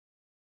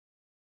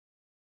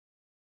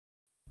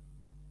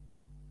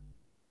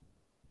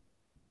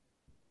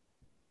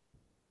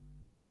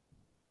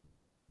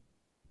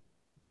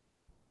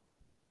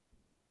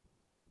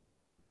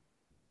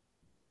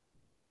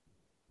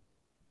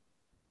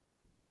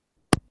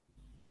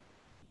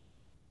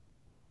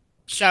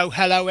So,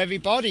 hello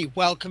everybody.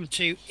 Welcome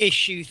to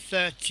issue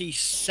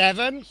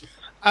 37.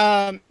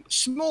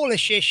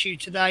 Smallish issue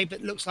today,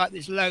 but looks like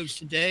there's loads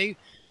to do.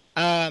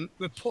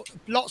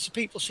 Lots of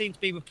people seem to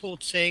be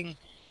reporting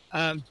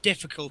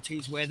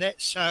difficulties with it.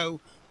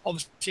 So,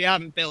 obviously, I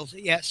haven't built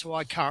it yet, so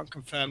I can't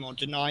confirm or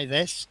deny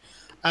this.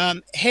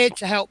 Here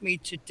to help me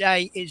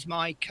today is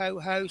my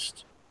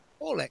co-host,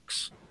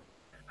 Horlicks.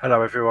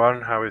 Hello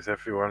everyone, how is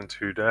everyone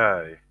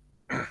today?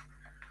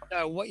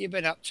 So, what you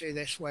been up to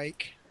this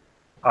week?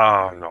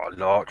 Not a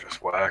lot,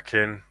 just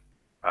working,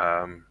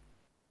 um,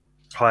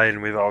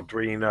 playing with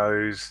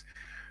Arduinos,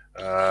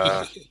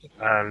 uh,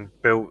 and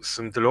built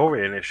some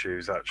DeLorean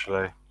issues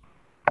actually.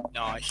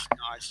 Nice,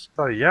 nice.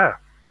 So yeah,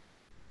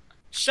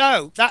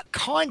 So that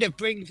kind of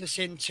brings us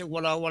into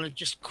what I want to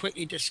just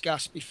quickly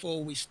discuss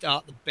before we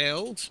start the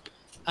build.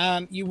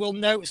 You will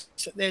notice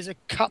that there's a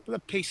couple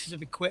of pieces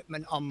of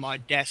equipment on my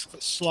desk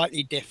that's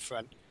slightly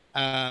different.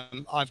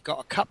 I've got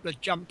a couple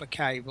of jumper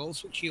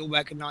cables, which you'll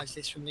recognize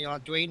this from the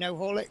Arduino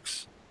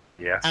Horlicks,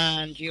 yes,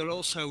 and you'll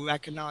also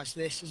recognize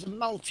this as a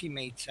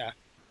multimeter.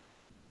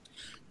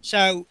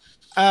 So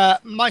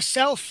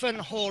myself and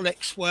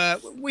Horlicks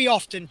we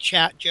often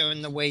chat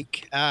during the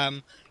week.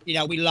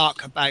 We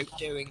lark about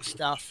doing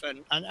stuff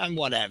and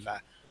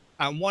whatever.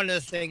 And one of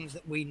the things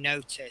that we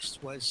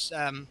noticed was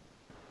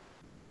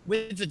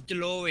with the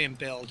DeLorean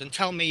build, and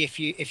tell me if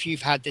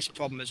you've had this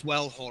problem as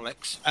well,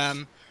 Horlicks.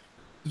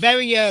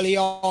 Very early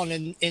on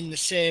in the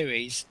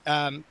series,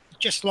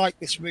 just like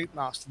this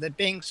Routemasters, they're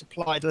being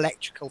supplied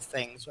electrical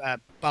things,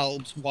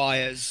 bulbs,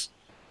 wires,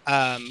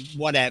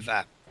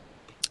 whatever,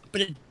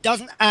 but it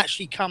doesn't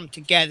actually come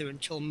together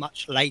until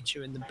much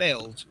later in the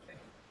build.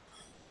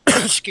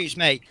 Excuse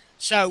me.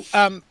 So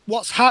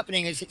what's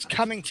happening is it's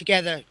coming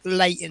together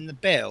late in the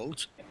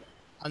build,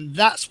 and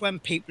that's when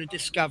people are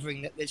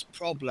discovering that there's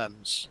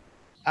problems.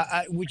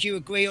 Would you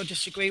agree or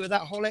disagree with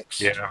that, Horlicks?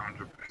 yeah,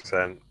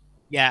 100%,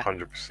 Yeah.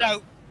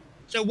 100%.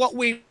 So what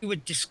we were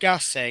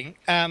discussing,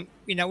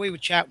 we were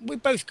chatting. We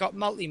both got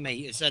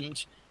multimeters,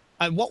 and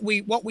what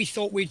we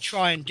thought we'd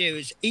try and do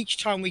is each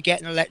time we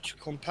get an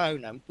electrical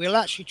component, we'll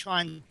actually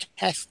try and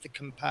test the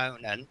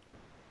component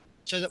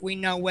so that we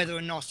know whether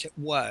or not it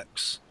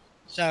works.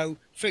 So,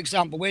 for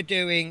example, we're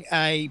doing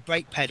a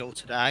brake pedal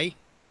today.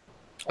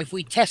 If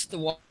we test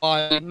the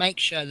wire, make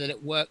sure that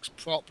it works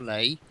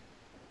properly,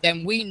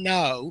 then we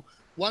know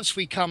once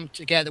we come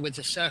together with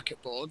the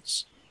circuit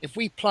boards, if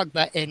we plug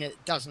that in and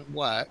it doesn't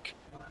work,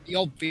 the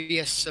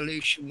obvious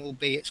solution will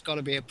be it's got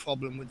to be a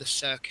problem with the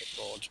circuit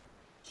board.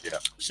 Yeah,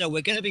 So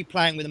we're going to be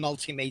playing with a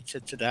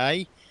multimeter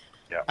today.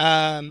 yeah,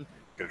 Um,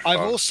 good I've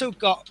fun. also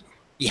got,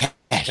 yeah,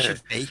 it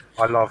should be.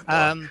 I love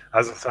that. Um,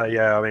 As I say,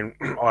 yeah, I mean,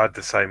 I had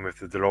the same with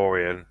the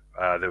DeLorean.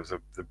 There was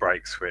the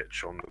brake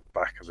switch on the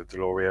back of the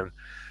DeLorean,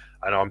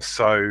 and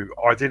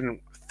I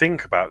didn't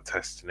think about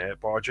testing it,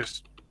 but I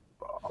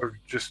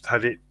just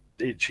had it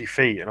itchy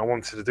feet, and I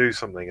wanted to do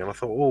something, and I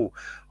thought, oh,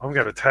 I'm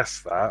going to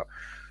test that.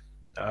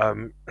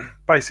 Um,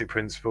 Basic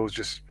principles,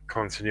 just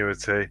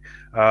continuity,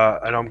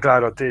 and I'm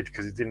glad I did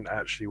because it didn't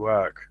actually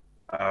work,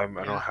 and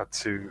I yeah, had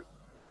to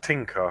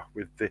tinker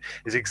with the.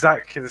 It's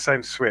exactly the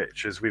same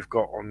switch as we've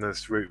got on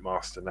this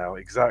Routemaster now,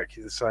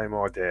 exactly the same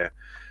idea,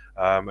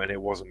 and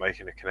it wasn't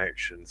making a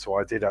connection, so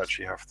I did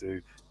actually have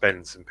to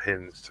bend some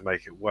pins to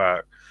make it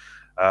work.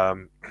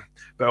 Um,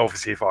 but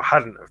obviously, if I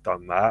hadn't have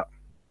done that,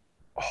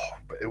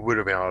 but it would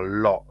have been a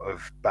lot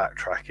of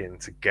backtracking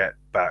to get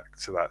back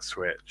to that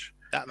switch.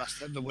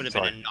 that would have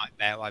been So a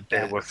nightmare, I it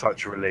bet. was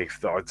such a relief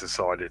that I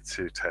decided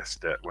to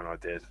test it when I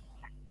did.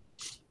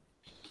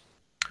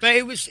 But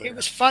it was So, it yeah.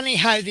 was funny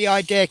how the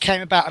idea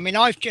came about. I mean,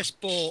 I've just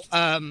bought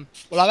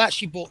I've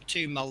actually bought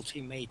two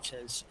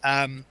multimeters.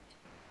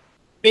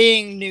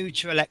 Being new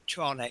to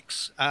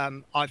electronics,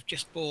 I've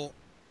just bought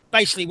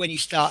basically when you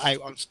start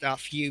out on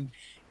stuff, you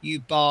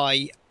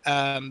buy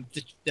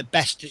the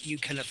best that you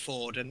can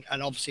afford, and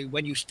obviously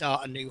when you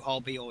start a new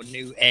hobby or a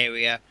new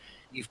area,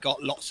 you've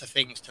got lots of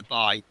things to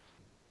buy.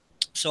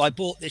 So I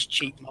bought this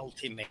cheap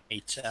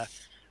multimeter,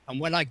 and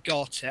when I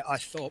got it, I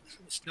thought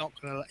it's not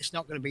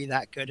gonna be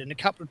that good. And a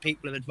couple of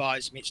people have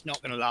advised me it's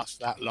not going to last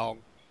that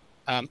long.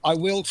 I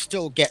will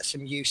still get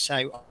some use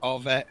out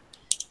of it.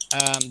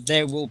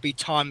 There will be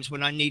times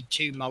when I need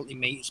two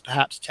multimeters,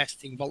 perhaps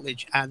testing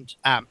voltage and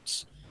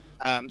amps.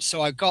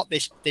 So I got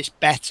this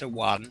better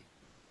one,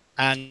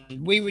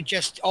 and we were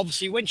just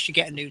obviously once you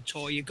get a new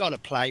toy, you've got to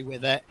play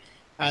with it.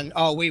 And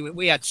oh,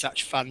 we had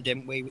such fun,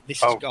 didn't we?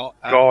 This has Oh got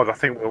God, I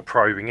think we were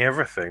probing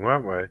everything,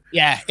 weren't we?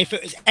 yeah, if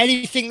it was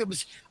anything that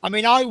was, I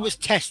mean, I was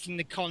testing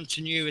the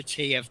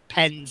continuity of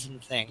pens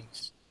and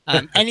things.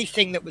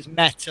 Anything that was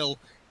metal,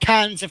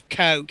 cans of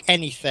Coke,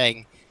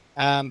 anything.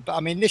 But I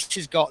mean, this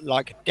has got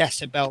like a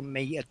decibel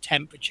meter,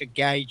 temperature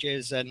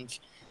gauges, and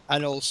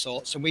all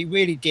sorts. And we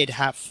really did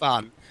have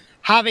fun.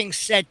 Having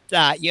said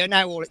that, you're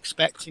now all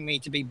expecting me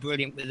to be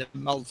brilliant with a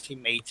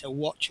multimeter.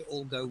 Watch it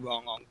all go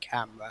wrong on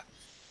camera.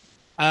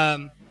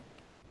 Um,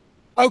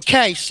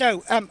 Okay,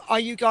 so are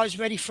you guys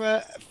ready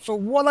for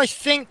what I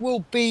think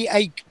will be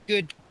a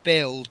good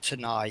build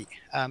tonight?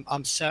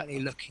 I'm certainly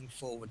looking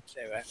forward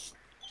to it.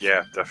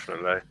 Yeah,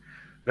 definitely.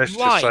 Let's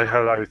just Right. say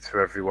hello to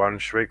everyone,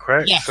 shall we,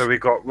 quick? So Yes. we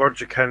got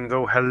Roger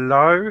Kendall,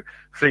 hello.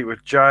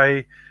 Fleetwood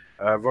J,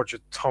 Roger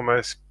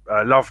Thomas,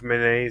 Love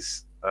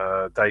Minis,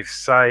 Dave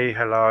Say,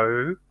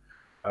 hello.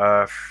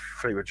 Uh,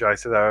 Fleetwood J,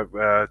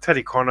 so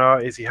Teddy Connor,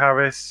 Izzy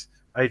Harris,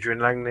 Adrian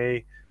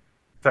Langley,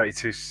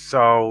 32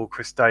 Soul,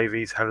 Chris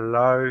Davies,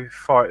 hello.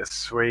 Fighter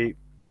Sweet,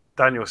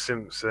 Daniel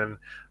Simpson,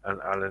 and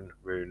Alan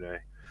Rooney.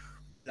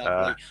 Uh,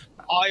 Lovely.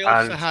 I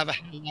also and have a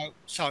hello.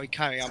 Sorry,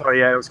 carry on. So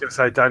yeah, I was going to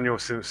say Daniel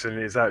Simpson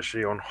is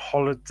actually on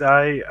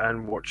holiday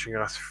and watching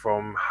us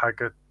from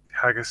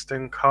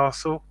Haggerston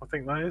Castle. I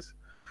think that is.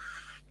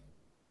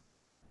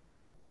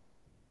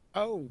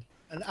 Oh,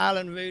 and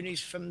Alan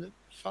Rooney's from the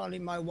finally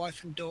my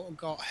wife and daughter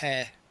got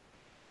here.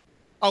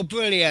 Oh,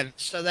 brilliant.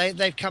 So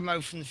they've come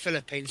over from the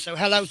Philippines. So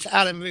hello to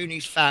Alan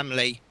Rooney's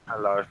family.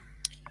 Hello.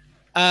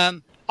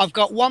 I've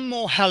got one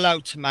more hello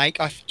to make.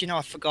 I've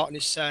forgotten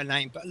his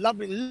surname, but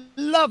lovely,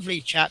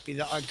 lovely chappie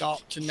that I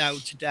got to know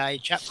today. A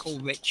chap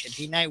called Richard.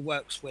 He now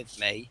works with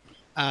me.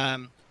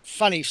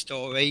 Funny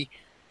story.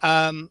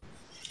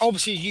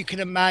 Obviously, as you can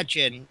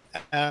imagine,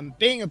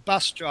 being a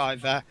bus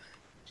driver,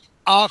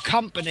 our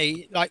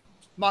company, like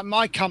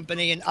my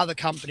company and other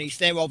companies,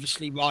 they're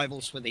obviously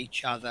rivals with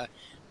each other,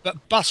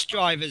 but bus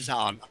drivers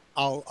aren't.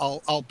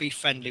 I'll be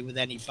friendly with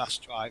any bus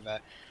driver.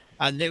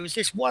 And there was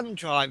this one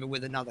driver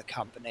with another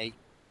company,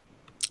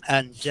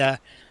 and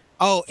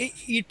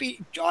you'd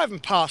be driving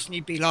past and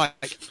you'd be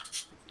like,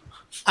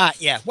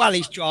 yeah, while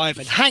he's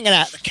driving, hanging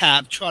out the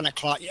cab, trying to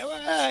clock you,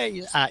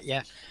 hey, at you,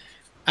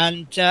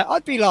 and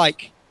I'd be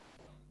like,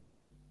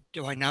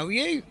 do I know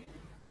you?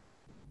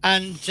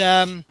 And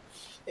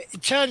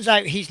it turns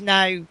out he's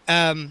now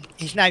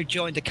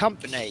joined the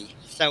company.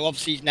 So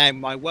obviously he's now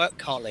my work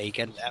colleague,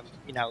 and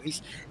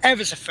he's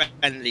ever so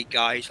friendly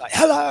guy. He's like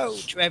hello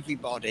to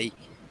everybody,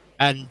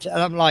 and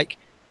I'm like,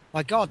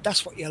 my God,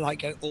 that's what you're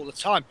like all the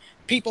time.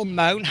 People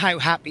moan how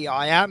happy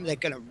I am. They're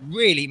going to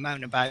really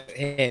moan about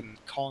him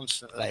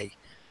constantly.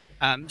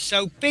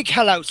 So big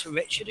hello to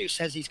Richard, who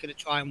says he's going to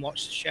try and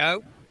watch the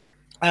show.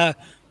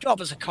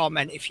 Drop us a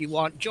comment if you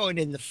want. Join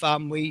in the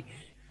fun.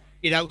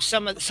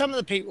 Some of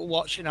the people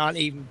watching aren't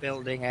even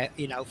building it.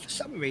 For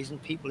some reason,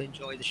 people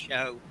enjoy the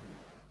show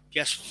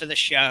just for the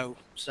show.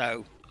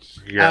 So,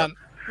 Yeah.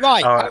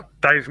 right.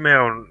 Dave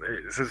Milne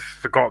has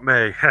forgot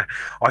me.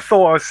 I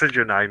thought I said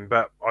your name,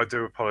 but I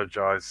do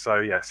apologise. So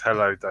yes,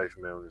 hello, Dave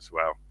Milne as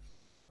well.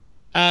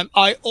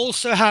 I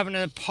also have an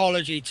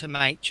apology to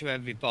make to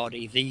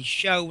everybody. The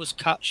show was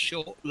cut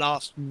short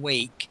last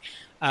week.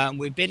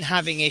 We've been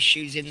having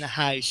issues in the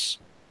house.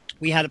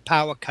 We had a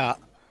power cut.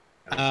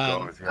 Oh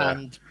God, yeah.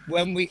 And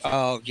when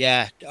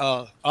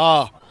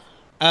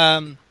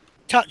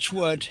touch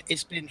wood,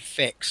 it's been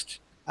fixed.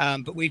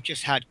 But we've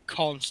just had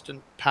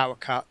constant power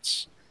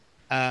cuts.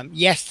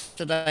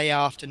 Yesterday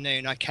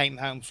afternoon, I came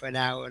home for an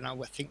hour, and I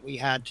think we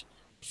had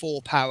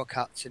 4 power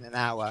cuts in an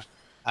hour.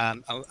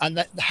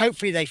 And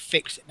hopefully they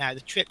fixed it now.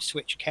 The trip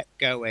switch kept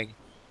going,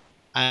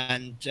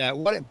 and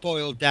what it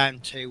boiled down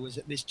to was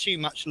that there's too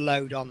much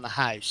load on the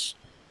house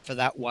for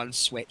that one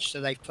switch. So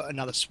they've put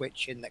another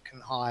switch in that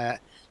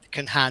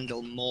can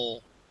handle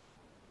more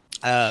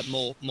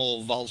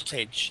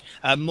voltage,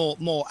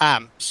 more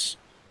amps.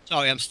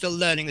 Sorry, I'm still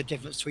learning the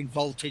difference between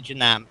voltage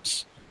and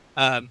amps.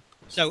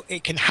 So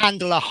it can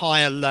handle a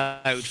higher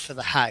load for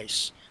the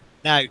house.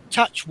 Now,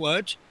 touch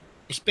wood,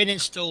 it's been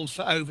installed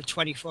for over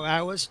 24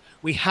 hours.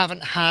 We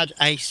haven't had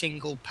a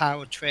single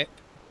power trip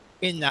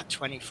in that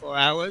 24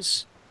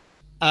 hours.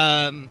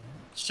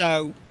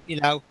 So,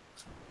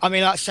 I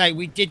mean, like I say,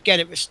 we did get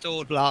it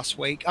restored last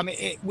week. I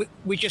mean,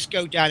 we just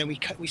go down and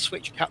we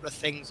switch a couple of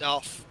things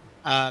off.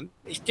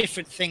 It's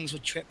different things were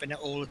tripping it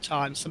all the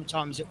time.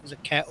 Sometimes it was a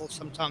kettle,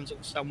 sometimes it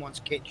was someone's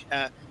kitchen,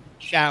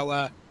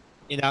 shower,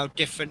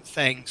 different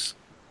things.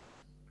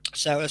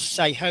 So as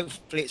I say,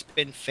 hopefully it's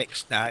been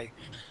fixed now.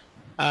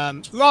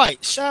 Right,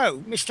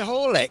 so Mr.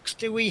 Horlicks,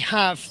 do we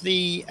have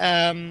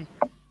I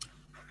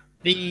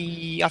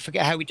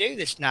forget how we do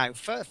this now.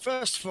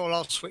 First of all,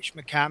 I'll switch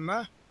my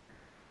camera,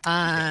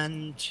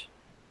 and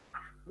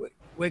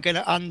we're going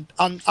to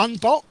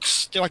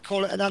unbox. Do I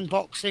call it an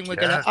unboxing? We're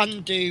going to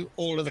undo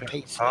all of the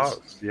pieces.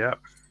 Parts, yeah.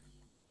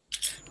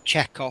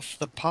 Check off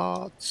the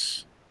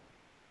parts.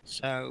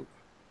 So,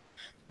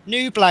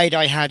 new blade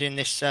I had in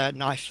this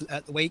knife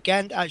at the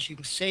weekend. As you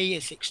can see,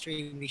 it's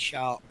extremely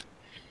sharp.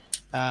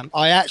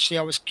 I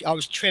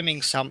was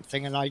trimming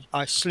something, and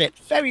I slipped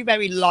very,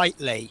 very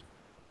lightly,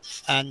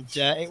 and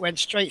it went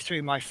straight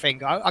through my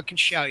finger. I can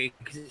show you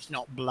because it's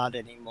not blood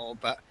anymore,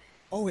 but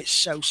oh, it's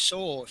so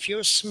sore. If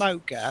you're a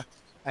smoker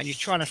and you're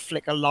trying to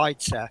flick a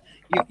lighter,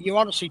 you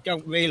honestly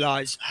don't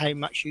realize how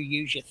much you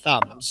use your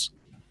thumbs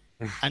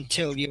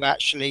until you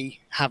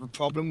actually have a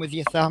problem with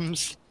your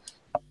thumbs.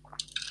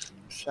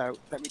 So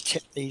let me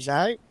tip these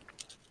out.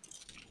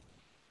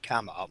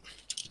 Come on.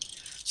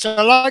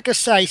 So like I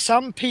say,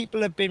 some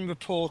people have been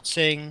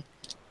reporting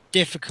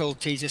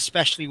difficulties,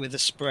 especially with the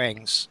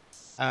springs.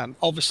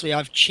 Obviously,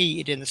 I've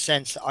cheated in the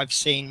sense that I've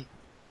seen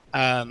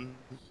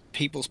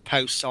people's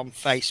posts on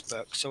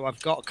Facebook. So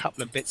I've got a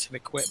couple of bits of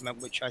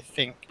equipment which I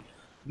think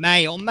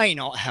may or may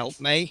not help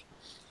me.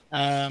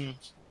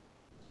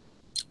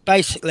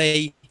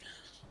 Basically,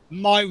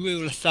 my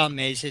rule of thumb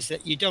is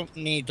that you don't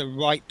need the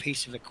right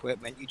piece of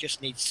equipment. You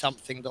just need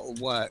something that will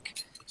work.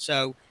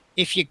 So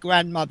if your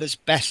grandmother's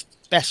best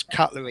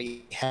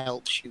cutlery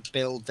helps you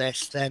build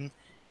this, then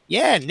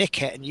yeah,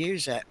 nick it and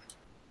use it.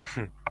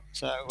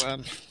 So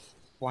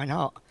why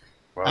not?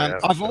 Well, yeah.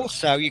 I've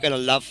also, you're going to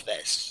love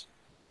this.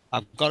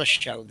 I've got to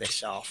show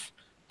this off.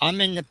 I'm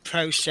in the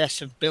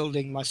process of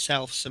building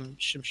myself some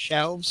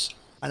shelves,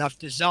 and I've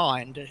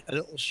designed a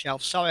little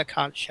shelf. Sorry, I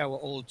can't show it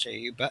all to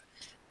you, but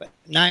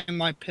now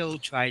my pill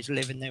trays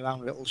live in their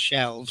own little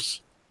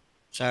shelves,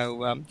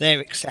 so they're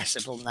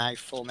accessible now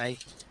for me.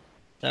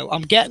 So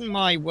I'm getting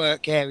my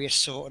work area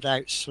sorted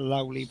out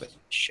slowly but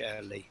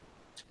surely.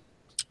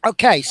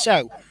 Okay,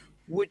 so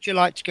would you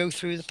like to go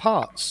through the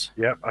parts?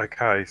 Yep.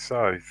 Okay.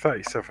 So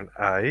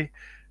 37A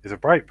is a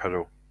brake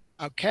pedal.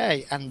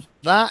 Okay, and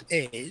that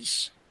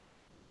is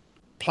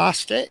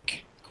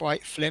plastic,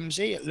 quite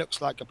flimsy. It looks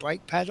like a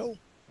brake pedal.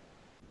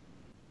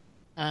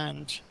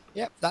 And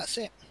yep, that's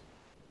it.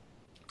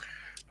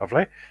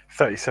 Lovely.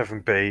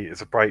 37B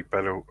is a brake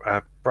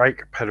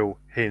pedal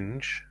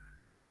hinge.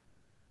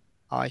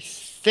 I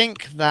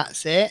think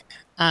that's it.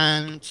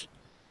 And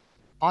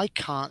I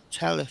can't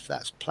tell if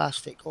that's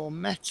plastic or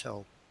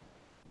metal.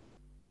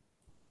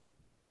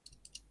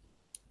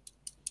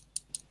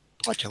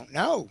 I don't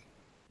know.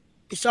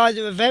 It's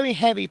either a very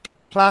heavy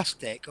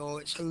plastic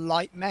or it's a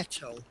light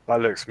metal.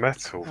 That looks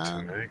metal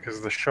to me because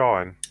of the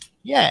shine.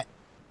 Yeah.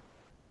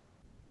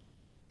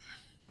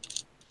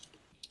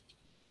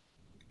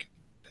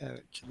 Compare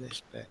it to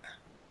this bit.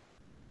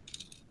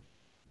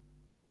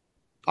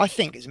 I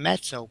think it's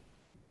metal.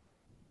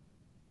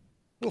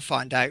 We'll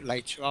find out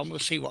later on. We'll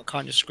see what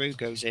kind of screw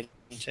goes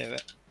into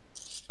it.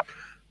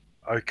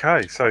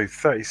 Okay, so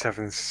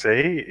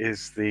 37C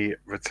is the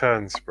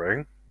return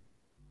spring.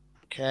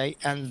 Okay,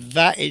 and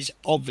that is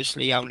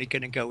obviously only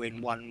going to go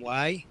in one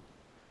way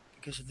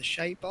because of the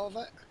shape of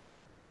it.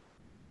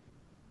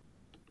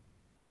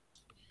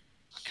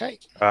 Okay.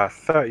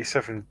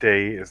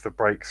 37D is the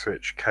brake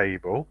switch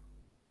cable.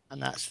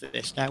 And that's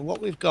this. Now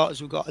what we've got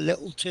is we've got a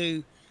little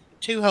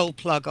two-hole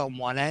plug on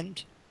one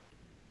end.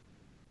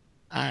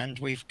 And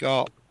we've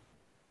got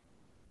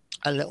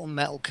a little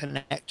metal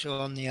connector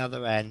on the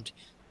other end.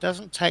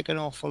 Doesn't take an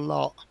awful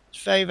lot.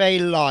 It's very, very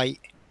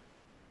light.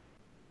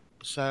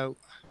 So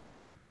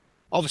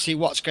obviously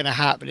what's going to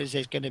happen is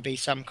there's going to be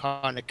some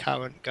kind of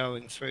current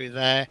going through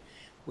there,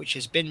 which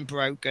has been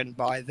broken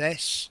by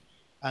this.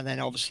 And then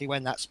obviously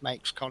when that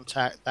makes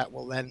contact, that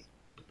will then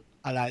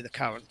allow the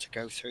current to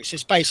go through. So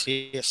it's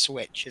basically a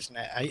switch, isn't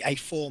it? A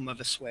form of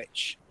a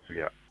switch.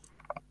 Yeah.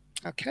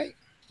 Okay.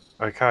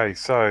 Okay,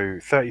 so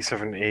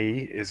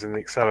 37E is an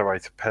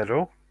accelerator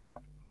pedal.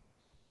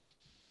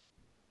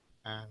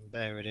 And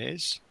there it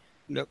is.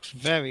 Looks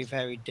very,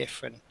 very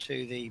different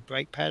to the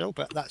brake pedal,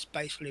 but that's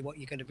basically what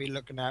you're going to be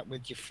looking at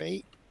with your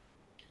feet.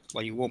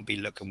 Well, you won't be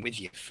looking with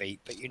your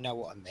feet, but you know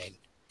what I mean.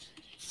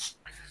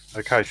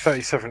 Okay,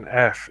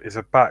 37F is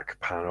a back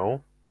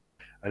panel,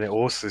 and it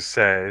also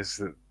says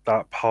that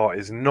that part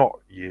is not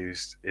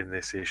used in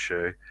this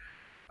issue,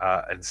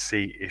 and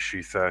see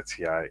issue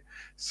 38.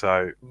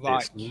 So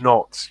Right. it's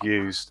not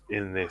used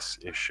in this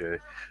issue.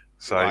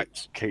 So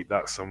Right. keep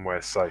that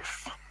somewhere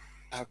safe.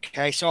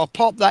 Okay, so I'll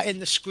pop that in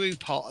the screw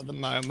pot at the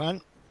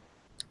moment,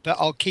 but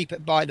I'll keep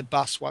it by the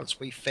bus once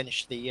we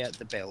finish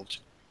the build.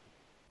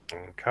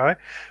 Okay,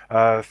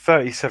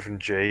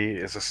 37G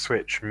is a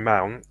switch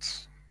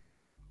mount.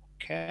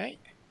 Okay,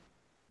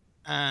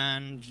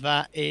 and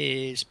that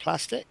is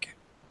plastic.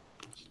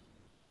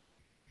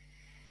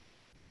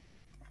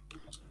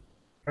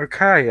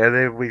 Okay, and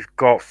then we've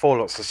got 4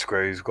 lots of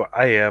screws. We've got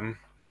AM,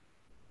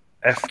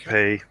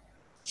 FP,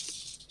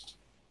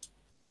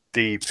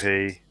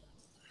 DP,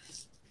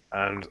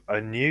 and a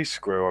new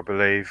screw, I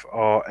believe,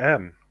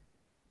 RM.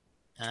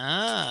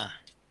 Ah.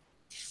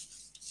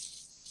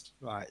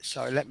 Right,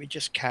 so let me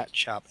just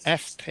catch up.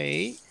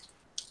 FP,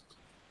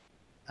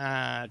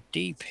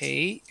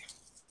 DP,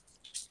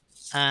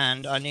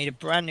 and I need a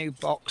brand new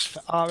box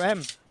for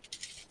RM.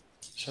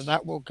 So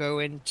that will go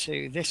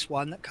into this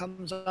one that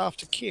comes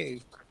after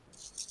Q.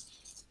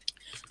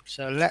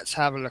 So let's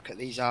have a look at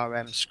these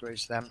RM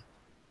screws then.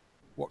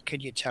 What can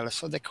you tell us?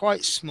 So they're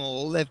quite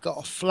small. They've got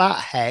a flat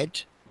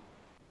head.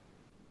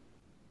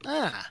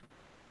 Ah,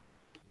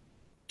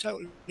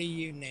 totally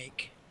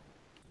unique.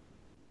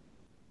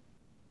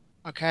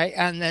 Okay,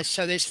 and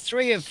there's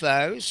 3 of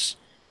those.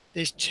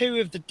 There's 2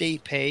 of the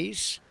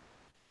DPs,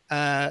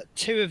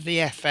 2 of the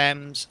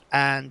FMs,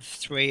 and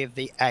 3 of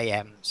the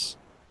AMs.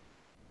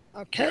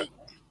 Okay.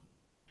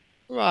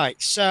 Right,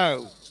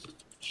 so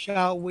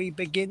shall we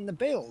begin the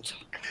build?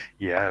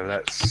 Yeah,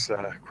 let's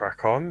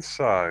crack on.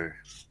 So,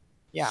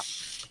 Yeah.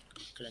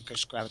 I'm going to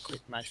just grab a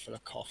quick mouthful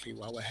of coffee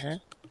while we're here.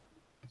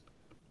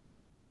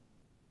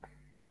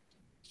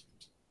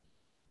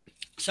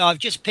 So I've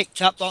just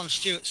picked up on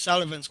Stuart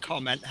Sullivan's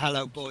comment.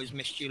 Hello, boys.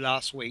 Missed you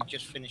last week.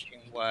 Just finishing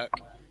work.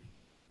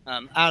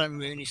 Alan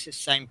Rooney says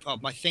same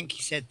problem. I think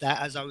he said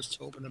that as I was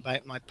talking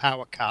about my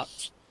power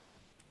cuts.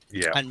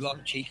 Yeah. And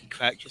Ron Cheeky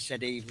Croucher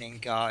said, "Evening,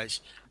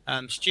 guys."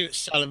 Stuart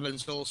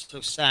Sullivan's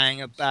also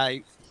saying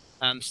about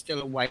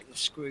still awaiting the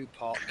screw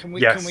pot. Can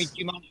we? Can we? Do Yes.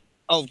 you mind?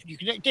 Oh, you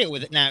can deal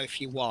with it now if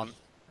you want.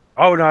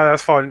 Oh no,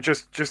 that's fine.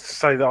 Just to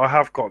say that I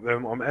have got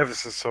them. I'm ever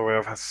so sorry.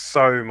 I've had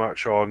so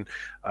much on,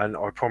 and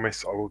I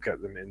promise I will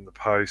get them in the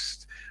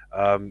post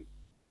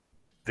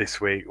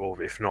this week,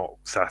 or if not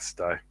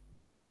Saturday.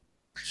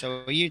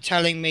 So are you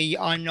telling me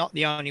I'm not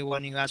the only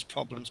one who has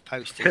problems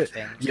posting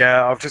things?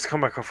 Yeah, I've just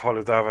come back off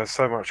holiday. I've had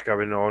so much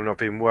going on. I've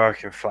been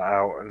working flat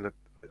out, and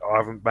I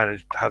haven't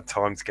had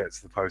time to get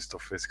to the post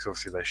office because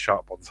obviously they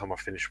shut by the time I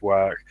finish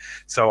work.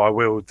 So I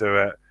will do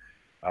it.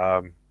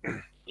 Um,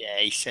 Yeah,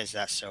 he says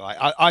that's all right.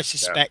 I yeah,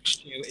 suspect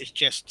Stuart is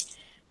just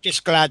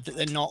glad that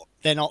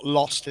they're not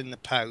lost in the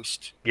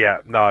post. yeah.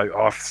 No,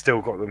 I've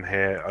still got them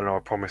here, and I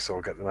promise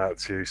I'll get them out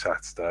to you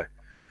Saturday.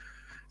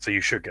 So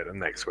you should get them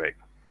next week.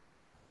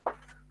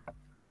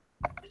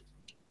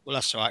 Well,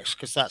 that's all right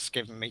because that's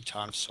given me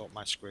time to sort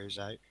my screws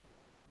out.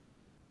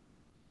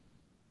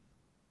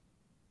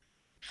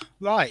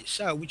 Right.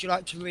 So, would you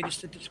like to read us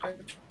the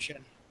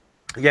description?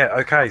 Yeah.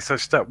 Okay. So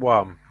step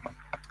one,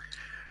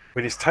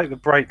 we just take the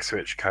brake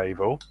switch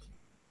cable,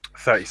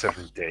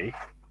 37D,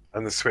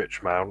 and the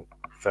switch mount,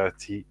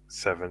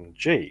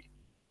 37G.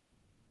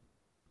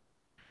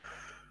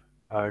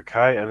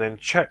 Okay, and then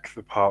check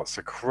the parts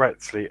are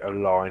correctly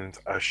aligned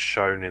as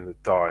shown in the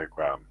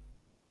diagram.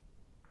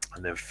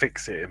 And then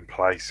fix it in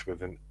place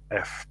with an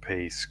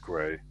FP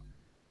screw.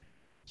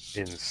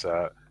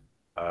 Insert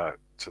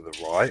to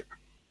the right.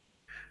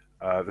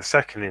 The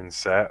second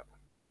inset,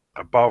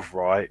 above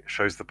right,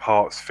 shows the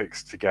parts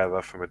fixed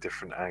together from a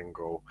different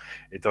angle.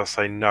 It does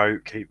say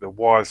note, keep the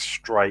wires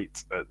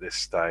straight at this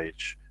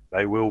stage.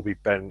 They will be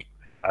bent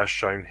as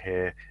shown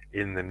here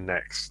in the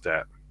next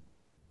step.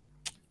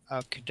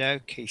 Okie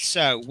dokie.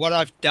 So what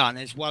I've done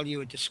is while you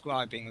were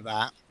describing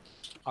that,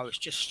 I was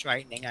just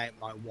straightening out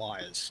my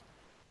wires.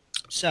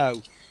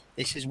 So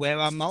this is where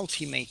our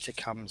multimeter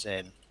comes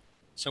in.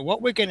 So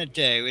what we're going to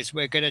do is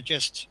we're going to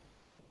just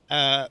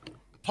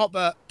pop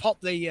the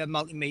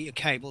multimeter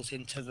cables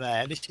into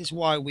there. This is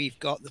why we've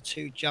got the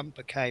two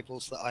jumper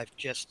cables that I've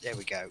just, there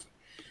we go.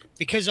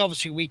 Because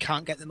obviously we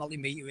can't get the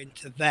multimeter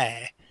into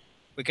there,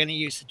 we're going to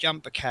use the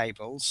jumper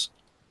cables.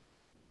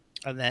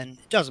 And then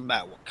it doesn't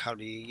matter what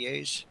color you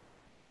use.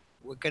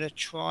 We're going to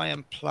try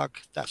and plug.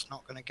 That's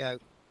not going to go.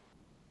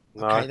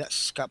 No. Okay, that's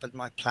scuppered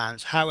my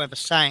plans. However,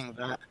 saying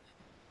that,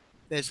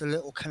 there's a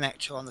little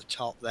connector on the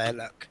top there.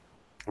 Look.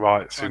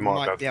 Right, so I you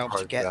might be able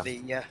to get that.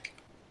 the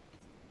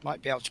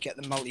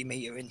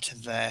multimeter into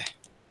there.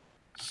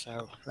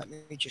 So let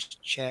me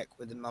just check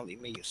with the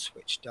multimeter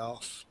switched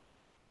off.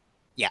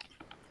 Yeah,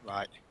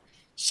 right.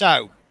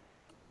 So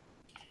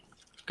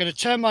I'm going to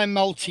turn my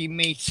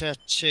multimeter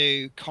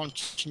to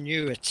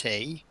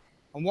continuity.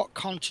 And what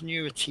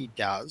continuity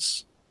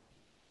does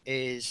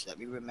is, let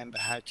me remember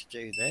how to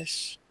do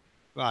this.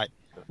 Right.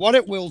 What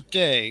it will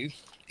do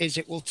is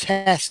it will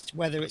test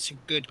whether it's a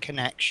good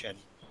connection.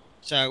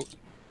 So,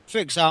 for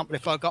example,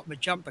 if I've got my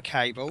jumper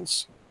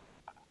cables,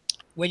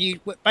 when you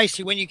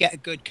get a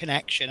good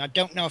connection, I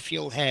don't know if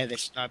you'll hear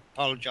this, and I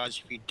apologise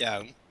if you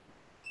don't.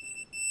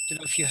 Don't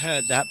know if you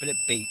heard that, but it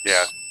beeps.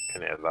 Yeah,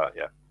 can hear that,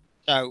 yeah.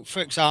 So, for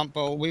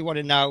example, we want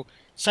to know,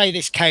 say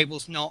this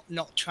cable's not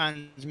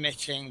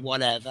transmitting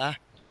whatever.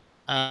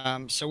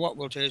 So what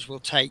we'll do is we'll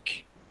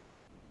take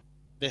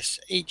this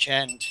each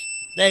end.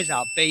 There's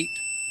our beep.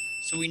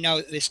 So we know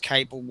that this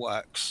cable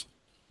works.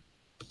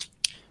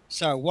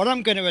 So what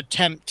I'm going to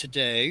attempt to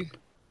do,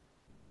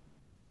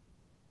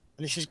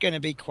 and this is going to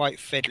be quite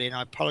fiddly, and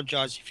I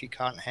apologise if you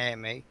can't hear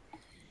me.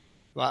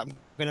 Right, I'm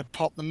going to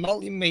pop the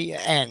multimeter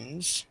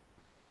ends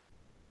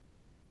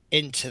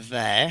into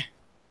there.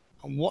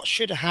 And what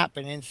should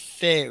happen in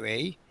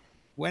theory,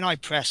 when I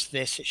press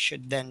this, it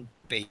should then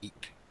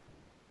beep.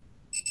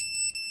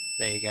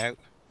 There you go.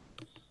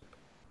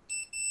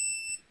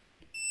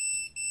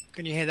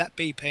 Can you hear that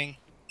beeping?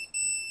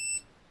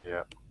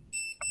 Yeah.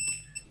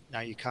 No,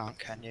 you can't,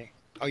 can you?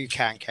 Oh, you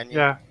can you?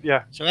 Yeah,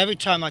 yeah. So every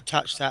time I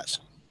touch that,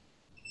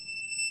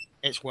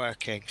 it's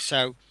working.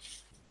 So,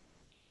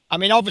 I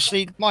mean,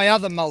 obviously, my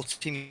other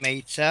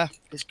multimeter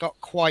has got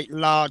quite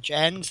large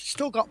ends.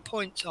 Still got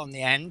points on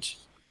the end,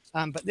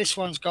 but this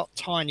one's got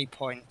tiny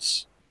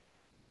points.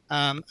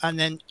 And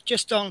then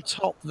just on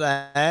top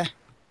there,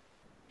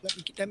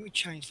 let me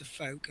change the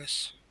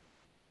focus.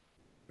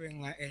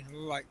 Bring that in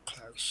right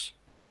close.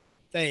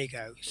 There you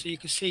go. So you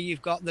can see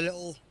you've got the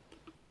little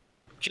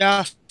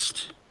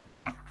just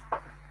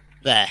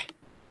there.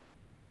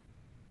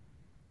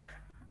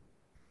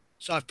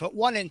 So I've put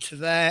one into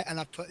there and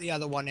I've put the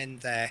other one in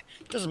there.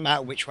 Doesn't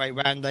matter which way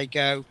round they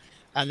go.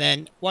 And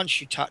then once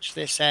you touch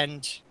this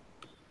end,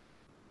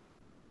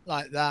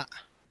 like that,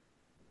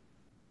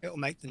 it'll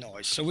make the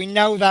noise. So we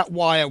know that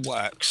wire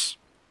works.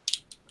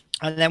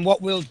 And then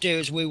what we'll do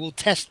is we will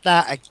test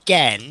that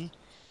again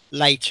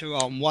later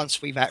on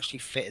once we've actually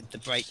fitted the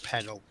brake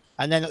pedal.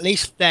 And then at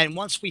least then,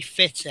 once we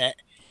fit it,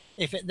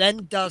 If it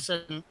then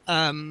doesn't,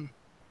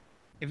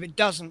 if it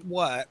doesn't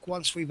work,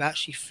 once we've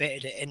actually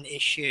fitted it in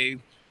issue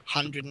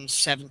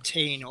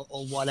 117 or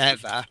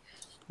whatever,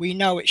 we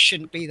know it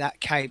shouldn't be that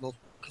cable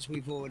because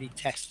we've already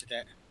tested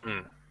it.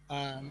 Mm.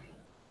 Um,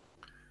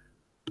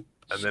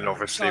 And then so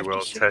obviously I've we'll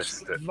just seen test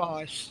some it.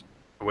 advice.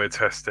 We'll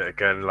test it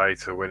again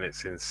later when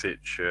it's in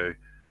situ,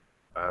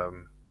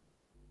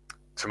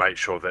 to make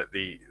sure that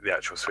the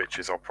actual switch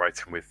is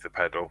operating with the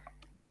pedal.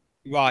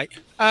 Right.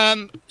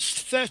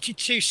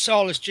 32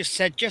 Sol has just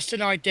said, just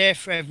an idea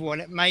for everyone.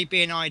 It may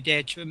be an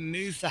idea to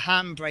remove the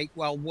handbrake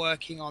while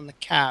working on the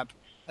cab,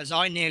 as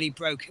I nearly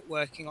broke it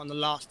working on the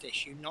last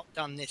issue, not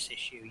done this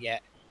issue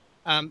yet.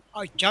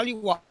 I tell you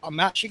what, I'm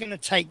actually going to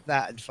take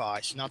that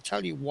advice, and I'll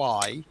tell you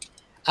why.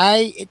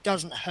 A, it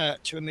doesn't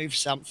hurt to remove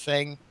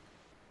something.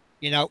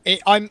 You know,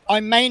 I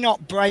may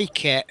not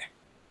break it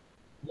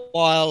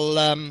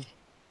while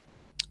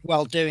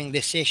while doing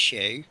this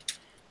issue,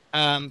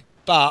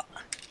 but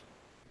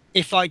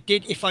if I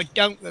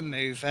don't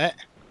remove it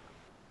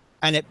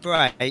and it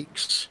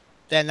breaks,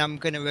 then I'm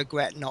going to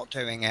regret not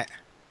doing it.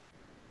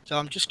 So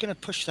I'm just going to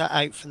push that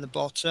out from the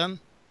bottom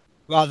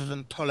rather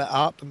than pull it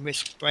up and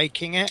risk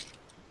breaking it.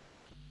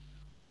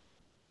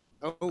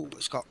 Oh,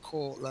 it's got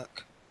caught,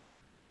 look.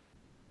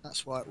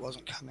 That's why it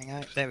wasn't coming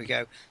out. There we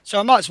go. So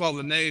I might as well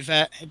remove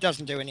it. It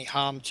doesn't do any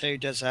harm to,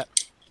 does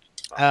it?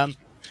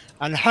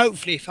 And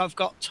hopefully, if I've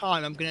got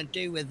time, I'm going to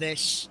do with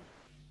this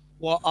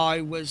what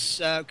I was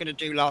going to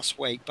do last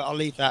week, but I'll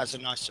leave that as a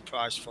nice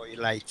surprise for you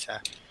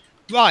later.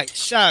 Right,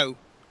 so,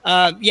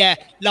 yeah,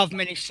 Love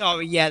Mini,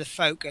 sorry, yeah, the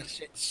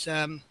focus, it's,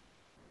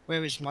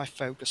 where is my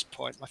focus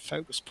point? My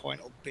focus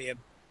point will be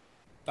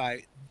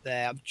about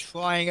there. I'm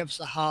trying ever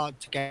so hard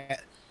to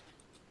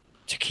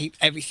keep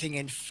everything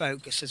in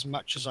focus as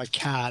much as I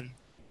can.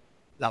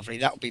 Lovely,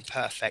 that'll be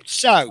perfect.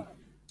 So,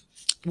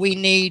 we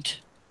need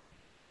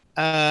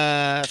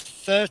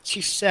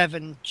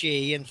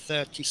 37G and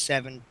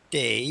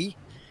 37D.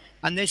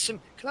 And there's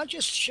some, can I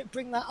just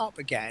bring that up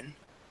again?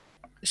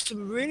 There's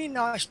some really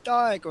nice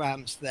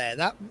diagrams there.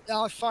 That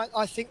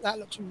I think that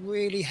looks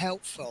really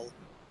helpful.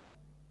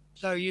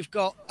 So you've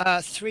got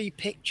 3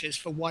 pictures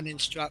for 1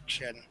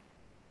 instruction.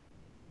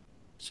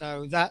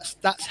 So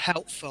that's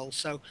helpful.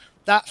 So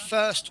that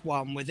first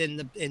one within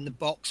the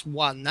box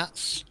 1,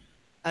 that's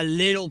a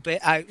little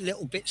bit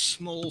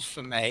small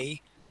for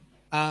me.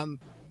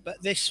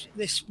 But this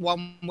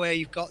one where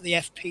you've got the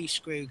FP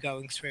screw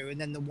going through and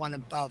then the one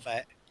above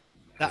it,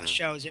 that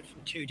shows it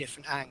from 2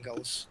 different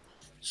angles.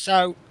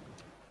 So,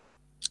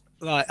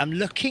 right, I'm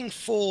looking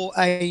for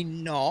a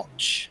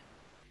notch.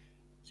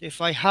 So if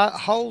I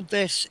hold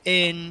this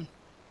in,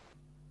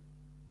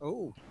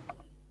 oh,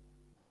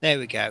 there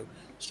we go.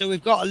 So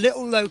we've got a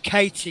little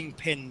locating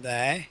pin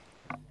there.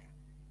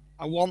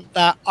 I want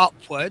that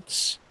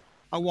upwards.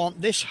 I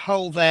want this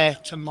hole there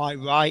to my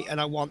right, and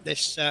I want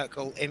this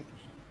circle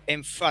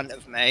in front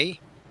of me.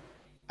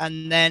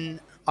 And then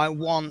I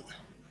want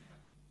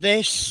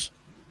this,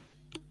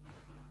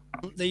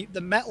 the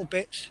metal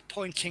bit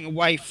pointing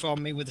away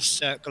from me with a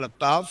circle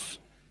above.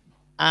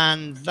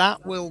 And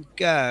that will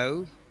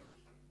go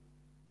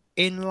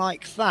in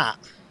like that.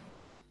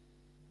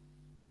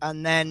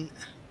 And then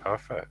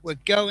Perfect. we're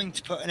going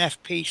to put an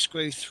FP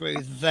screw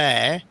through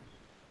there,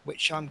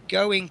 which I'm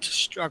going to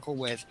struggle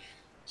with.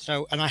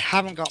 So, and I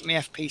haven't got my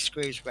FP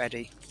screws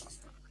ready.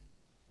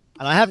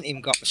 And I haven't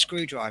even got the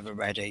screwdriver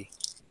ready.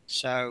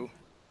 So,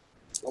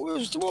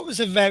 what was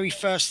the very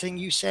first thing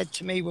you said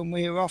to me when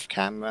we were off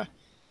camera,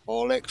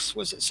 Horlicks?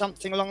 Was it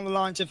something along the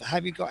lines of,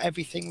 have you got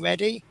everything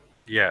ready?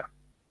 Yeah.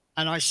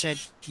 And I said,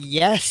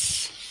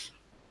 yes.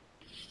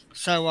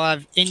 So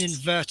I've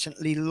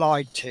inadvertently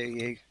lied to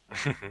you.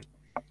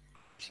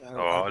 So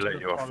I'll let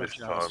you off this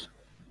time.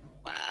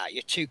 Wow,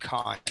 you're too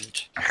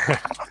kind.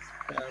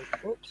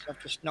 So, oops,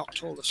 I've just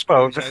knocked all the screws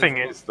Well, the over thing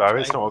is, though,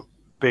 it's not a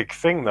big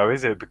thing, though,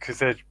 is it? Because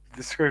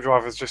the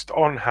screwdriver's just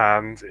on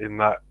hand in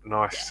that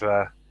nice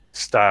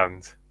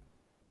stand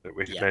that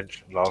we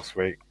mentioned last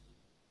week.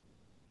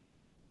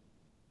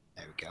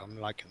 There we go. I'm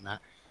liking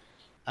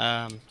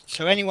that.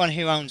 So anyone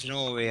who owns an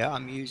Aurea,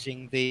 I'm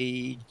using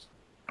the.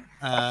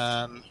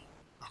 Oh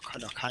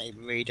God, I can't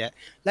even read it.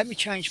 Let me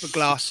change my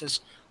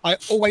glasses. I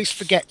always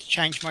forget to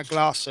change my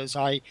glasses.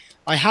 I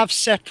have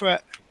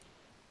separate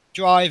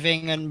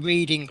driving and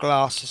reading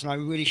glasses, and I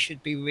really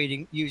should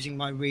be using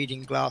my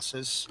reading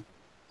glasses.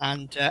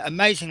 And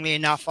amazingly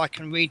enough, I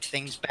can read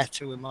things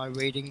better with my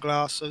reading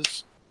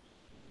glasses.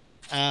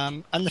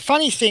 And the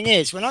funny thing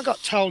is, when I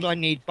got told I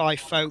need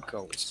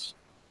bifocals,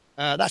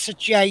 that's a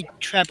J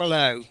treble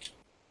O.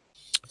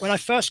 When I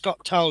first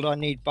got told I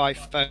need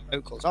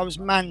bifocals, I was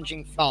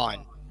managing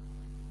fine.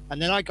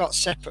 And then I got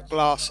separate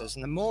glasses,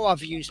 and the more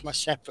I've used my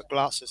separate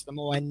glasses, the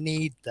more I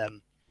need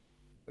them,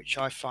 which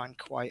I find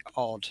quite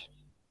odd.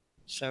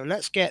 So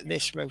let's get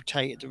this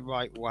rotated the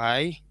right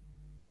way.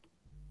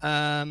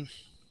 There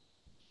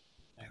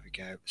we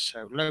go.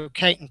 So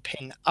locating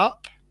pin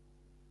up,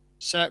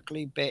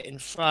 circly bit in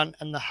front,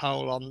 and the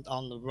hole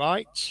on the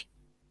right.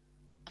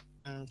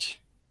 And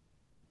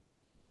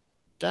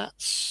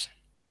that's,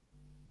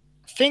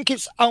 I think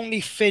it's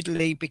only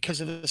fiddly because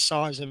of the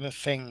size of her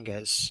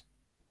fingers.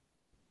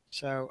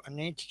 So I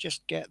need to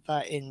just get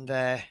that in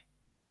there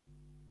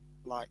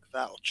like that.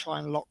 I'll try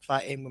and lock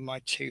that in with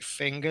my 2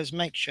 fingers.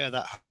 Make sure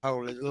that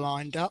hole is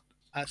lined up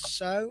as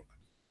so.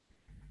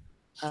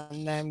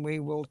 And then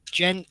we will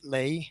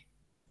gently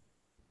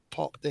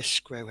pop this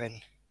screw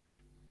in.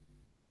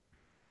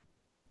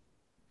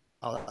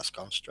 Oh, that's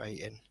gone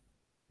straight in.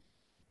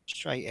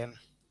 Straight in.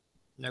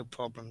 No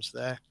problems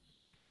there.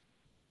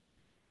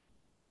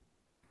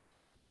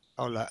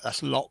 Oh, look,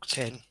 that's locked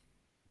in.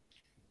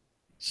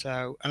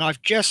 So, and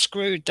I've just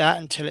screwed that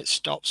until it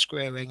stops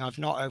screwing. I've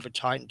not over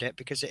tightened it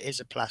because it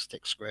is a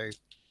plastic screw.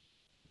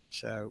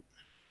 So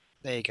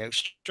there you go,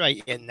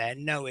 straight in there,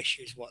 no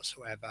issues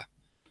whatsoever.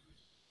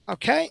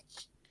 Okay.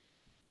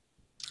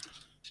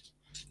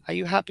 Are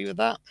you happy with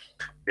that?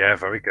 Yeah,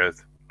 very good.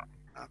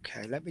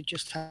 Okay, let me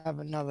just have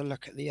another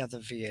look at the other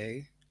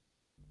view.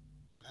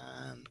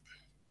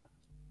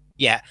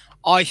 Yeah,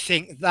 I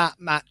think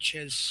that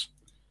matches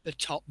the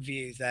top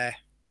view there.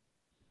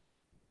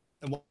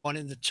 The one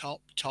in the top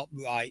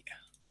right.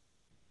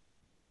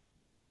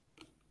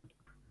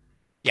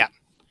 Yeah,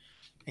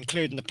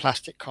 including the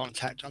plastic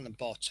contact on the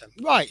bottom.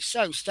 Right,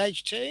 so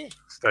stage 2.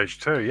 Stage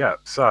 2, yeah.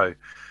 So,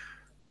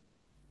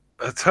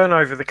 turn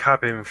over the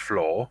cabin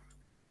floor.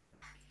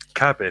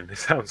 Cabin, it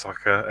sounds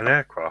like an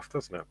aircraft,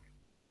 doesn't it?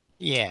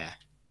 Yeah.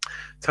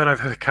 Turn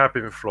over the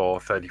cabin floor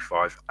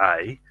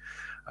 35A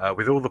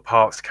with all the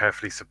parts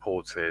carefully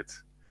supported.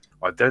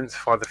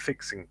 Identify the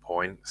fixing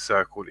point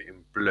circled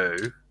in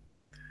blue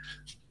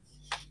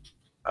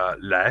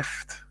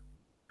left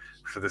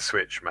for the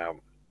switch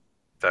mount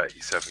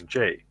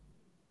 37G.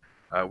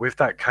 With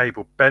that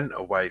cable bent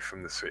away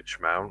from the switch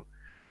mount,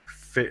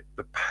 fit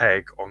the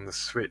peg on the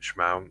switch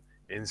mount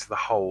into the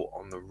hole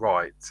on the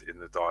right in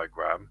the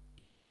diagram,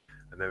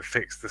 and then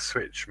fix the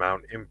switch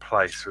mount in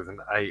place with an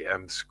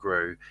AM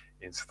screw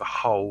into the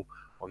hole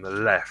on the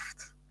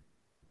left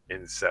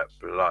inset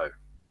below.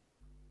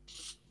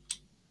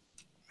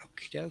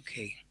 Okie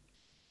dokie.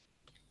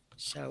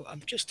 So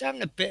I'm just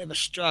having a bit of a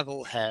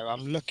struggle here.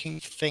 I'm looking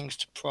for things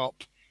to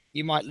prop.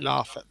 You might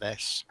laugh at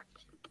this.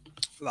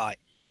 Right.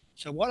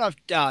 So what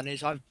I've done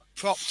is I've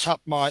propped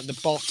up the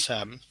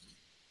bottom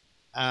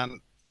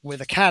with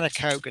a can of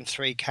Coke and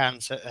 3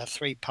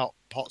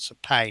 pots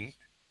of paint.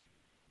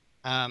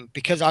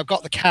 Because I've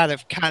got the can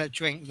of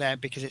drink there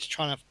because it's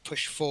trying to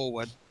push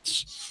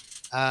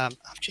forwards.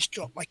 I've just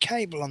dropped my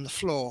cable on the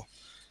floor.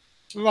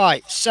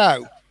 Right.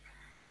 So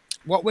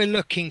what we're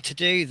looking to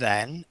do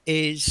then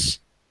is,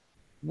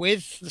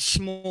 with the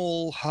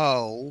small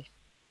hole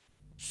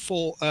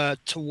for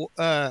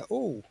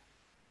oh,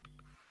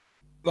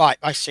 right,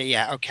 I see.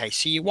 Yeah, okay.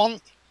 So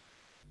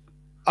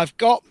I've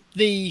got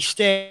the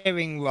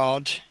steering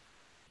rod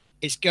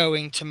is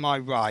going to my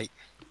right,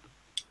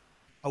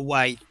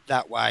 away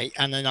that way,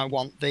 and then I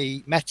want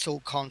the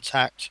metal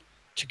contact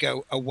to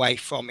go away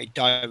from me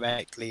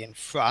directly in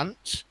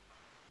front.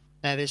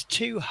 Now there's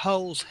 2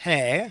 holes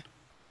here,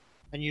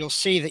 and you'll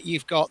see that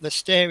you've got the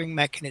steering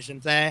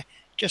mechanism there.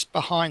 Just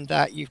behind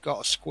that, you've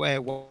got a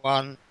square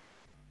one,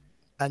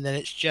 and then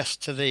it's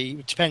just to the,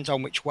 it depends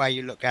on which way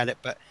you look at it,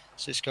 but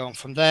so it's going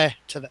from there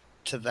to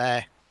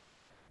there.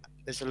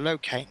 There's a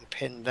locating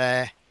pin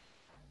there.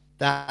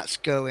 That's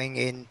going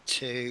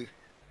into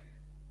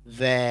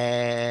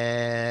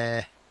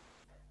there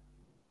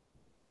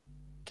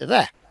to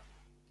there.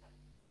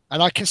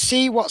 And I can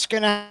see what's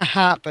going to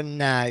happen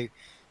now.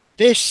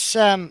 This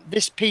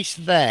piece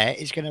there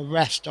is going to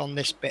rest on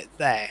this bit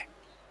there.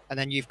 And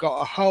then you've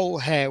got a hole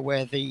here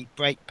where the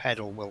brake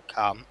pedal will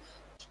come.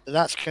 So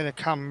that's going to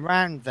come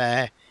round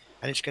there,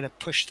 and it's going to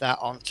push that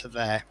onto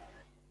there.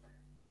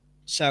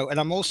 So, and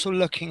I'm also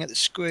looking at the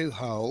screw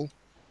hole.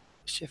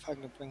 Let's see if I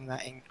can bring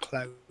that in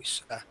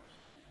closer.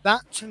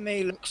 That to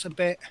me looks a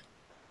bit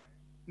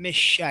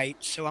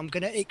misshaped, so I'm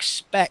going to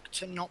expect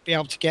to not be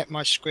able to get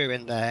my screw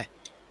in there.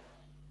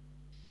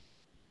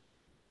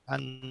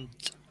 And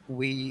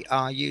we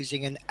are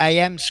using an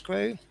AM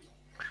screw.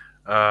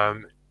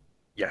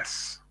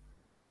 Yes.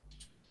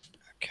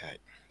 Okay,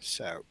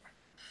 so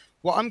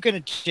what I'm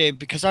going to do,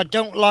 because I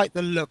don't like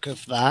the look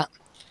of that,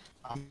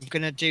 I'm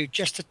going to do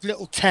just a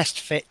little test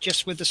fit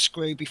just with the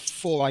screw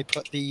before I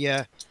put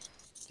the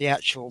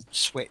actual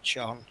switch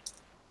on.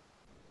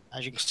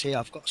 As you can see,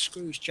 I've got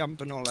screws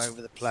jumping all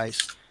over the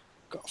place.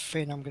 Got a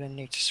feeling I'm going to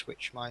need to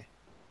switch my,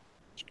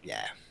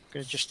 yeah, I'm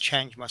going to just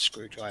change my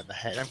screwdriver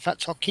head. In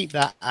fact, I'll keep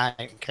that out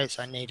in case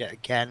I need it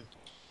again.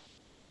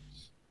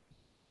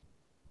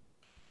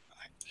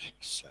 Right,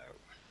 so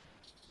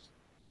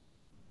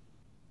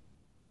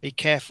be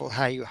careful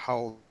how you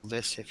hold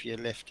this if you're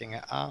lifting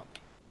it up.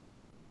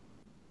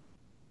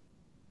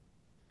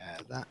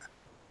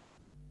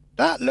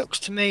 That looks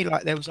to me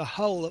like there was a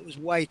hole that was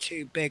way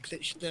too big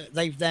that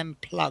they've then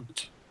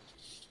plugged.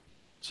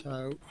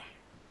 So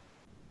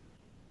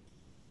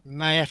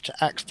may have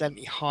to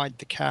accidentally hide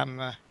the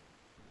camera.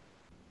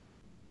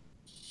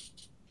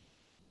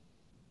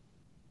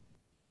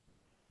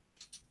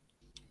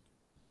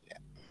 Yeah.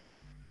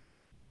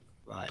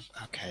 Right,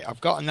 okay. I've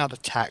got another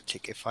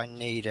tactic if I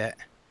need it.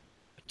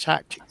 A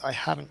tactic I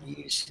haven't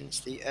used since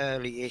the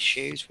early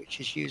issues, which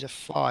is use a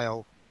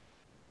file.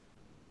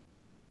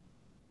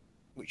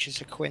 Which is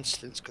a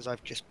coincidence because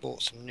I've just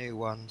bought some new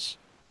ones.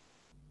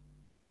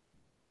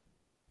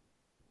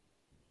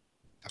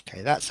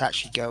 Okay, that's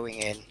actually going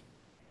in.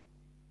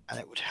 And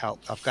it would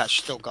help. I've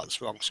still got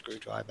this wrong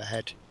screwdriver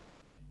head.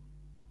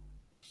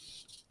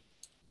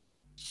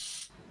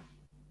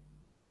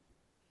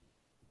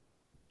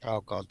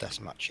 Oh god,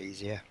 that's much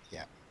easier.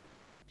 Yeah.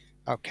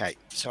 Okay,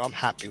 so I'm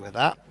happy with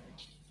that.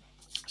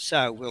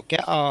 So we'll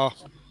get our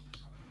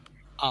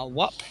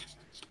WUP.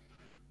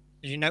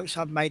 As you notice,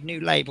 I've made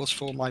new labels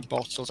for my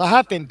bottles. I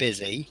have been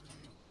busy,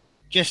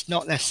 just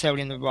not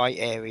necessarily in the right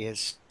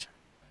areas.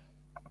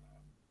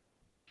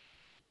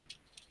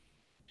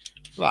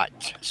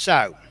 Right,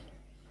 so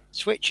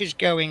switch is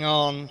going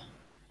on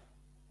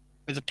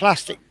with the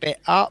plastic bit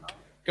up,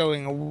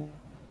 going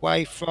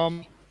away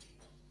from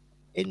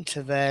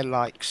into there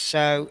like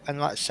so, and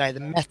like I say, the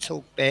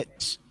metal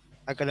bits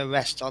are going to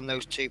rest on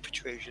those two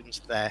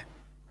protrusions there.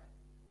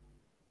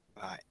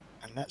 Right,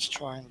 and let's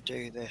try and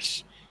do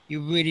this.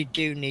 You really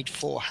do need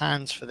 4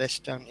 hands for this,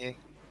 don't you?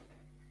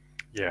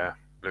 Yeah,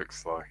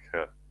 looks like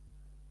it.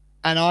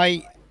 And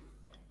I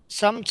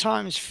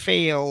sometimes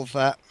feel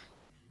that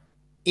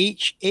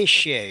each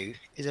issue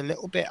is a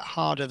little bit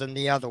harder than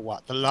the other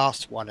one, the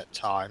last one at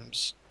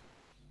times.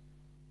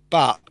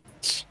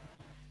 But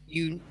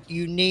you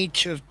need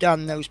to have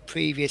done those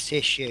previous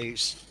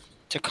issues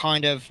to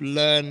kind of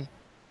learn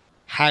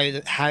how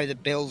the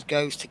build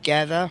goes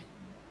together.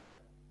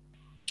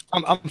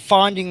 I'm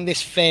finding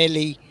this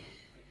fairly.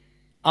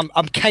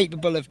 I'm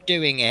capable of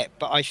doing it,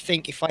 but I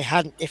think if I'd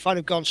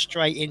have gone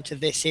straight into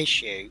this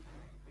issue,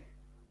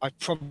 I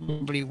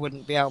probably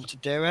wouldn't be able to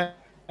do it.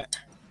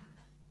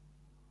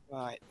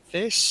 Right,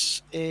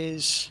 this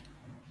is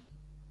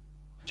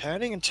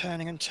turning and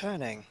turning and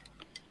turning.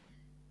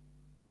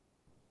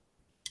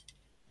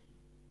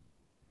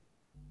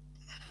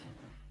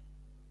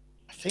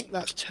 I think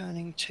that's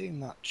turning too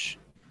much.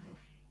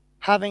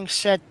 Having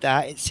said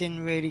that, it's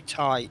in really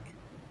tight.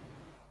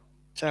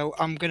 So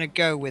I'm going to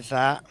go with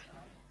that.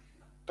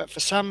 But for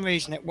some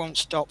reason, it won't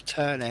stop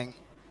turning.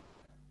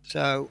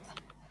 So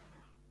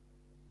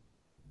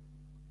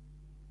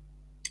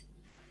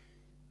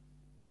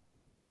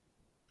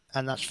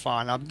and that's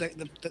fine. I've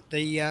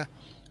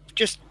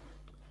just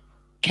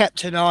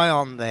kept an eye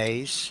on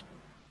these,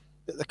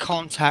 that the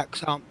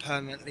contacts aren't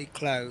permanently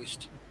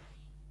closed.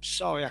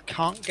 Sorry, I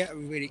can't get a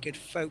really good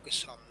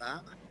focus on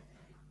that.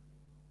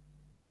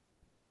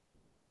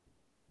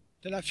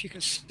 Don't know if you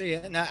can see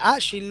it. Now, it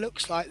actually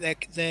looks like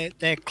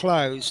they're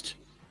closed,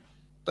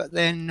 but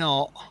they're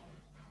not.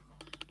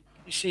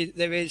 You see,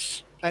 there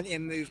is plenty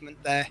of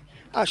movement there.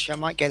 Actually, I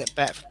might get it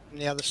better from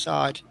the other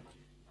side.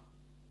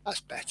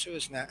 That's better,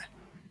 isn't it?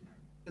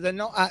 But they're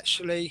not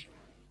actually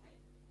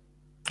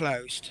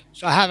closed,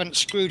 so I haven't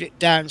screwed it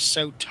down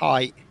so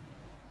tight.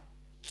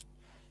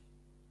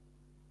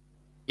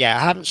 Yeah, I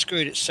haven't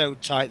screwed it so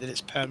tight that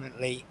it's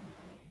permanently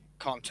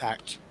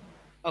contact.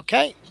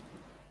 Okay.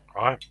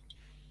 Right.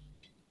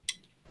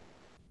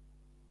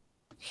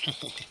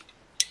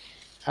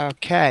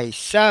 Okay,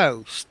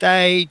 so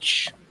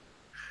stage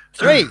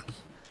 3.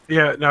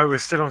 Yeah, no, we're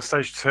still on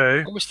stage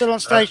 2. Oh, we're still on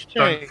stage 2.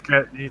 Don't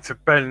forget, you need to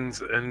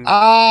bend and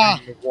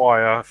bend the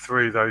wire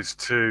through those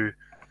 2.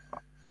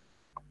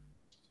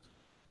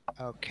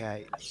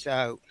 Okay,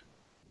 so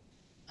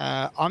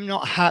I'm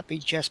not happy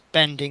just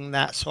bending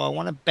that, so I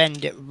want to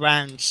bend it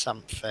round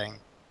something.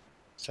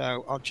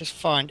 So I'll just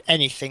find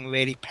anything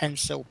really,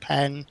 pencil,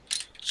 pen,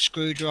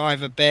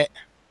 screwdriver bit.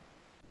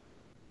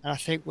 And I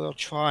think we'll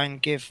try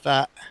and give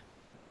that.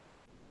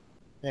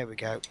 There we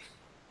go.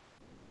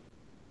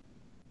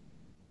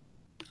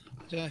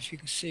 I don't know if you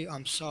can see.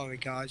 I'm sorry,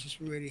 guys.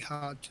 It's really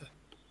hard to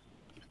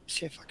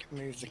see if I can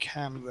move the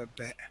camera a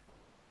bit.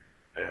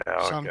 Yeah,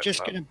 so I'm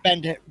just going to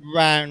bend it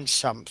round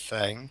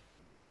something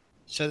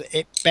so that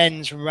it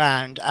bends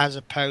round as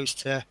opposed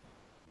to.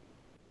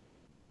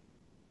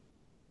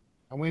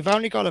 And we've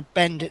only got to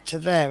bend it to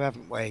there,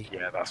 haven't we?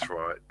 Yeah, that's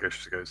right. Goes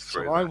through.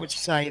 So I would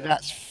say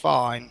that's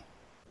fine,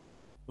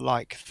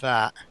 like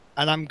that.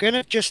 And I'm going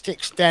to just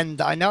extend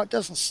that. I know it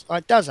doesn't.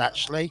 It does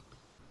actually.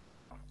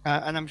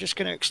 And I'm just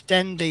going to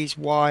extend these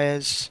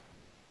wires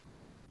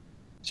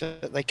so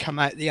that they come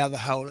out the other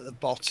hole at the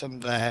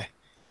bottom there.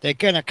 They're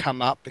going to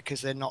come up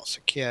because they're not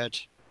secured.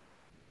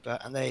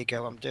 And there you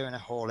go. I'm doing a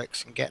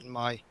Horlicks and getting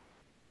my.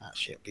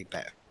 Actually, it'd be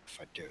better if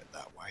I do it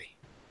that way.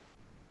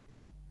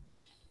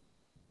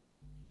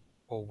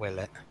 Or will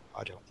it?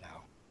 I don't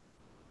know.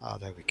 Oh,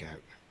 there we go.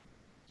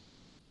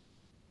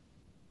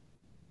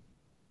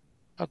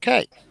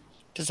 Okay.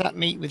 Does that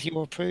meet with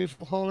your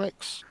approval,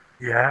 Horlicks?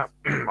 Yeah,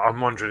 I'm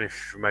wondering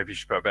if maybe you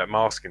should put a bit of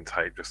masking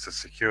tape just to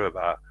secure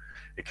that,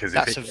 because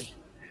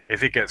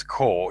if it gets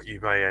caught, you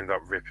may end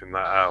up ripping that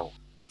out.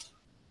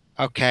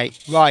 Okay,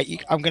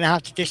 right. I'm going to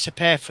have to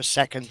disappear for a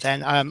second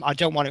then. I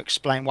don't want to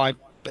explain why,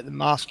 but the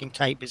masking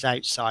tape is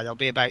outside. I'll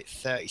be about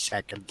 30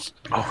 seconds.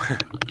 Oh.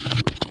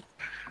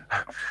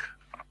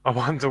 I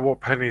wonder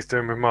what Penny's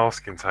doing with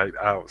masking tape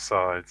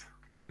outside.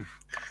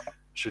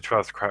 She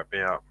tries to crack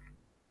me up.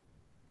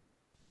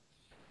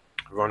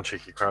 Ron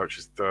Cheeky Crouch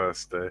is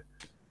thirsty.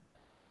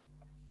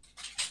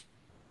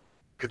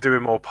 Could do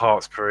with more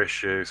parts per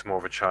issue. It's more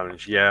of a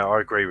challenge. Yeah,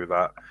 I agree with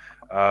that.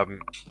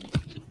 Some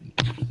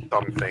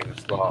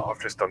things, like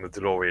I've just done the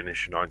DeLorean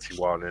issue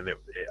 91, and I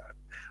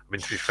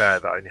mean, to be fair,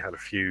 that only had a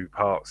few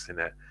parts in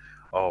it.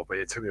 Oh, but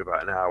it took me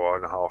about an hour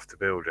and a half to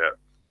build it.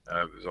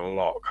 It was a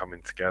lot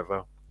coming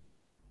together.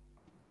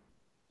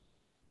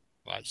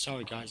 Right,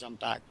 sorry guys, I'm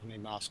back with my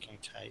masking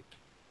tape.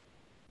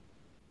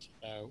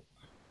 So,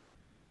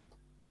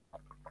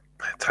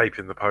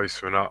 Taping the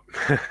poster up.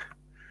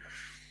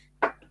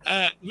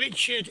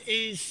 Richard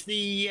is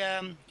the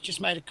just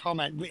made a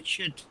comment.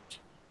 Richard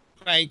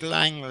Craig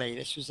Langley.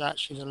 This was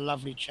actually the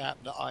lovely chap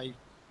that I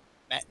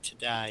met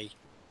today.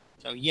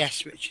 So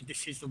yes, Richard,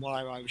 this is the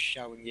wire I was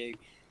showing you.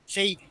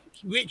 See,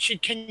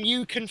 Richard, can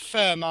you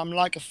confirm I'm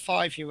like a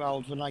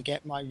 5-year-old when I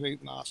get my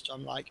Routemaster?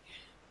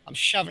 I'm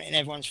shoving it in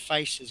everyone's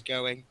faces,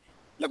 going,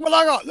 "Look what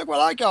I got! Look what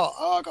I got!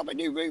 Oh, I got my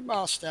new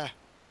Routemaster!"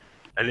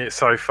 And it's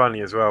so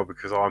funny as well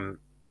because I'm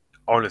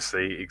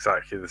honestly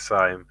exactly the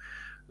same.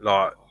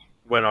 Like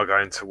when I go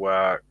into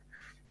work,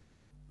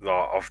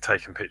 like I've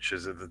taken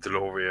pictures of the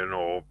DeLorean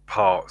or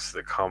parts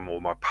that come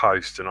or my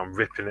post, and I'm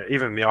ripping it.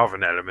 Even the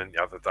oven element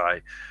the other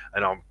day,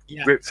 and I'm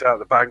Yeah, ripped out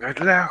the bag and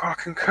going, "Look, I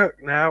can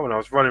cook now!" And I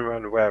was running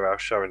around the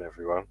warehouse showing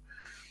everyone,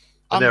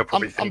 and they're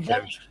probably I'm thinking,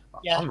 very,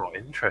 yeah, "I'm not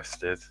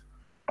interested."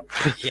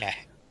 yeah.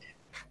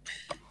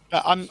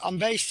 But I'm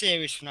very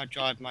serious when I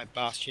drive my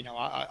bus. You know,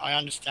 I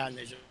understand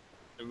there's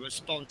a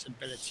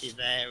responsibility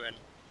there, and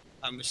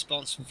I'm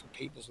responsible for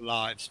people's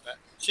lives. But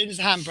as soon as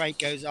the handbrake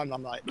goes on,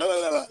 I'm like, look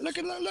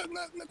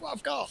what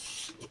I've got.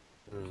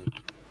 Mm.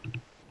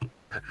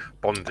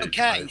 Bondage,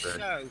 Okay, maybe.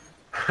 so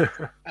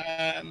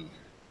um,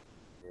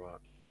 Right.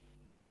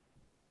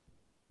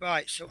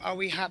 right. So are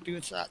we happy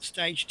with that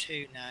stage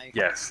 2 now?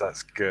 Yes,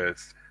 that's good.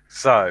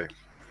 So,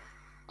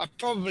 I've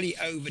probably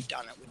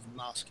overdone it with the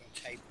masking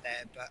tape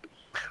there,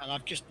 and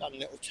I've just done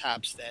little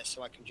tabs there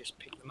so I can just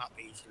pick them up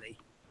easily.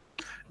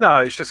 no,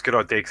 it's just a good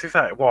idea because if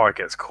that wire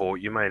gets caught,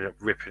 you may end up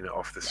ripping it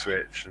off the Yeah.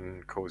 switch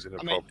and causing a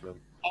I mean,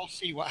 problem. I'll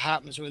see what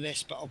happens with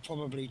this, but I'll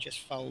probably just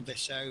fold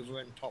this over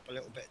and pop a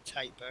little bit of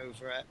tape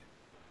over it.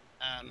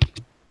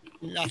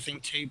 Nothing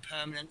too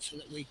permanent so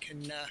that we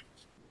can,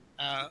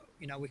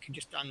 we can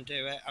just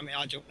undo it. I mean,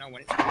 I don't know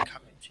when it's going to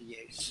come into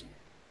use.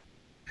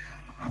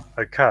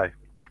 Okay,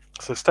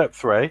 so step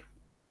 3,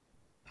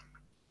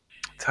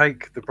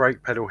 take the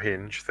brake pedal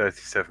hinge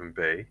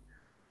 37B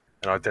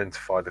and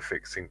identify the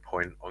fixing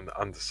point on the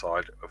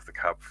underside of the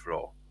cab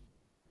floor.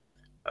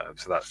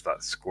 So that's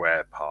that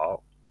square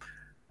part.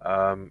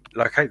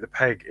 Locate the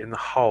peg in the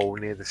hole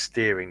near the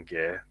steering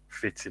gear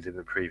fitted in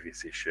the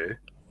previous issue,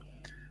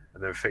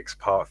 and then fix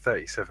part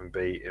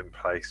 37B in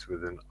place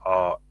with an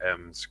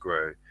RM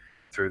screw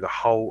through the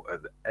hole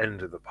at the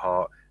end of the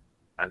part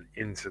and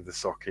into the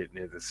socket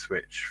near the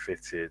switch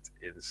fitted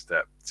in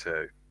step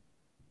 2.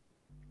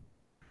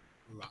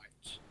 Right.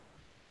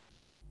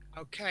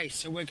 Okay,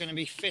 so we're going to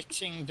be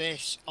fitting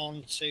this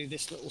onto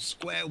this little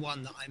square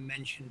one that I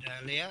mentioned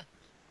earlier.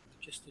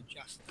 Just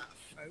adjust that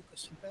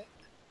focus a bit.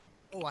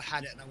 Oh, I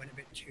had it and I went a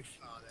bit too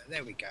far there.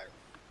 There we go.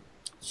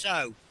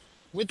 So,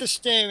 with the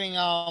steering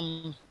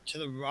arm to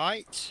the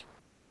right,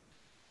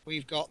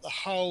 we've got the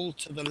hole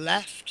to the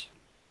left,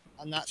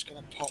 and that's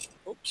going to pop.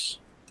 Oops.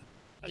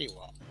 Tell you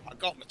what, I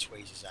got my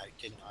tweezers out,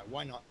 didn't I?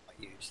 Why not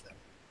use them?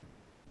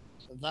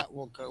 So that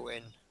will go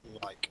in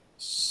like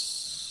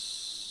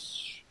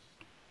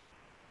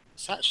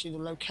it's actually the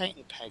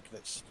locating peg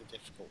that's the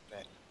difficult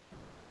bit.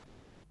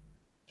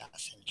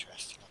 That's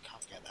interesting. I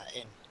can't get that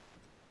in.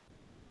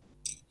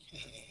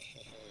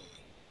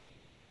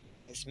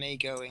 It's me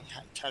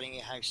telling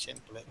you how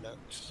simple it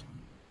looks.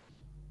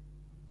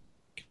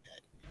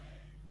 Okay.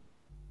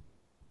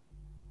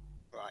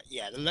 Right,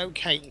 yeah, the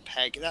locating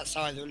peg, that's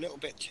either a little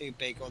bit too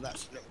big or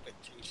that's a little bit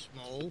too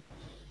small.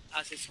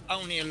 As it's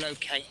only a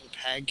locating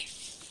peg,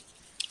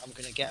 I'm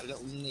going to get a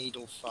little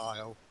needle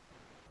file.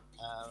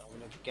 I'm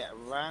going to get a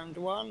round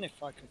one,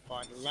 if I can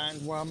find a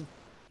round one.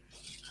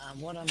 And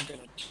what I'm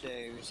going to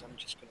do is I'm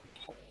just going to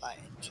pop that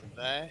into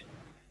there.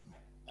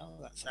 Oh,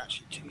 that's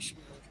actually too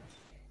small.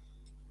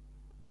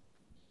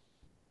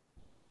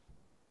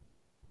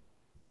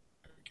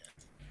 There we go.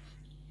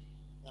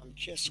 I'm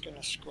just going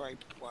to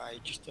scrape away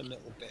just a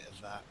little bit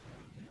of that,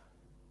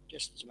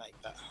 just to make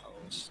that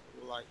hole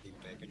slightly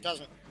bigger. It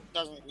doesn't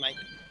make,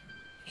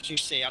 as you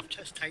see, I've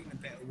just taken a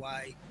bit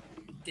away.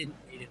 It didn't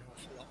need an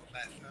awful lot of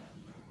effort.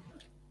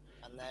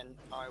 And then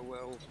I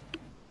will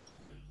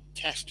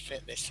test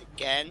fit this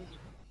again.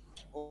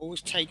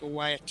 Always take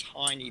away a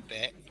tiny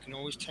bit. You can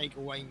always take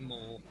away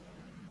more.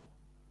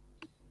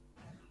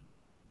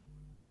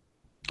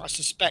 I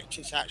suspect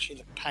it's actually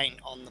the paint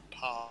on the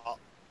part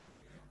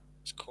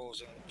that's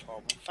causing the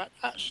problem. In fact,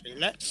 actually,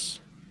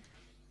 let's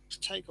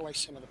take away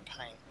some of the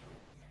paint.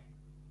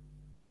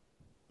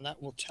 And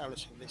that will tell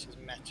us if this is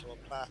metal or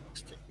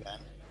plastic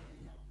then.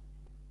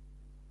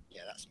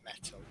 Yeah, that's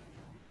metal.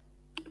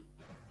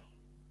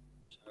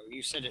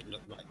 You said it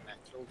looked like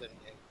metal, didn't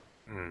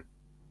you? Hmm.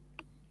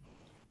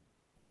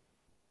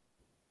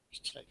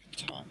 Just take a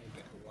tiny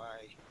bit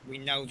away. We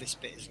know this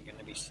bit isn't going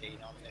to be seen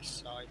on this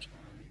side.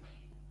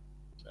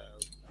 So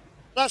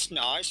that's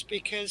nice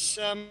because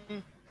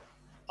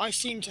I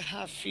seem to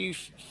have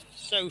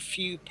so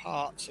few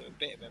parts of a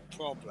bit of a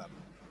problem.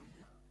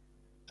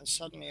 And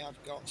suddenly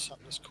I've got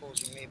something that's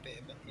causing me a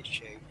bit of an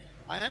issue.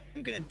 I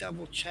am going to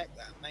double check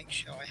that, make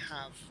sure I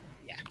have.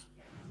 Yeah,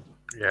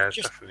 Yeah,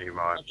 just definitely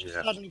right. I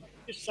Yeah.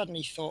 just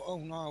suddenly thought, oh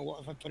no,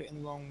 what if I put it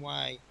in the wrong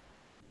way?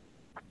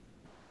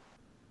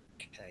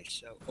 Okay,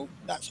 so oh,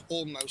 that's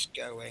almost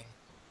going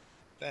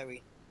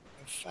very.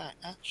 In fact,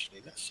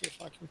 actually, let's see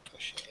if I can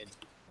push it in.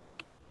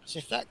 So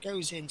if that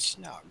goes in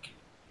snug,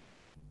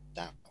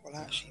 that will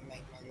actually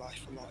make my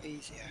life a lot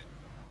easier.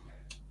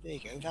 There you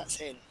go, that's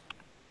in.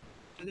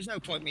 So there's no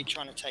point me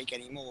trying to take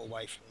any more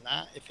away from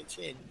that if it's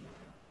in.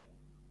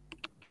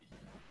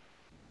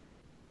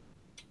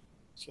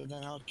 So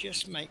then I'll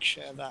just make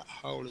sure that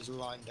hole is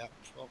lined up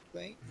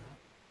properly.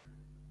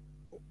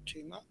 Oh,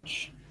 too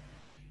much.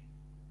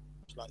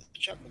 It's like the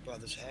Chuckle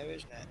Brothers here,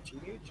 isn't it? To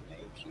you, to me,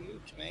 to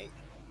you, to me.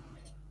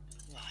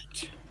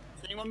 Right.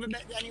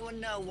 Does anyone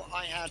know what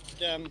I had,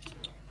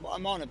 what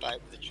I'm on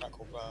about with the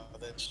Chuckle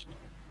Brothers?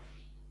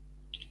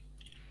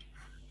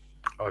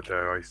 I do.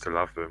 I used to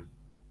love them.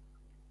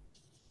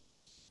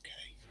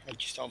 Okay. It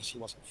just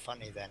obviously wasn't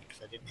funny then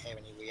because I didn't hear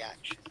any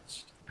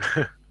reactions.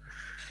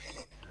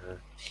 Yeah.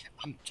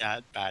 I'm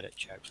bad at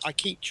jokes. I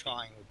keep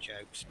trying with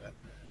jokes, but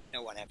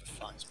no one ever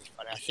finds me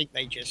funny. I think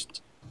they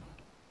just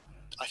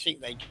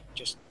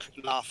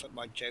laugh at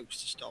my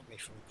jokes to stop me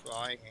from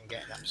crying and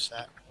getting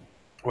upset.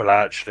 Well,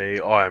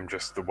 actually, I am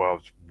just the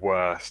world's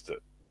worst at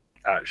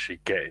actually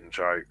getting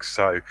jokes.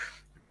 So,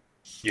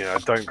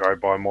 don't go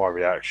by my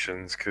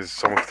reactions because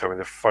someone can tell me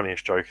the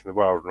funniest joke in the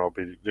world, and I'll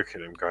be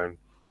looking at them going,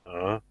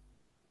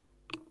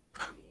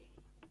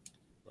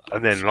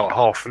 and then like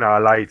half an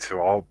hour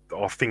later, I'll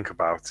think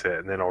about it,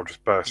 and then I'll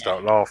just burst Yeah.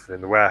 out laughing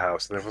in the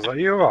warehouse, and everyone's like,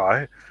 "You all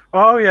right?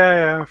 Oh yeah,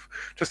 yeah,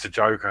 just a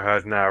joke I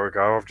heard an hour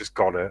ago. I've just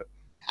got it."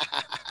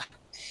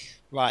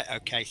 Right,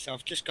 okay, so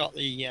I've just got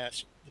the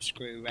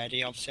screw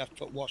ready. Obviously, I've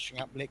put washing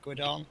up liquid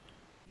on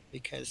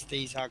because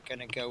these are going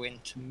to go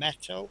into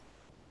metal.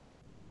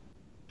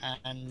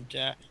 And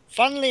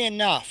funnily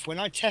enough, when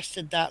I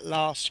tested that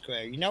last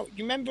screw, you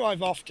remember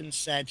I've often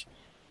said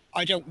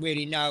I don't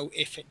really know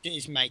if it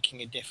is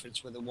making a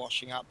difference with the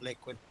washing up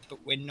liquid, but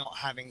we're not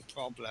having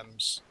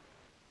problems.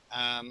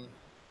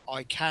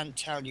 I can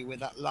tell you with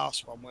that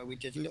last one where we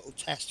did a little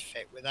test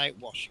fit without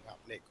washing up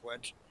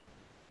liquid.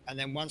 And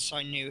then once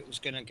I knew it was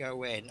going to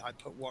go in, I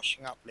put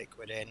washing up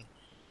liquid in.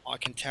 I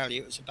can tell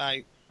you it was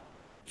about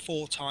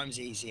 4 times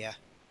easier.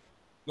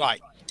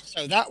 Right,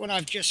 so that one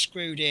I've just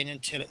screwed in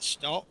until it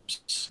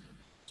stops.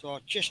 So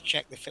I'll just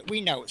check the fit.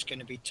 We know it's going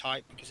to be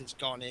tight because it's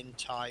gone in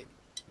tight,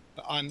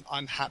 but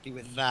I'm happy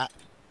with that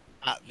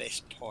at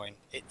this point.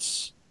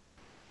 It's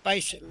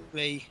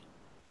basically,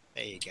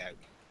 there you go.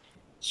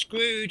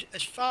 Screwed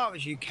as far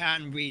as you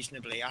can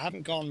reasonably. I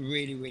haven't gone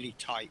really, really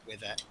tight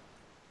with it.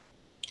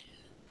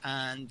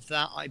 And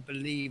that, I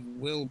believe,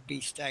 will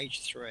be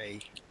stage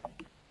 3.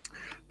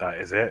 That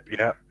is it.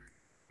 Yeah.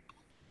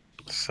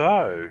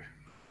 So,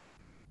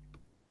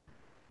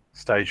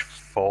 stage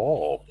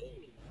 4.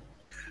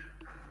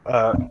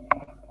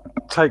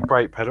 Take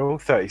brake pedal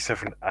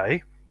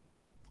 37A.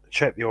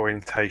 Check the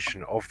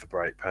orientation of the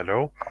brake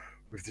pedal.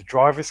 With the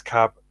driver's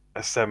cab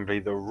assembly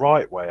the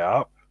right way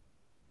up,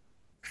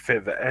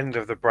 fit the end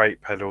of the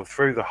brake pedal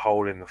through the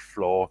hole in the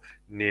floor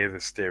near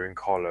the steering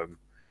column,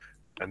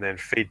 and then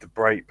feed the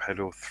brake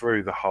pedal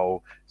through the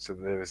hole so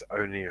that there is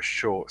only a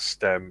short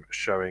stem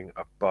showing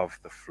above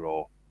the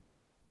floor.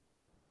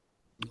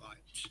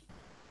 Right.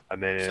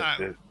 And then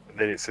So,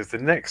 it says the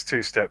next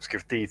 2 steps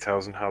give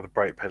details on how the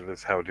brake pedal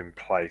is held in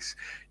place.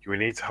 You will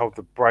need to hold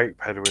the brake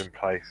pedal in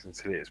place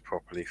until it is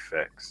properly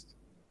fixed.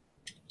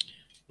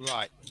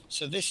 right.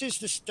 So this is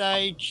the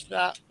stage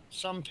that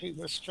some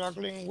people are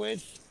struggling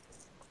with.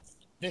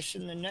 This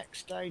in the next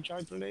stage,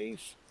 I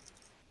believe.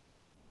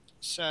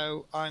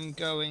 So I'm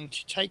going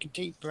to take a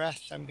deep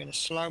breath. I'm going to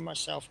slow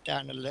myself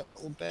down a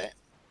little bit.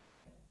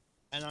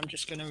 And I'm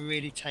just going to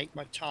really take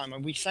my time.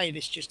 And we say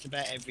this just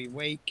about every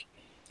week.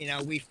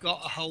 We've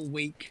got a whole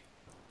week.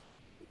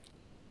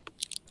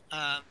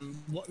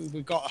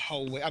 We've got a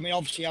whole week. I mean,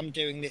 obviously, I'm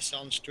doing this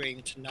on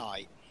stream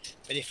tonight.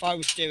 But if I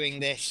was doing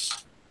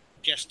this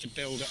just to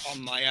build it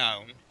on my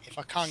own, if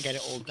I can't get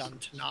it all done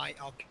tonight,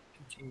 I'll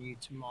continue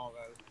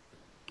tomorrow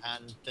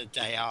and the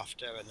day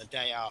after and the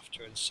day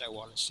after and so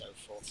on and so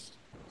forth.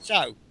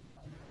 So,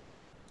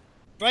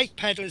 brake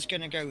pedal is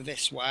going to go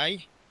this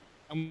way.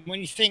 And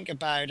when you think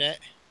about it,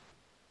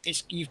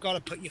 you've got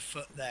to put your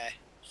foot there.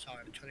 Sorry,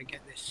 I'm trying to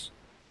get this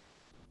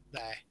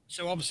there.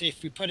 So obviously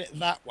if we put it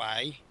that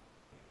way,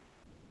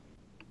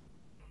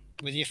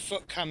 with your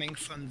foot coming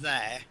from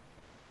there,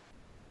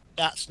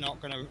 that's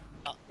not going to,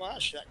 well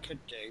actually that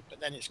could do, but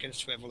then it's going to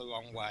swivel the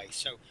wrong way.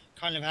 So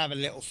kind of have a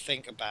little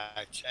think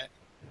about it.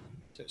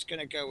 So it's going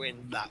to go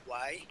in that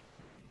way,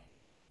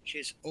 which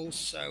is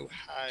also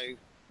how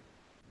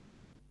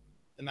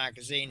the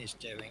magazine is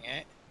doing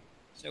it.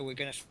 So we're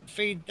going to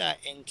feed that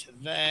into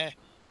there,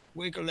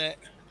 wiggle it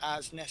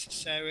as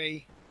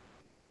necessary,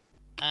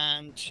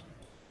 and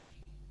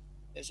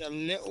there's a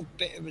little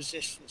bit of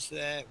resistance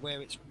there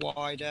where it's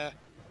wider,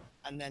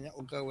 and then it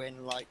will go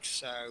in like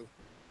so.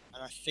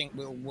 And I think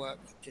we'll work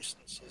the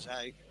distances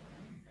out.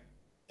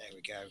 There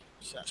we go.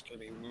 So that's going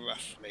to be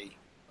roughly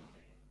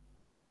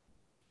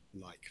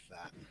like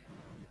that.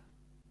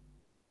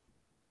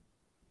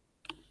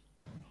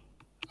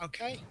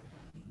 Okay.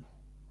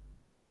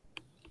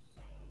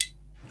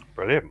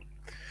 Brilliant.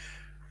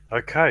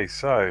 Okay,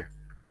 so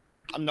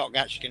I'm not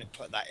actually going to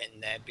put that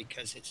in there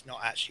because it's not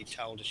actually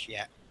told us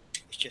yet.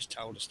 It's just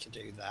told us to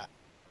do that.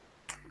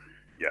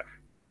 yeah.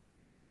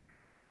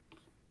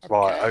 Okay.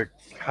 Right,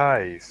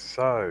 okay,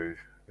 so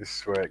this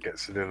is where it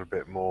gets a little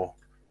bit more.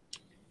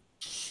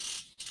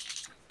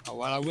 Oh,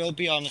 well, I will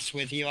be honest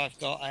with you. I've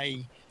got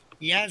a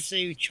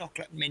Yazoo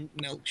chocolate mint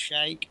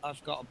milkshake.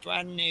 I've got a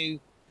brand new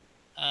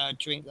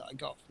drink that I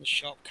got from the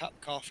shop, cup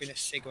of coffee and a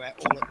cigarette,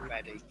 all at the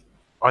ready.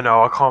 I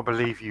know, I can't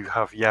believe you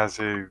have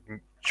Yazoo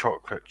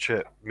chocolate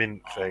chip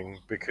mint thing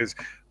because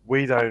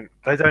they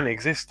don't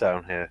exist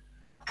down here.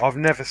 I've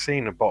never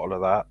seen a bottle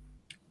of that.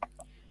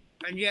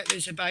 And yet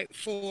there's about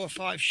 4 or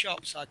 5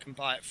 shops I can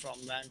buy it from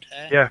around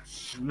here. Yeah,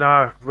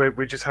 no,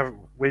 we just haven't.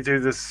 We do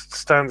this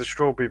standard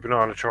strawberry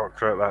banana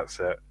chocolate. That's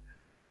it.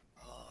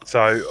 Oh.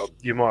 So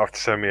you might have to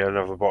send me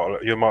another bottle.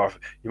 You might have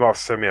to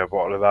send me a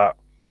bottle of that.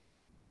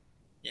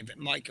 Yeah, but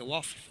it might go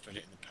off if I put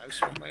it in the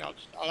post.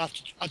 I'll have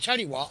to. I'll tell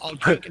you what. I'll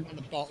drink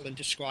another bottle and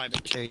describe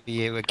it to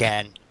you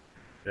again.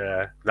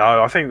 Yeah,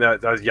 no, I think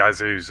that those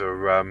Yazoos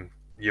are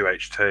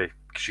UHT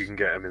because you can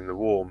get them in the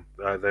warm.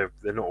 They're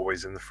not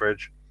always in the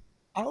fridge.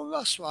 Oh,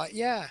 that's right.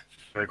 Yeah.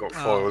 They've got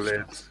foil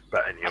lids.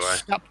 But anyway,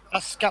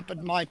 I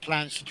scuppered my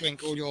plans to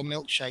drink all your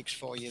milkshakes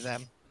for you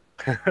then.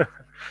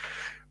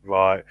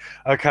 right.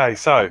 Okay,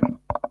 so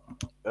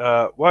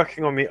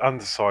working on the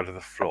underside of the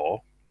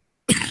floor,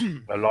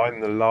 align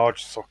the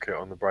large socket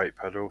on the brake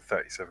pedal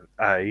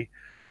 37A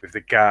with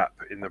the gap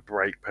in the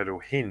brake pedal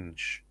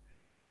hinge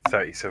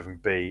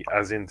 37B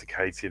as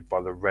indicated by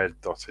the red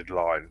dotted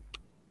line.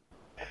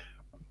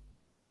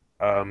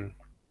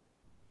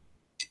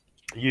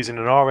 Using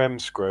an RM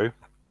screw,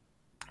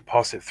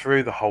 pass it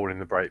through the hole in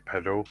the brake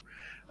pedal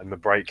and the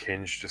brake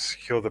hinge to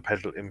secure the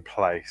pedal in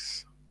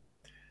place.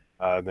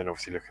 Then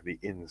obviously look at the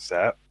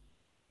inset.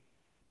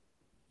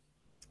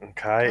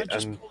 Okay. Can I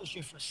just pause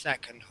you for a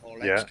second,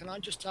 Horlicks? Yeah. Can I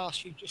just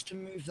ask you just to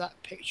move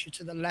that picture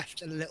to the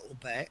left a little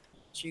bit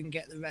so you can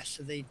get the rest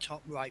of the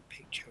top right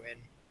picture in?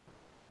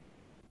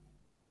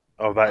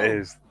 Oh, that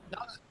is. No,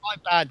 that's my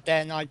bad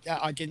then.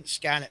 I didn't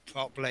scan it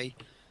properly,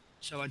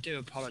 so I do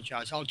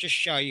apologise. I'll just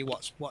show you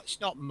what's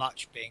not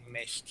much being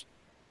missed.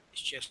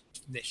 It's just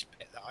this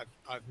bit that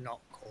I've not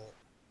caught.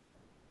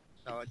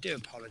 So I do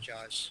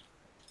apologise.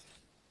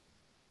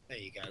 There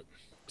you go.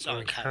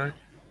 Sorry, Okay.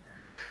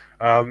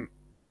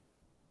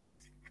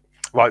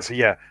 Right, so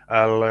yeah,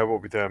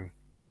 what we doing?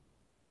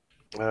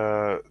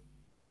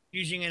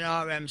 Using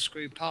an RM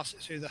screw, pass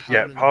it through the hole.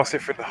 Yeah, pass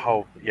it through the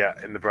hole. Yeah,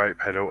 in the brake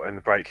pedal and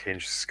the brake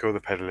hinge, secure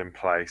the pedal in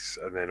place,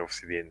 and then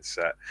obviously the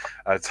inset.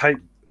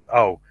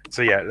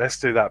 So yeah, let's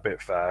do that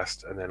bit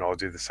first, and then I'll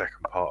do the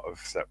second part of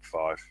step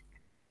 5.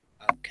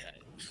 Okay,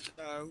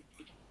 so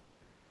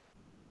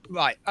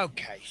right,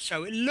 okay,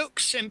 so it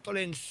looks simple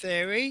in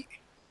theory,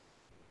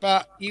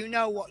 but you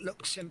know what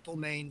looks simple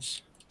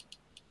means.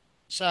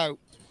 So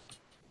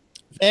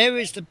there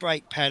is the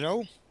brake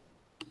pedal,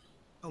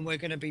 and we're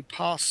going to be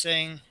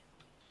passing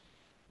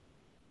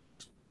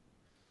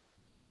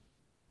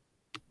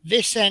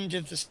this end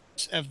of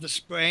the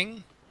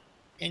spring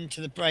into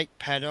the brake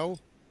pedal,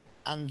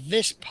 and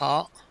this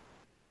part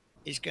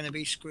is going to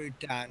be screwed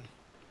down.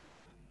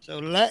 So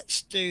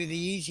let's do the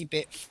easy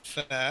bit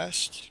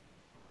first,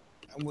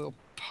 and we'll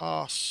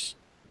pass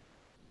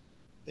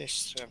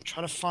this through. I'm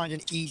trying to find an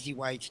easy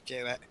way to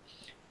do it.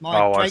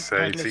 My brake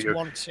pedal is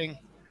wanting.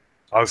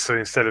 Oh, so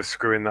instead of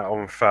screwing that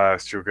on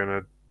first, you're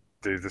going to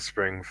do the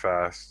spring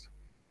first?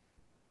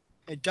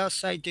 It does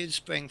say do the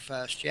spring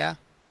first, yeah?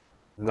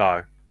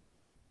 No.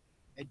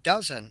 It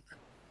doesn't.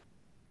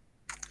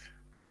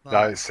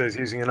 No, it says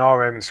using an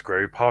RM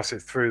screw, pass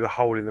it through the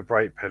hole in the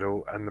brake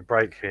pedal and the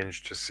brake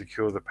hinge to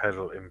secure the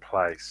pedal in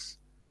place.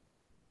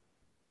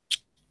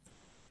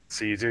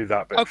 So you do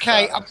that bit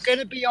Okay, first. I'm going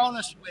to be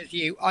honest with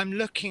you. I'm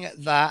looking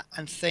at that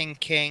and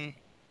thinking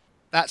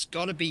that's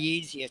got to be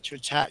easier to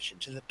attach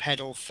it to the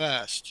pedal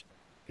first.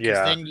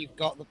 Because then you've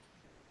got the...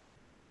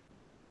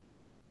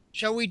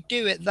 Shall we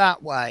do it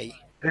that way?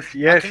 If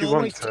you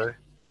want to.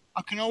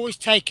 I can always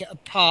take it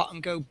apart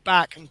and go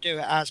back and do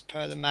it as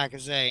per the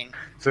magazine.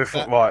 So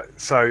right,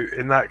 so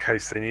in that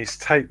case then you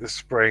take the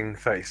spring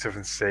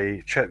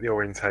 37C, check the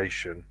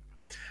orientation,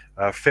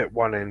 fit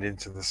one end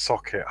into the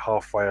socket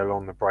halfway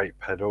along the brake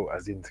pedal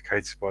as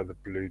indicated by the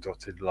blue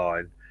dotted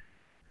line,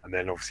 and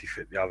then obviously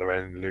fit the other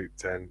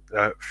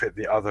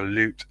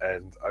looped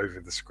end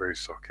over the screw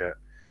socket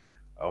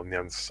on the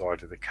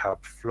underside of the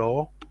cab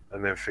floor,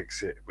 and then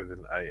fix it with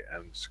an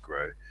 8M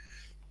screw.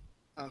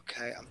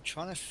 Okay, I'm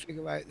trying to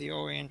figure out the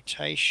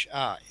orientation.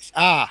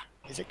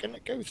 Is it going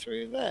to go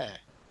through there?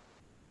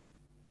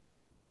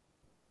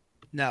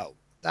 No,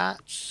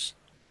 that's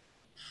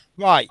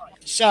right.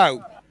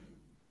 So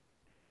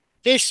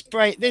this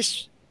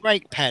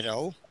brake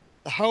pedal,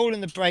 the hole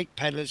in the brake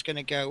pedal is going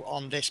to go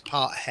on this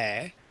part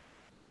here,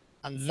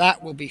 and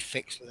that will be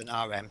fixed with an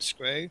RM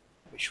screw,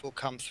 which will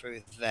come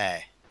through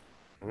there.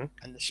 Hmm?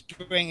 And the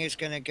spring is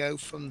going to go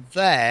from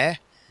there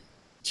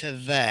to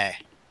there.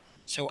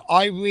 So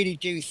I really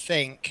do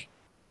think,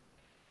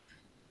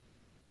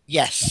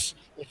 yes,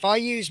 if I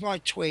use my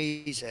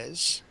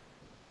tweezers,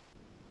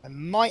 I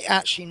might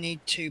actually need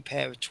 2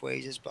 pair of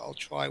tweezers, but I'll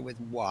try with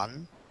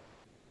one.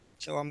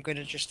 So I'm going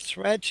to just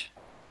thread.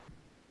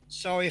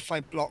 Sorry if I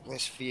block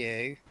this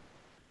view.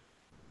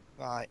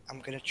 Right, I'm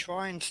going to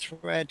try and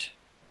thread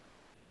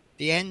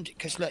the end,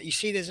 because look, you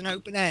see there's an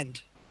open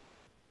end.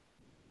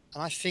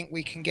 And I think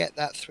we can get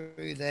that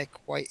through there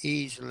quite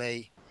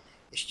easily.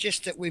 It's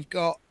just that we've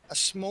got a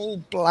small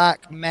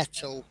black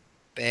metal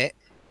bit,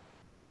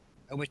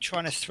 and we're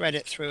trying to thread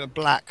it through a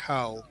black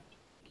hole.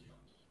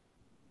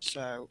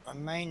 So I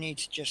may need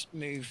to just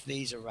move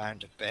these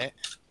around a bit.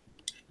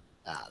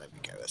 There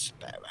we go, that's a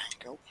better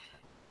angle.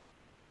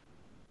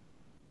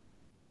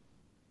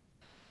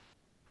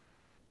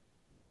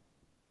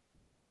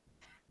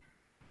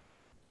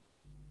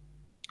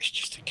 It's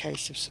just a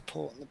case of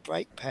supporting the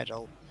brake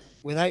pedal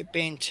without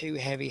being too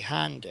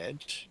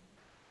heavy-handed,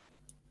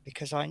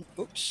 because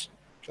oops,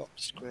 dropped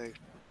the screw.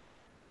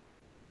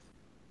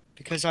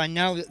 Because I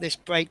know that this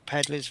brake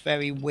pedal is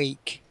very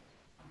weak,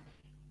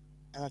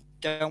 and I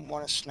don't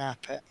want to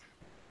snap it.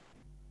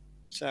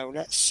 So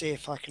let's see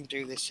if I can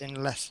do this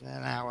in less than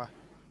an hour.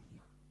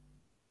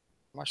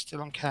 Am I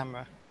still on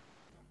camera?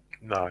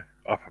 No,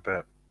 up a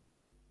bit.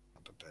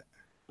 Up a bit.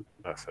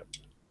 That's it.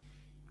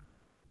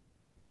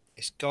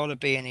 It's got to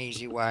be an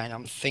easy way, and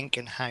I'm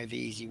thinking how the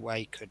easy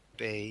way could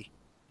be.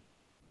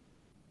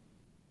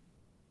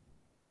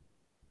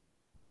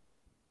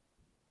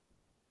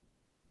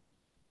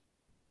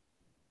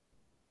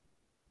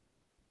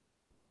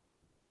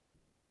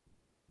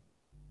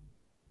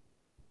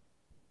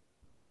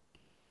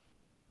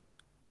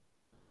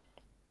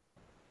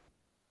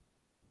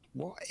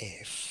 What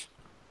if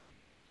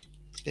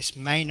this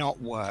may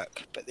not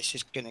work, but this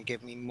is going to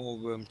give me more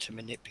room to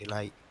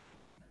manipulate?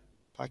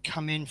 If I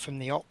come in from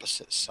the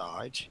opposite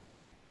side,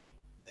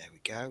 there we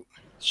go,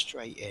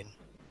 straight in.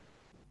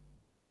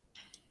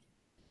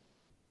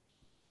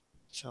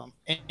 So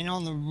I'm in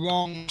on the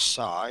wrong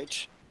side,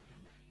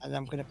 and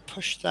I'm going to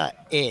push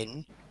that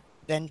in,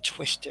 then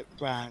twist it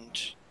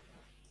round.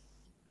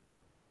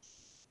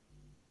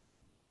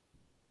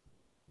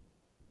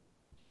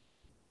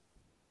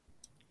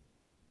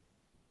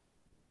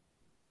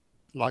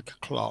 Like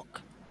a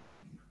clock.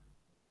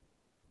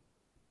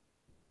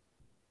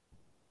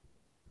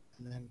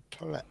 And then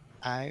pull it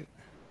out.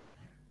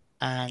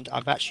 And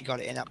I've actually got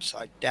it in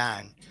upside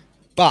down.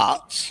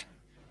 But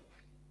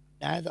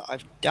now that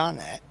I've done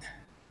it,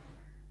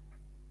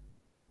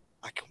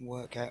 I can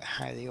work out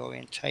how the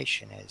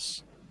orientation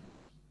is.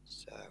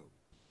 So,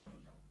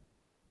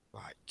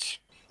 right,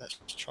 let's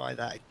try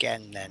that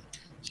again then.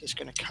 So it's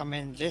going to come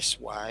in this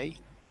way,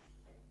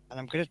 and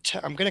I'm going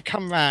to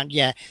come round.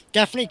 Yeah,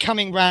 definitely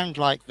coming round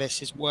like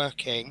this is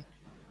working,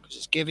 because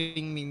it's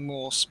giving me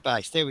more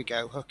space. There we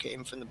go, hook it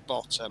in from the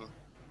bottom.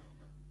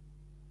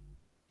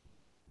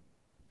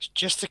 It's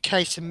just a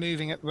case of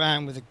moving it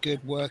round with a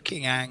good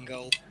working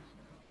angle.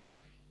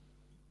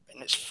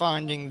 And it's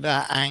finding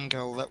that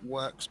angle that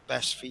works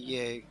best for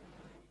you.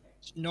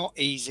 It's not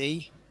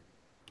easy.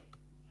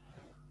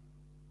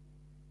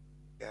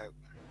 Go.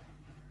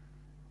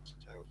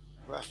 So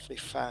roughly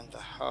found the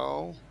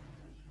hole.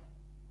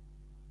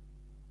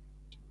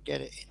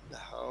 Get it in the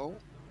hole.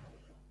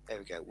 There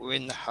we go, we're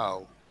in the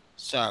hole.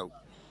 So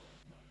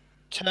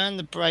turn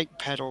the brake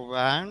pedal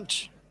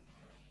round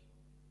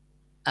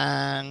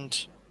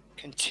and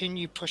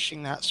continue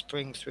pushing that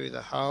spring through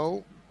the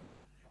hole.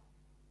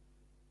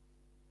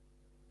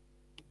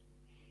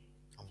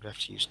 I'm going to have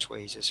to use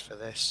tweezers for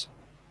this.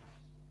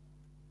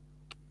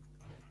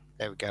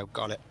 There we go,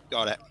 got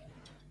it.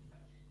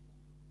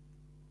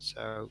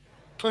 So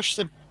push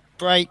the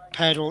brake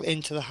pedal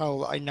into the hole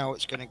that I know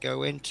it's going to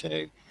go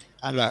into.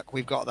 And look,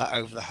 we've got that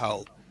over the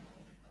hole.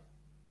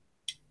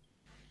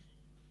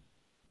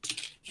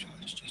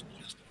 Let's just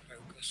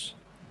focus.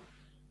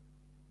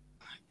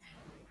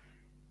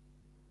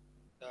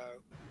 So,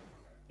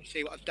 you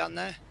see what I've done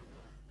there?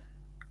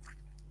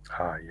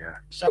 Yeah.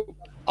 So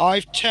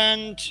I've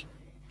turned,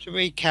 to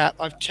recap,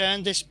 I've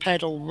turned this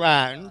pedal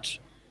round.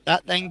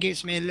 That then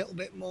gives me a little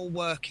bit more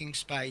working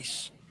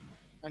space.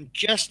 And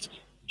just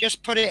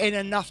put it in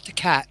enough to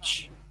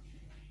catch.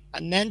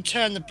 And then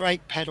turn the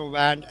brake pedal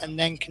round and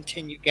then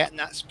continue getting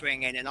that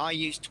spring in. And I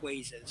use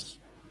tweezers.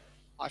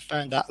 I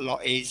found that a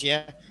lot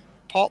easier.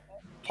 Pop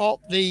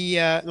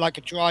the like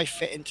a dry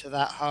fit into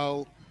that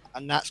hole,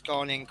 and that's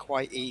gone in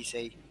quite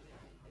easy.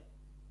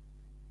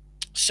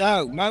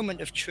 So, moment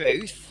of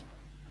truth.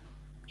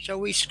 Shall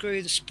we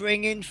screw the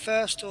spring in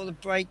first or the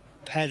brake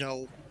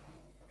pedal?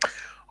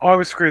 I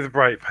would screw the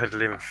brake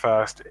pedal in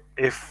first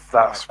if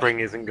that Right. spring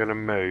isn't going to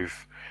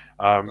move,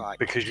 Right.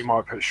 because you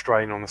might put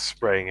strain on the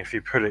spring. If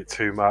you pull it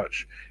too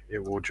much,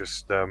 it will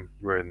just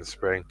ruin the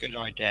spring. Good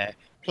idea.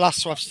 Plus,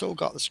 so I've still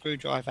got the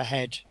screwdriver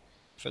head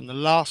from the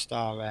last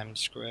RM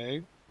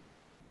screw.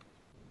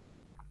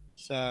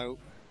 So,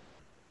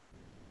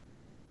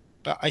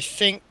 but I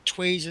think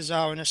tweezers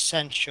are an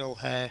essential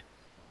here.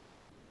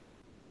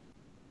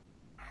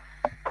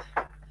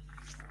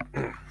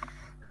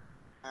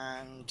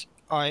 And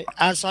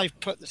as I've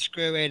put the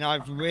screw in,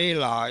 I've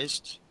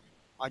realised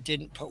I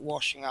didn't put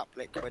washing up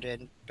liquid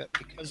in, but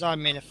because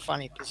I'm in a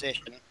funny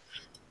position,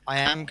 I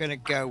am going to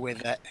go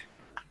with it.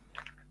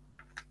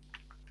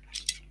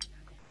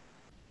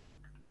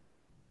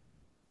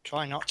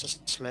 Try not to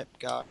slip,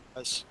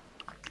 guys,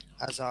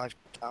 as I've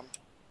done.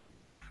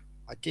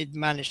 I did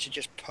manage to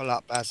just pull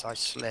up as I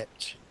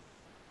slipped.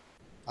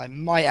 I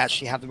might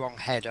actually have the wrong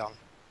head on,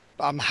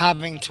 but I'm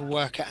having to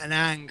work at an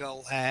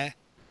angle here,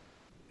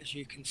 as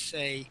you can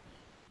see.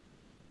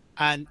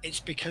 And it's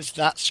because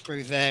that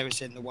screw there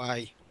is in the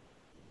way.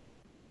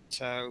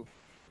 So,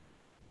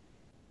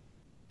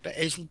 but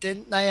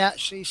didn't they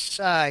actually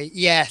say,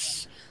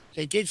 yes,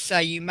 they did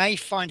say you may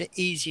find it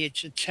easier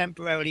to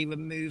temporarily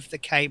remove the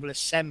cable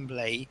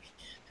assembly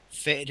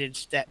fitted in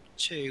step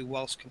 2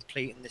 whilst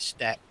completing this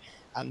step.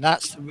 And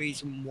that's the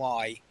reason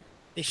why.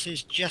 This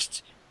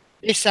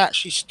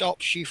actually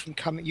stops you from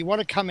coming. You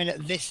want to come in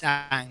at this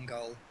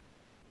angle,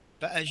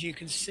 but as you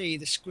can see,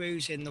 the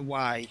screw's in the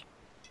way.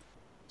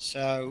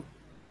 So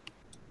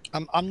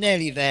I'm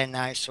nearly there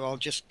now, so I'll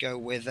just go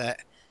with it.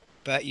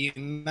 But you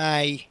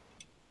may...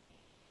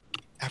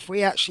 Have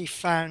we actually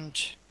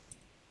found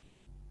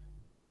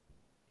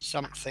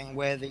something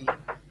where the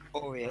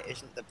Oria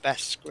isn't the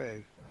best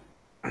screw?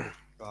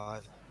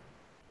 Right.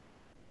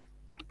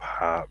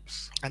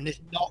 Perhaps. And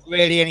there's not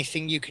really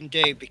anything you can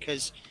do,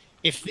 because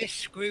if this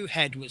screw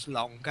head was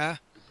longer,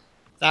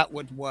 that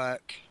would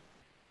work.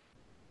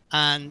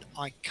 And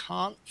I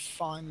can't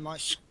find my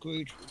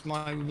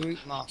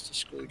Routemasters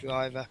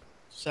screwdriver.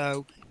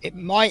 So it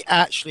might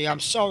actually,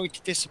 I'm sorry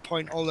to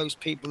disappoint all those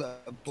people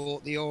that have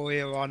bought the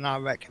Oria on our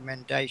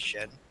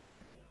recommendation,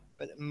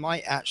 but it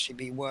might actually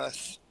be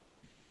worth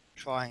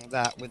trying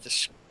that with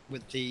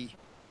the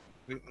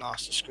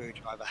Routemasters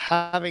screwdriver.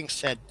 Having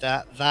said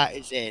that, that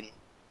is in.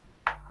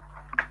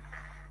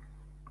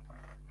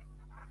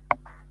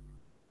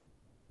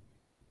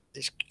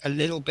 There's a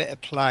little bit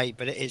of play,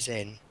 but it is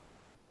in.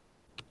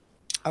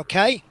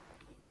 Okay.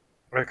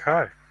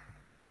 Okay.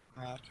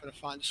 I've got to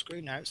find the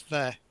screw now. It's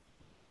there.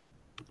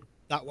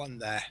 That one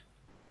there.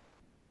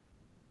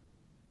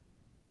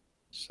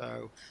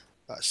 So,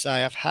 let's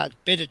say I've had a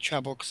bit of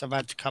trouble because I've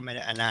had to come in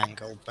at an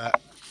angle,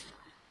 but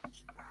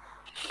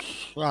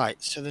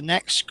right. So the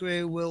next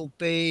screw will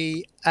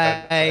be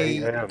a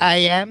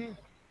AM.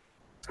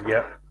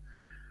 Yep.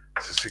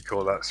 So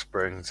secure that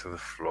spring to the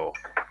floor.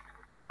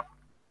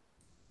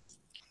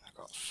 I've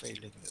got a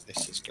feeling that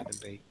this is going to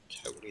be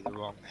totally the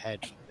wrong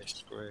head for this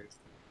screw.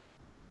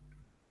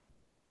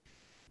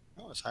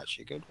 Oh, it's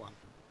actually a good one.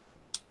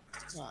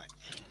 Right.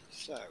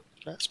 So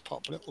let's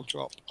pop a little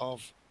drop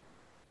of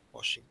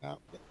washing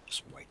up.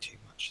 It's way too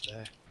much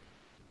there.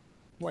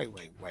 Way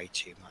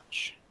too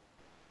much.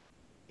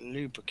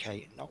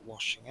 Lubricate, not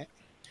washing it.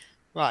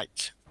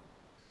 Right.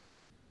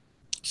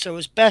 So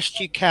as best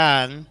you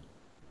can,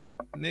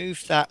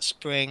 move that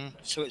spring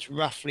so it's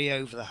roughly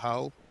over the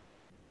hole.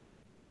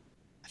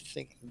 I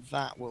think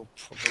that will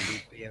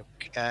probably be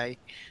okay.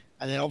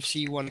 And then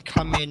obviously you want to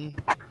come in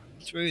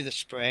through the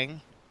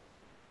spring,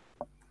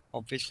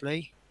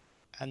 obviously,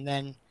 and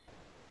then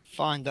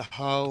find the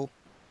hole,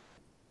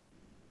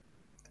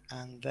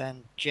 and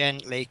then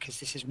gently, because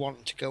this is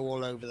wanting to go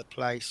all over the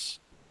place,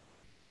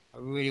 I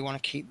really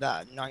want to keep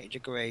that at 90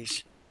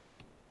 degrees.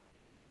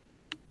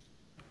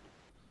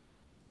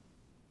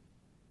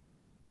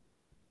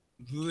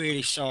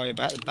 Really sorry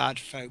about the bad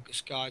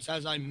focus, guys.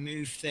 As I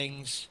move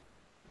things,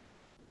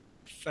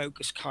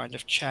 focus kind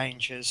of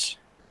changes.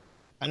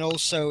 And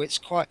also it's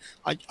quite...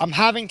 I'm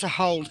having to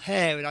hold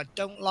here, and I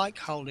don't like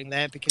holding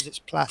there because it's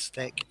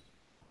plastic.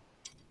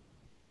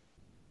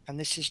 And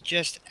this is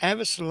just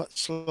ever so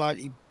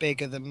slightly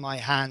bigger than my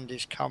hand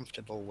is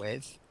comfortable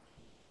with.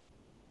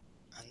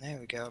 And there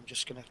we go. I'm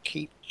just going to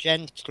keep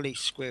gently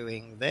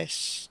screwing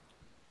this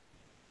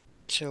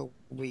till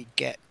we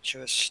get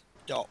to a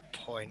stop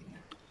point.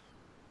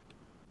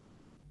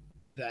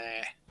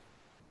 There.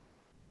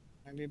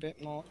 Maybe a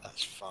bit more.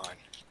 That's fine.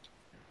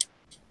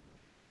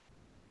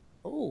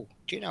 Oh,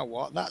 do you know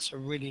what? That's a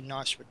really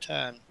nice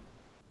return.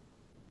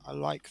 I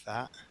like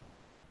that.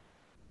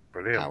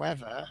 Brilliant.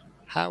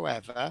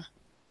 However,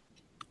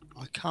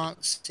 I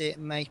can't see it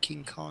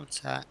making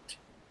contact.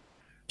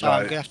 So No. I'm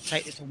going to have to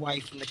take this away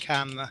from the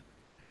camera.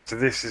 So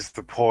this is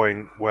the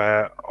point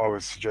where I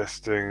was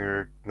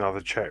suggesting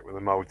another check with a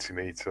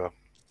multimeter.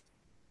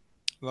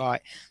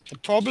 Right. The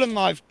problem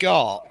I've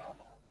got...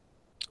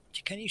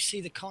 Can you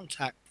see the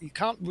contact? You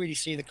can't really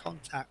see the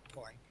contact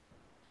point.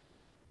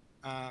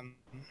 But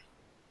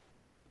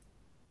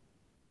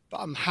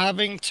I'm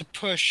having to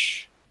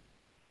push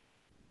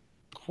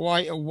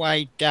quite a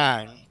way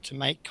down to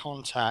make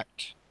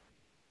contact.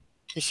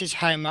 This is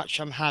how much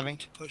I'm having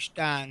to push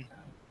down.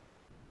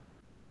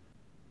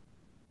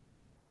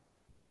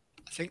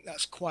 I think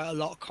that's quite a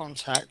lot of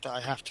contact that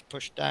I have to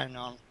push down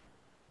on.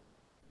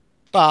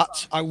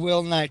 But I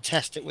will now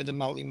test it with a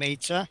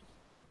multimeter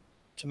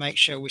to make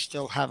sure we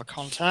still have a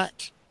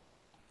contact.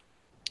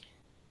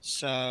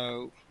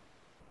 So,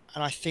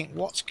 and I think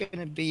what's going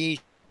to be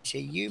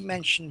easier, you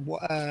mentioned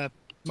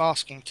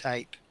masking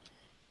tape.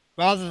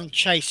 Rather than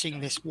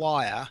chasing this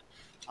wire,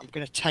 I'm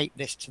going to tape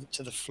this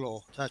to the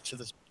floor, to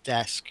the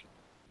desk.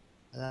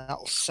 And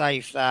that'll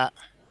save that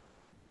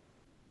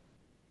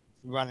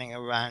running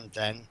around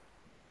then.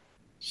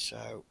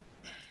 So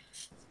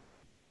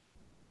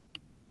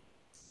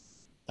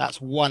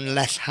that's one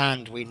less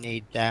hand we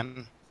need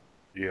then.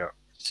 Yeah.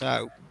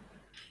 So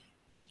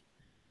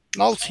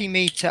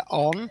multimeter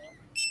on,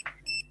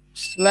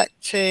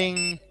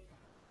 selecting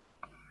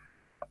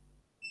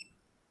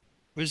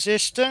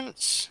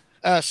resistance,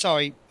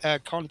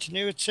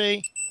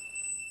 continuity.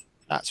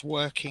 That's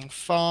working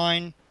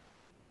fine.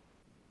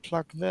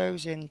 Plug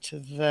those into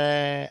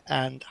there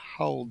and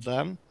hold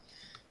them.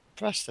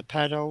 Press the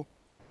pedal.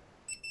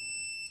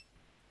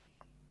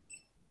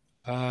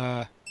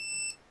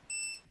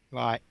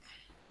 Right.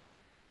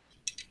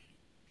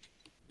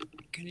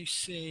 Can you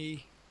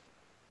see?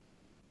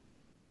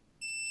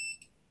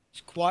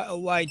 It's quite a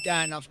way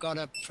down. I've got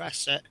to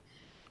press it.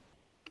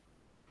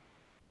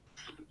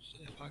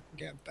 See if I can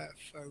get better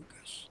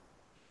focus.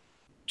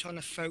 I'm trying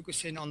to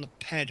focus in on the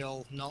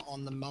pedal, not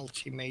on the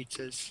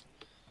multimeters.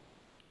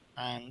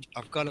 And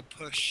I've got to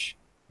push.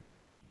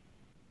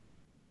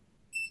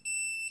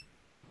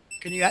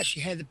 Can you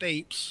actually hear the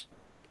beeps?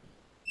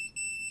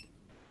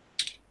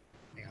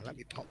 Hang on, let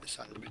me pop this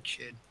under my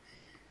chin.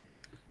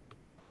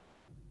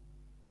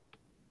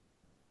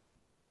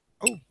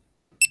 Oh.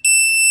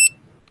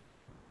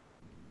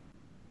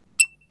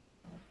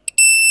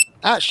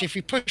 Actually, if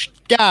you push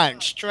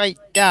down, straight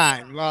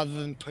down, rather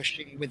than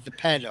pushing with the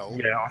pedal.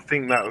 Yeah, I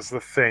think that was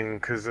the thing,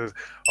 because I've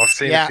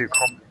seen a few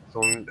comments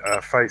on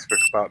Facebook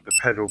about the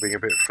pedal being a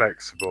bit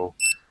flexible.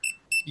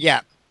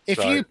 Yeah.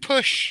 If you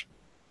push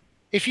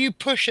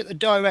at the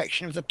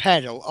direction of the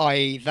pedal,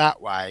 i.e.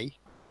 that way,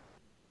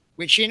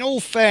 which in all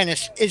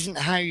fairness isn't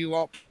how you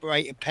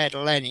operate a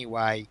pedal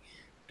anyway,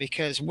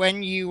 because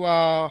when you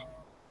are,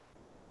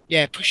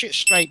 push it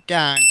straight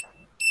down,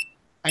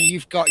 and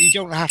you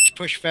don't have to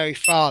push very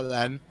far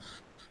then.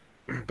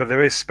 But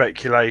there is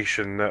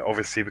speculation that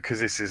obviously, because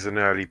this is an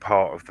early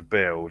part of the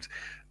build,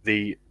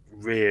 the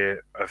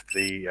rear of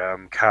the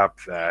cab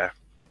there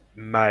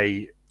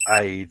may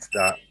aid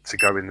that to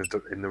go in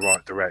the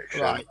right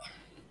direction. Right.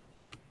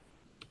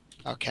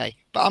 Okay,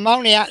 but I'm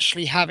only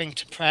actually having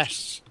to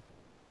press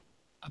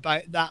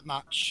about that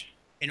much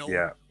in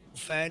all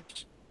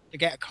fairness to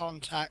get a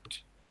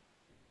contact.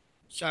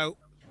 So,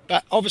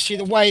 but obviously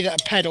the way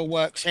that a pedal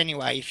works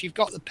anyway, if you've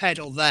got the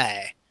pedal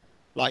there,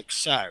 like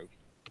so,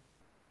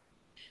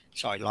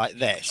 sorry, like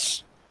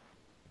this.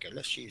 Okay,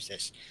 let's use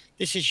this.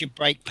 This is your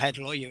brake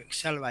pedal or your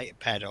accelerator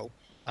pedal.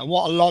 And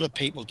what a lot of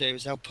people do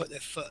is they'll put their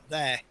foot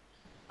there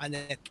and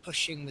they're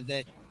pushing with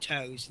their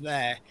toes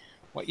there.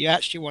 What you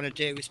actually want to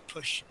do is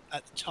push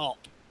at the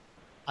top,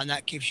 and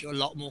that gives you a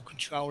lot more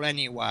control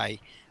anyway.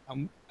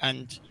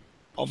 And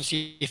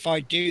obviously, if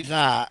I do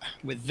that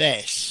with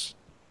this,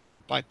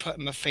 by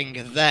putting my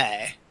finger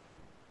there,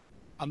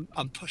 I'm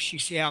pushing. You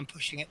see how I'm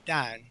pushing it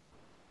down,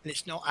 and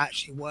it's not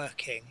actually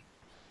working.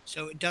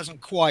 So it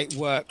doesn't quite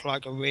work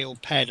like a real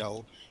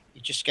pedal.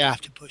 You're just going to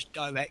have to push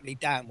directly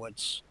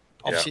downwards.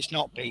 Obviously, it's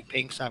not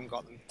beeping, so I haven't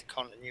got the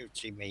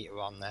continuity meter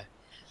on there.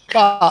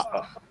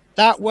 But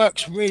that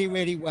works really,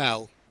 really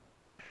well.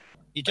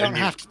 You don't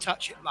have to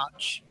touch it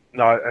much.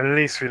 No, and at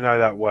least we know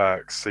that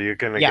works. So you're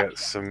going to get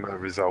some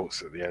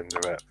results at the end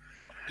of it.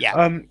 Yeah.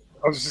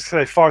 I was just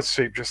say, Five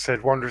Sweep just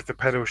said, "Wonder if the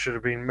pedal should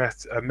have been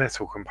a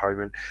metal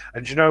component."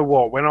 And you know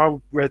what? When I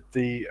read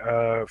the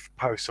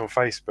post on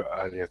Facebook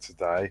earlier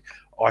today,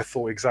 I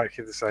thought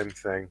exactly the same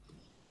thing.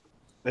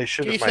 They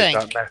should have made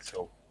that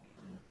metal.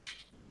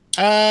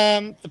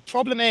 The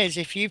problem is,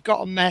 if you've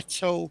got a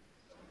metal,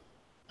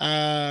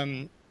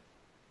 if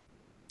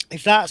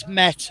that's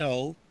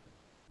metal,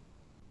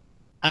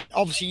 and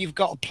obviously you've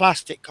got a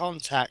plastic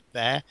contact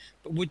there,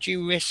 but would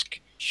you risk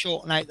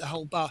shorting out the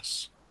whole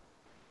bus?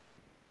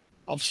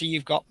 Obviously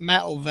you've got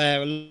metal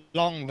there,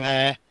 along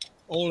there.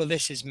 All of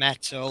this is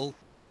metal.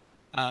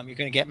 You're going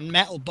to get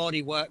metal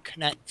bodywork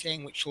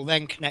connecting, which will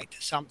then connect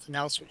to something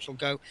else, which will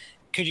go.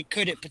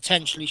 Could it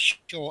potentially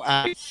short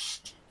out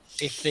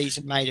if these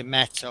are made of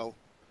metal?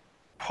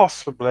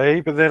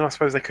 Possibly, but then I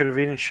suppose they could have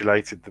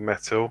insulated the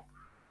metal.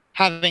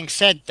 Having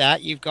said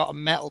that, you've got a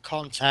metal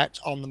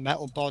contact on the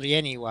metal body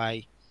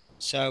anyway.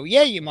 So,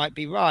 yeah, you might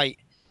be right.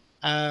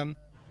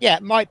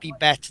 It might be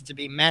better to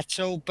be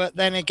metal, but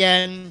then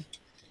again,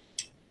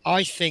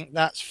 I think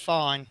that's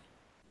fine.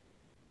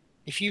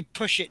 If you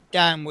push it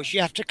downwards,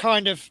 you have to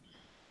kind of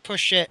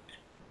push it.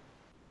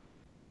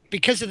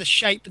 Because of the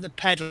shape of the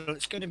pedal,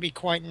 it's going to be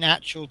quite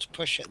natural to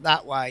push it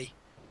that way.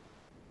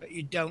 but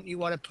you don't. You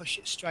want to push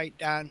it straight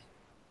down,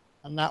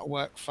 and that'll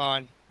work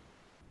fine.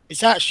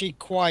 It's actually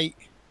quite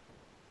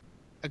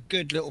a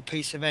good little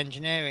piece of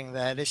engineering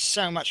there. There's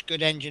so much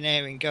good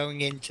engineering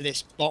going into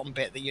this bottom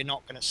bit that you're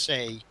not going to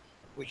see,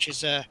 which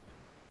is a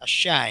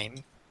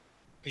shame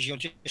because you'll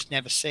just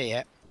never see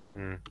it.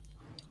 Mm.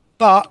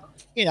 But,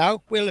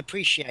 we'll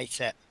appreciate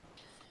it.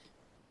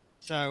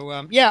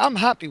 So, yeah, I'm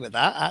happy with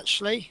that,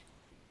 actually.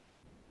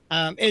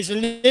 It's a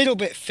little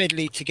bit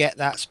fiddly to get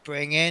that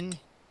spring in,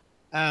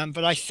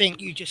 but I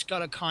think you just got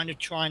to kind of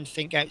try and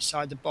think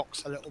outside the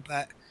box a little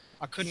bit.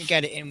 I couldn't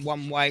get it in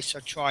one way, so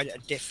I tried it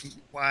a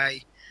different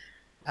way.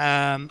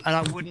 And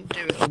I wouldn't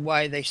do it the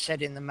way they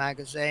said in the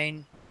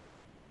magazine.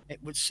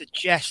 It would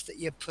suggest that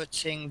you're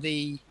putting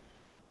the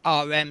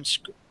RM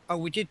screw. Oh,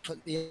 we did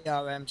put the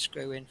RM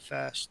screw in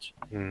first.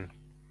 Mm.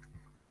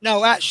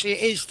 No, actually,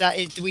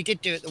 we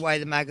did do it the way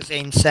the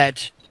magazine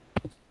said.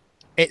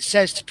 It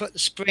says to put the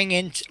spring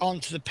in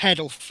onto the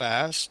pedal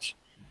first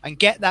and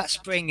get that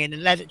spring in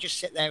and let it just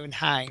sit there and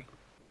hang.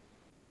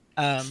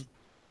 And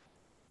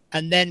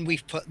then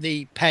we've put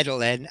the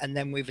pedal in and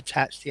then we've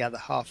attached the other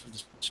half of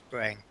the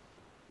spring,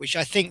 which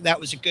I think that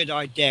was a good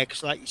idea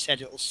because, like you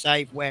said, it'll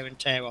save wear and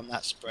tear on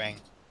that spring.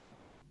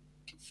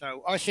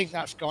 So I think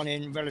that's gone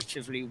in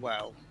relatively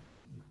well.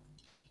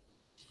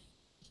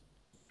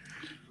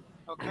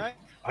 Okay.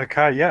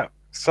 Okay, yeah.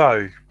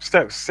 So,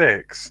 step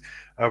 6,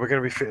 we're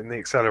going to be fitting the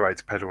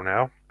accelerator pedal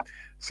now.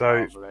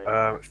 So,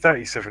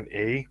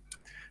 37E,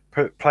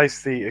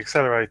 place the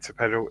accelerator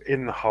pedal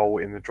in the hole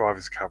in the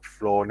driver's cab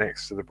floor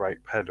next to the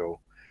brake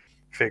pedal.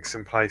 Fix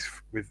and place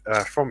with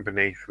from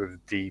beneath with a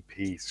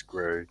DP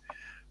screw.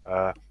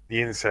 The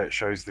inset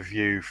shows the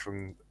view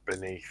from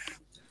beneath.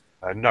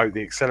 Note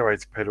the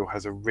accelerator pedal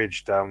has a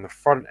ridge down the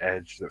front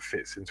edge that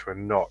fits into a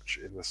notch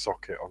in the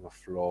socket on the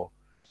floor.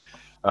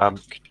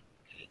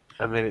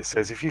 And then it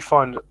says, if you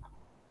find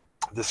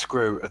the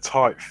screw a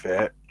tight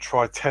fit,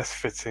 try test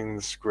fitting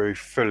the screw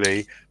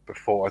fully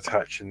before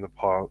attaching the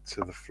part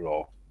to the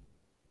floor.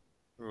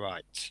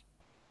 Right.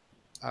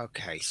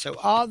 Okay, so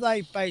are they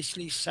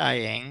basically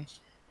saying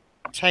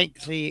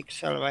take the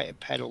accelerator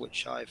pedal,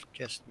 which I've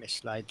just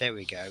mislaid, there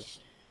we go,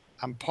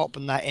 and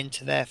popping that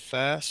into there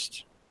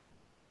first?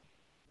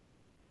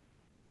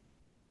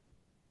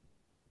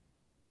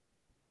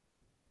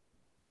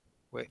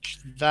 Which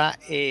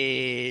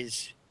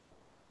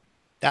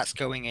that's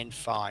going in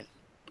fine.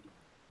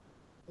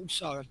 Oh,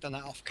 sorry, I've done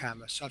that off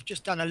camera. So I've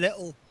just done a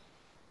little,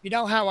 you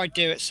know how I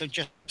do it, so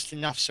just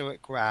enough so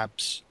it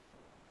grabs.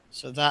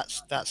 So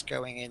that's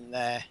going in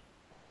there.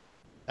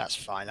 That's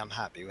fine, I'm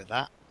happy with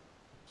that.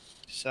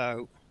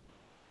 So,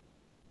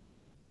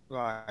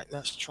 right,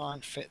 let's try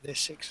and fit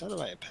this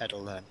accelerator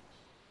pedal then.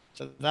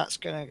 So that's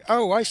going to,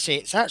 oh, I see,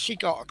 it's actually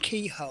got a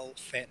keyhole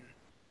fitting.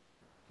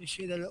 You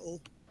see the little,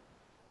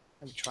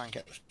 let me try and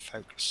get the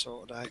focus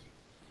sorted out.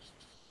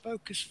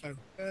 Focus.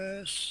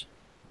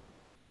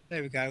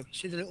 There we go.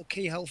 See the little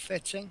keyhole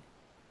fitting?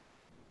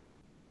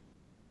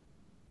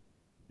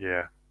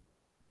 Yeah.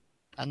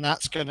 And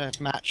that's going to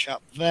match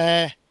up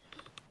there,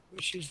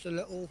 which is the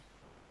little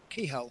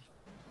keyhole.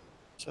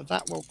 So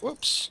that will,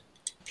 whoops,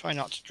 try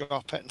not to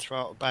drop it and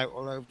throw it about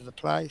all over the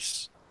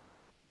place.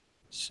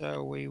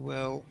 So we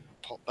will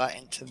pop that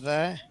into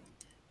there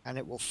and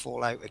it will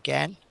fall out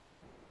again.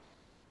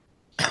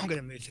 I'm going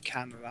to move the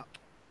camera up.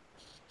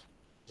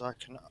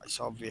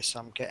 It's obvious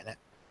I'm getting it.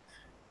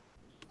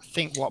 I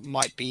think what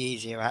might be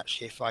easier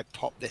actually if I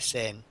pop this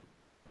in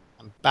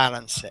and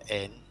balance it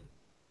in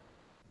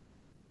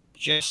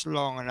just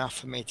long enough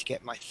for me to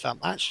get my thumb.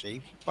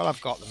 Actually, while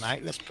I've got them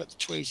out, let's put the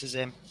tweezers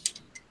in.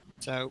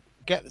 So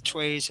get the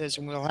tweezers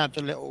and we'll have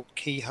the little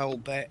keyhole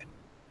bit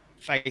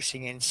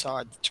facing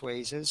inside the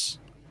tweezers.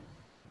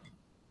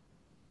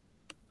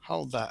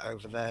 Hold that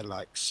over there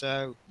like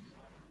so.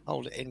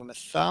 Hold it in with my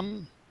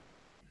thumb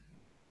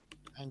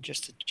and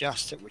just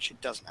adjust it, which it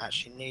doesn't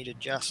actually need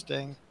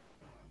adjusting.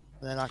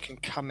 And then I can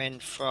come in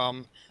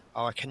from,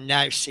 I can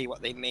now see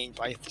what they mean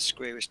by if the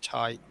screw is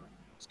tight.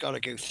 It's got to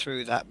go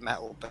through that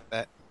metal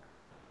bit.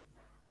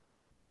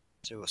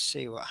 So we'll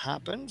see what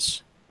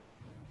happens.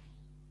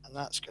 And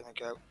that's going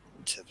to go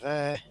into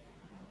there.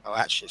 Oh,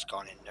 actually, it's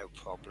gone in, no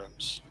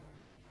problems.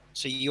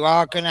 So you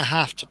are going to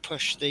have to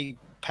push the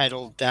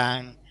pedal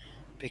down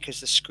because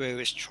the screw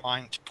is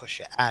trying to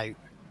push it out.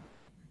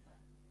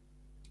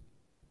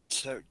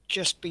 So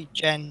just be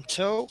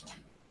gentle.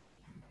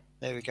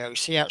 There we go.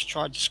 See how it's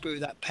tried to screw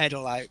that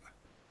pedal out?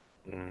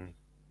 Mm.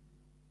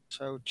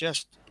 So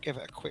just give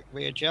it a quick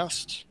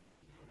readjust.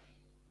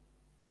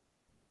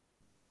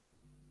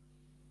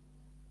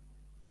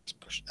 Let's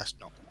push. That's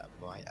not that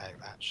right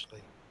out,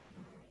 actually.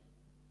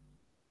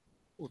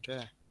 Oh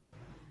dear.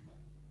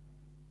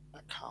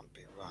 That can't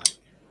be right.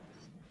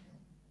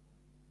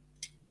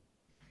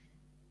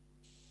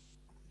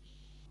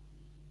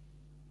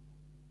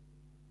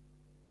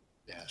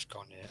 Yeah, it's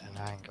gone at an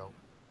angle.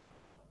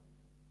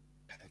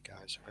 Okay,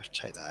 guys, I have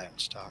to take that out and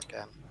start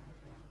again.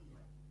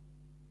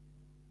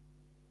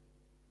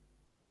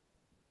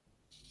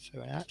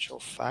 So in actual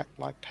fact,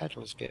 my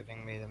pedal's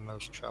giving me the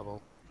most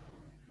trouble.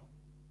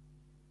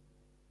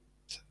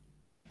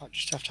 I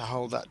just have to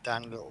hold that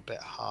down a little bit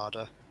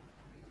harder.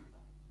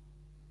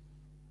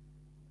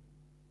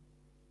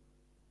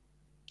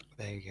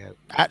 There you go.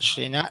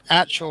 Actually, in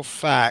actual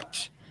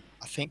fact,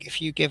 I think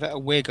if you give it a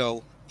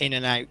wiggle in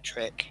and out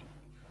trick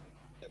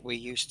that we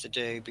used to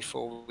do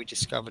before we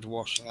discovered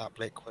washing up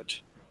liquid,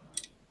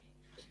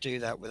 do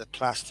that with a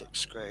plastic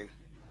screw.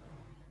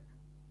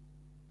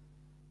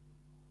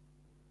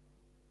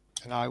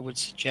 And I would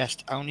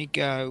suggest only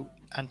go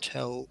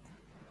until,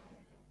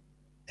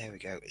 there we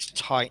go, it's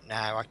tight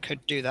now. I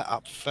could do that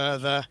up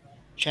further.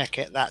 Check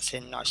it, that's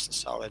in nice and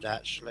solid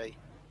actually.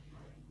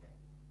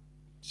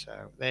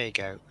 So there you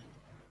go.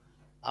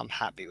 I'm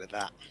happy with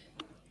that.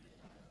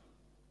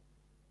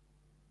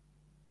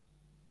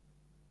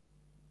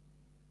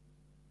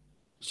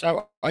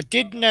 So I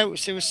did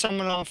notice there was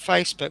someone on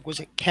Facebook, was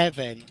it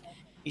Kevin?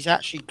 He's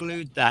actually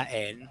glued that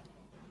in,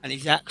 and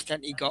he's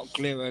accidentally got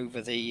glue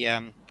over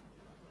the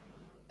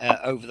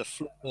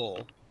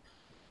floor.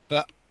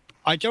 But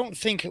I don't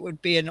think it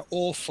would be an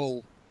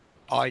awful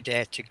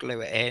idea to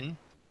glue it in.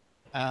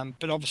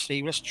 But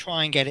obviously, let's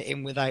try and get it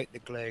in without the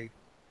glue.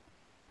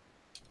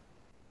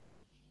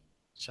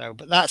 So,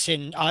 but that's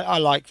in. I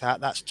like that.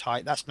 That's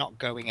tight. That's not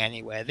going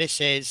anywhere. This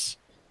is.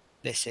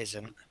 This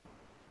isn't.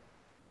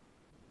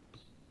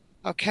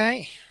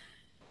 Okay.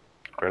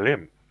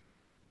 Brilliant.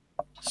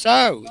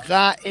 So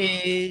that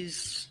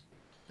is.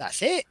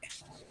 That's it.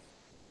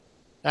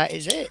 That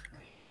is it.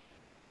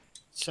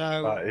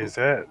 So. That is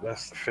it.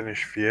 That's the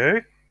finished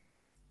view.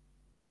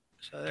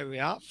 So there we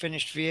are.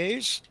 Finished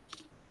views.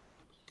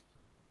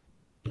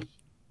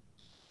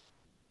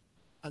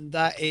 And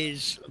that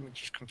is. Let me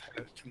just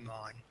compare it to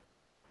mine.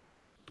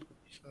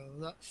 So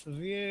that's the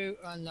view,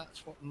 and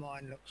that's what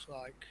mine looks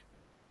like.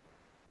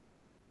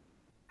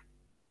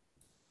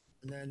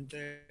 And then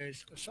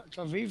there's, in fact,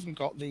 I've even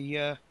got the,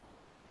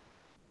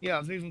 yeah,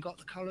 I've even got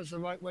the colours the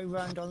right way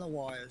round on the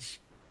wires.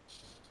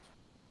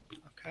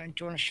 Okay, do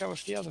you want to show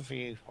us the other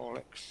view,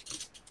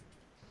 Horlicks?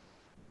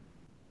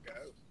 Go,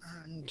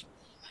 and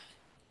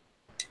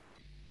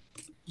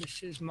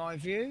this is my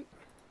view.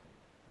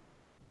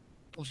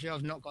 Obviously,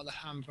 I've not got the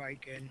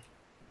handbrake in.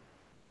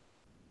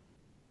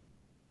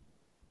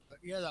 But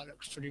yeah, that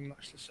looks pretty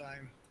much the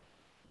same.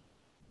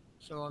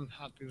 So I'm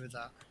happy with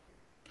that.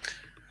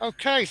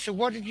 Okay, so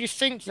what did you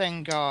think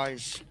then,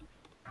 guys?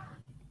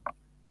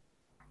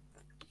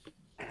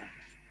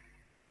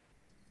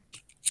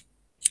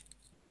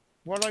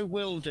 What I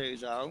will do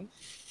though,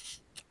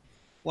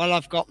 while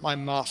I've got my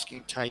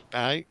masking tape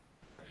out, I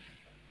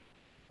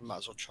might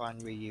as well try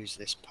and reuse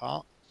this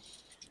part.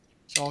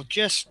 So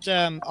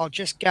I'll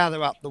just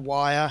gather up the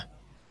wire.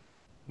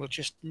 We'll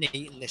just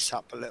neaten this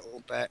up a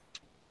little bit.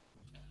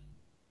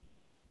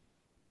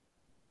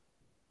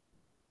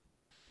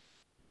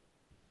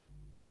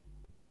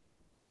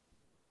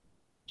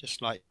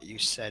 Just like you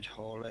said,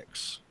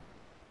 Horlicks.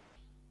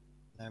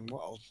 Then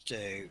what I'll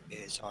do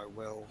is I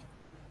will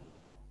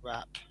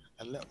wrap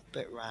a little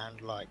bit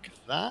round like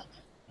that.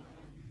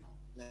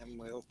 Then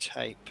we'll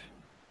tape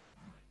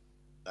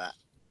that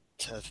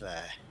to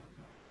there.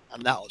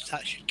 And that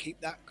should keep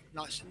that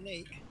nice and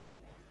neat.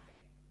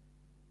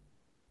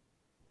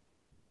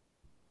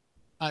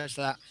 How's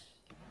that?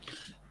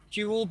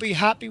 Do you all be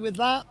happy with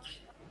that?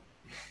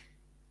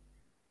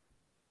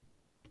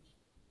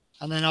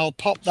 And then I'll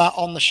pop that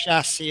on the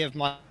chassis of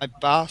my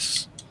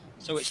bus.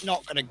 So it's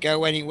not going to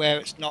go anywhere.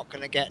 It's not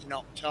going to get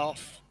knocked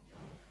off.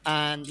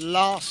 And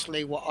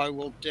lastly, what I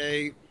will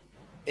do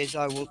is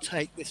I will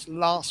take this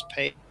last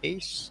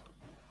piece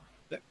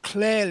that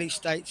clearly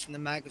states in the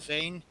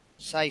magazine,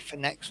 say for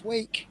next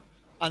week,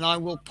 and I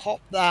will pop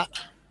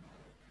that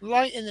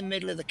right in the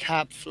middle of the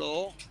cab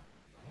floor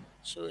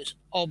so it's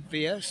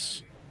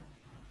obvious.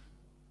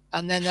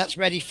 And then that's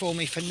ready for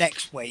me for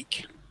next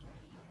week.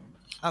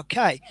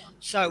 Okay,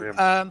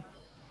 so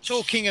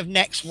talking of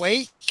next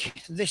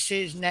week, this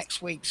is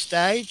next week's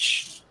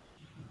stage,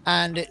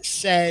 and it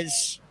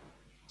says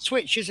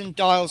switches and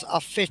dials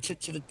are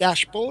fitted to the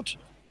dashboard,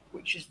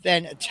 which is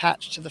then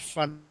attached to the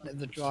front of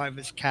the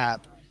driver's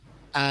cab.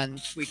 And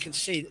we can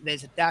see that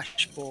there's a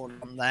dashboard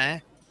on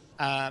there.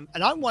 And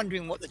I'm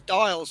wondering what the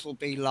dials will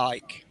be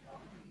like.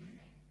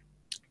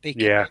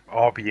 Yeah,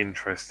 I'll be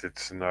interested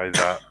to know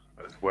that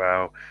as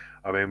well.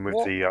 I mean,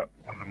 with the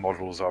other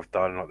models I've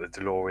done, like the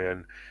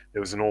DeLorean,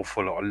 there was an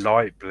awful lot of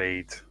light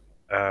bleed,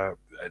 and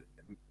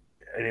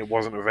it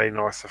wasn't a very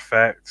nice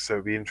effect. So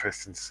it'll be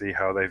interesting to see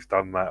how they've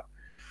done that.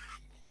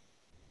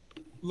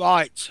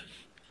 Right.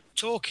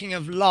 Talking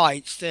of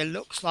lights, there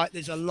looks like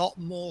there's a lot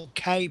more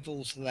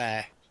cables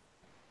there.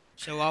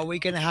 So are we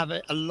going to have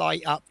a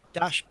light up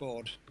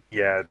dashboard?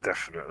 Yeah,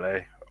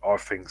 definitely. I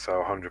think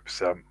so,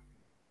 100%.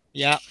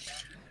 Yeah.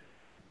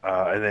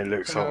 And then it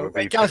looks like we'll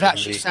be. It does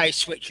actually say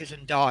switches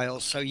and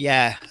dials. So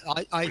yeah,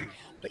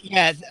 but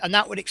yeah, and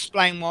that would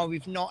explain why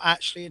we've not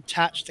actually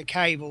attached the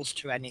cables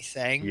to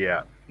anything.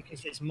 Yeah.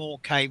 Because there's more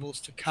cables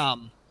to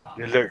come.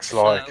 It looks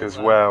like as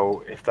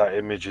well, if that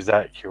image is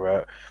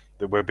accurate,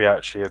 that we'll be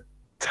actually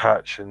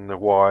attaching the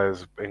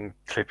wires and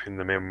clipping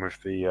them in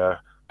with the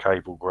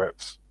cable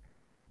grips.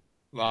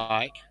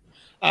 Right.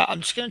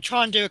 I'm just going to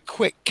try and do a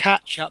quick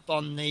catch up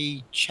on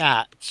the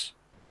chat.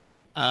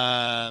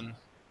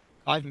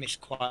 I've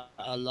missed quite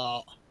a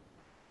lot.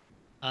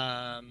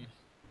 Um,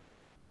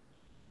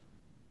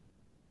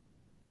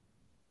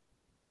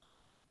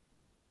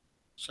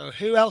 so,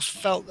 who else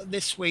felt that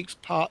this week's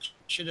part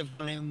should have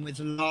gone in with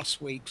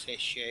last week's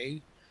issue?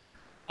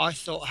 I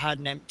thought I had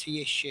an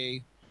empty issue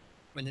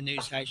when the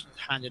news agents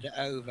handed it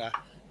over.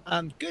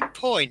 Good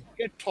point.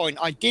 Good point.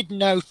 I did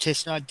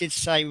notice, and I did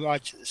say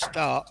right at the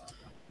start,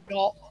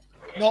 not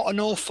not an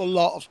awful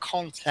lot of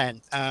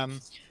content,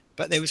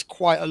 but there was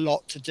quite a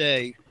lot to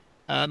do.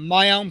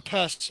 My own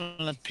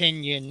personal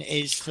opinion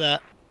is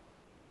that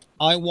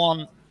I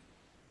want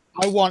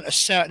I want a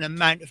certain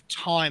amount of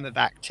time of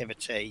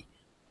activity.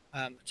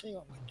 I'll tell you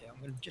what I'm going to do.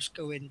 I'm going to just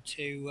go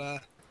into We'll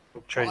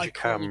what change I your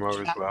call camera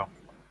as well.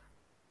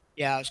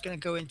 Yeah, I was going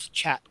to go into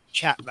chat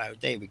mode.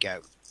 There we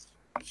go.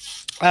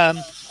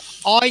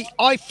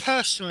 I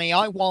personally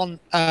I want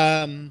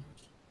um,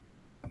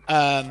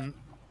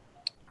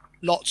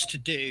 lots to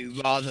do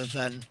rather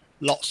than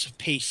lots of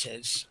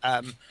pieces.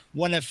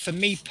 For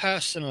me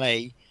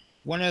personally,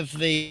 one of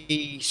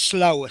the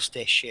slowest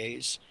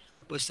issues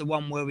was the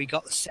one where we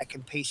got the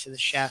second piece of the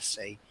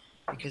chassis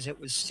because it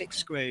was 6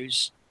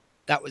 screws.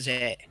 That was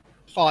it.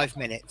 5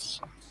 minutes.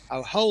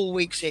 A whole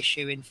week's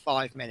issue in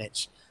 5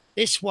 minutes.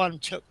 This one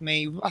took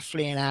me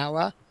roughly an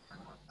hour.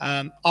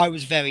 I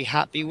was very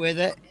happy with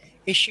it.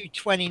 Issue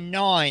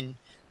 29,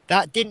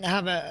 that didn't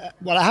have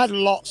well, it had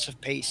lots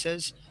of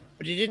pieces,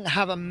 but it didn't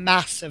have a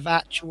mass of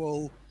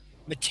actual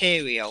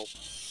material.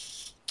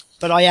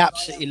 But I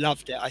absolutely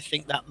loved it. I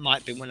think that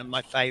might be one of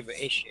my favorite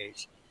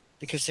issues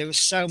because there was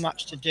so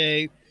much to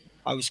do.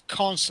 I was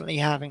constantly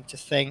having to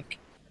think.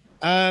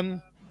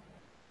 I'm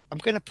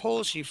going to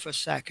pause you for a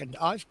second.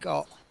 I've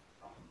got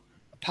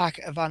a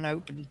packet of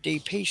unopened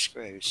DP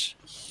screws.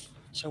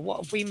 So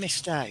what have we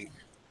missed out?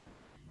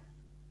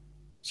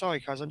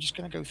 Sorry, guys, I'm just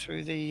going to go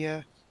through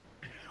the.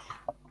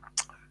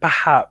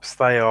 Perhaps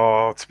they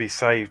are to be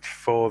saved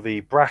for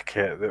the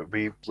bracket that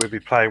we'll be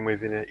playing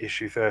with in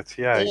issue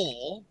 38.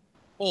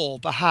 Or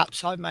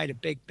perhaps I've made a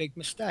big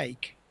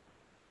mistake.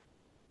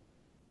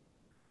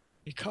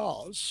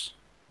 Because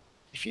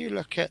if you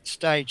look at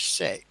stage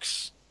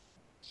 6,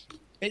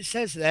 it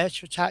says there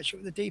to attach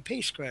it with a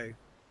DP screw.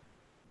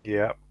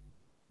 Yeah.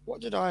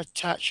 What did I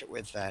attach it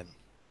with then?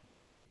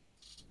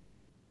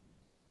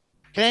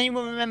 Can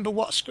anyone remember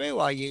what screw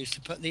I used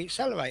to put the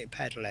accelerator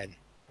pedal in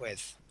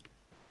with?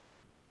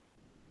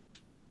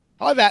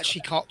 I've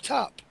actually cocked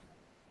up.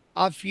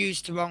 I've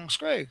used the wrong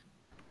screw.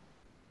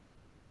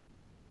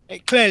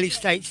 It clearly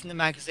states in the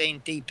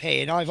magazine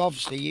DP, and I've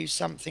obviously used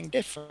something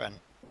different.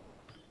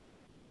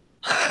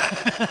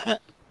 Perhaps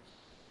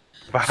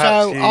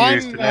So you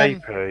used I'm.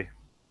 an AP.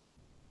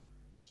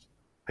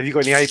 Have you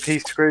got any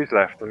AP screws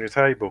left on your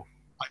table?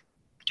 I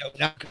don't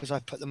know because I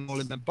put them all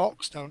in the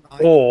box, don't I?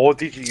 Or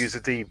did you use a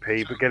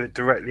DP but get it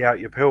directly out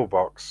your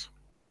pillbox?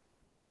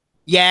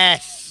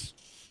 Yes.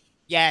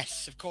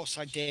 Yes, of course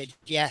I did.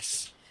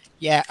 Yes.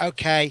 Yeah,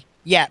 okay.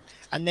 Yeah.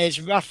 And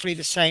there's roughly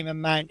the same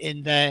amount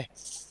in there.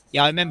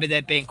 Yeah, I remember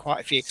there being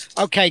quite a few.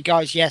 Okay,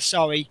 guys. Yeah,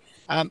 sorry.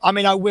 I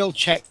mean, I will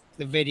check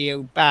the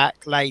video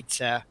back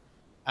later.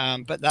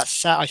 But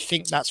I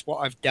think that's what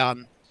I've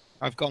done.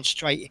 I've gone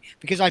straight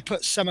because I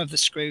put some of the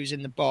screws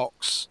in the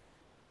box.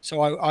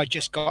 So I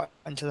just got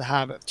into the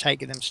habit of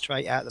taking them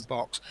straight out of the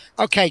box.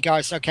 Okay,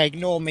 guys. Okay,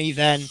 ignore me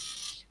then.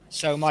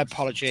 So my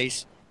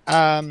apologies.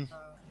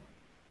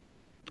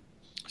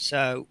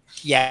 So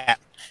yeah,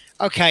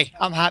 okay,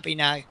 I'm happy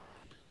now.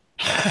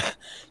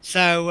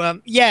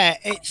 So yeah,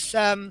 it's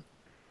I'm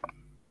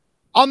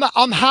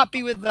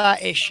happy with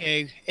that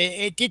issue.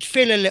 It did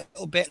feel a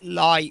little bit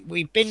light.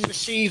 We've been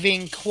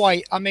receiving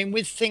quite. I mean,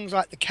 with things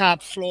like the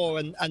cab floor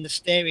and the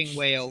steering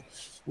wheel,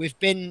 we've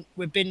been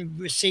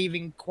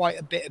receiving quite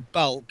a bit of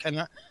bulk,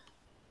 and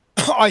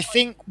I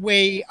think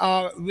we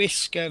are at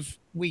risk of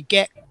we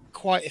get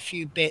quite a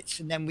few bits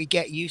and then we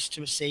get used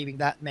to receiving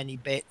that many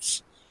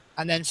bits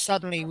and then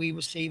suddenly we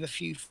receive a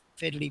few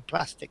fiddly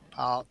plastic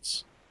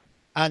parts.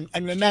 And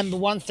remember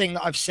one thing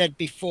that I've said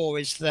before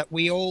is that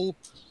we all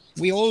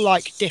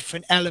like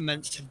different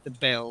elements of the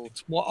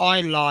build. What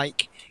I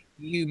like,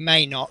 you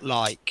may not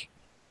like.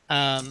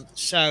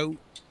 So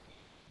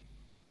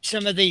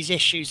some of these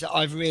issues that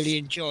I've really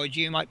enjoyed,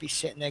 you might be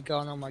sitting there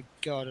going, "Oh my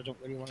God, I don't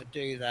really want to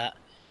do that."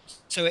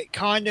 So it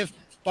kind of,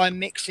 by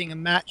mixing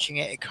and matching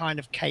it, it kind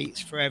of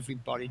caters for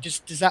everybody.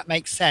 Does that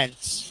make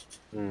sense?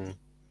 Mm.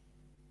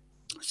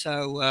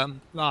 So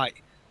right,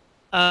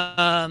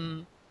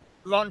 um,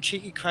 Ron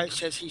Cheeky Croat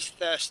says he's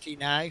thirsty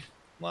now.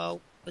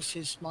 Well, this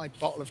is my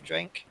bottle of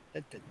drink.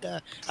 Da, da, da.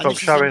 And Stop this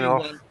is a showing new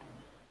off. one.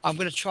 I'm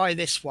going to try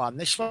this one.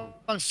 This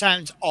one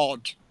sounds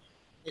odd.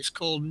 It's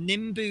called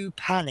Nimbu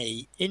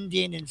Pani,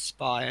 Indian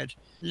inspired,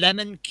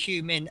 lemon,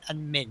 cumin,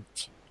 and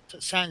mint. So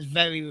it sounds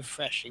very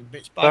refreshing, but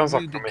it's by Sounds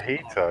like a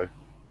Rubicon.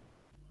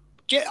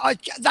 mojito.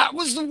 That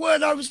was the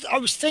word I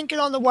was thinking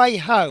on the way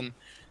home.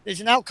 There's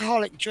an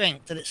alcoholic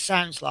drink that it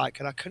sounds like,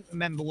 and I couldn't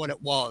remember what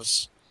it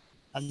was,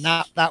 and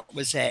that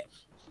was it.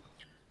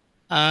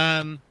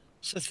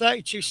 So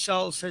 32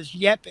 Soul says,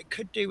 yep, it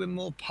could do with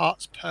more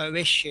parts per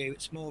issue.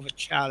 It's more of a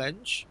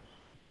challenge.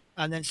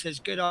 And then says,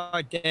 good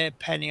idea,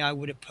 Penny. I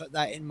would have put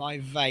that in my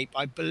vape.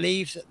 I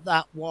believe that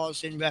that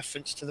was in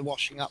reference to the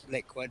washing up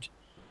liquid.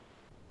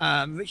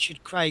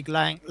 Richard Craig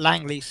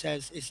Langley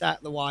says, is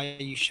that the wire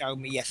you showed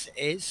me? Yes,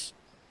 it is.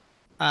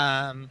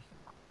 Um,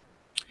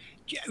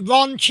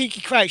 Ron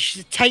Cheeky Crouch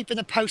is taping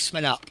the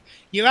postman up.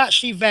 You're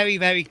actually very,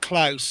 very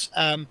close.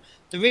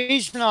 The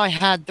reason I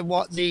had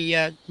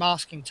the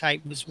masking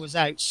tape was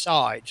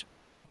outside.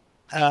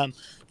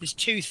 There's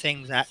two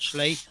things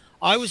actually.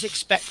 I was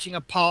expecting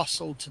a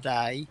parcel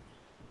today,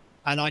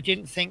 and I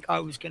didn't think I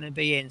was going to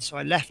be in, so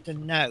I left a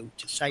note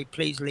to say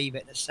please leave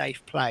it in a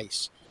safe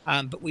place.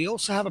 But we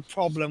also have a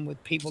problem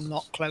with people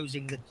not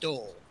closing the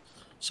door,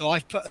 so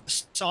I've put a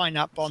sign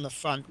up on the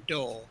front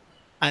door.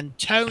 And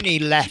Tony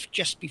left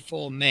just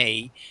before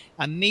me,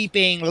 and me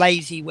being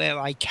lazy where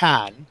I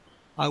can,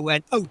 I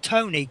went, "Oh,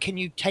 Tony, can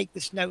you take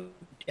this note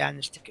down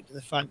and stick it to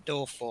the front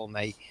door for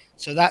me?"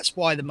 So that's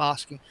why the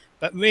masking.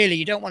 But really,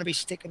 you don't want to be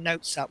sticking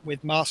notes up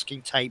with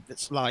masking tape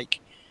that's like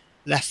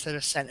less than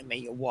a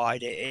centimetre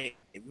wide. It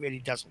really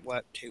doesn't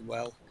work too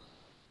well.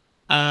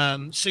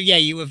 So yeah,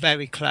 you were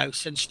very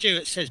close. And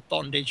Stuart says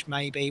bondage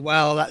maybe.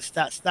 Well,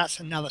 that's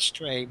another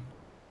stream.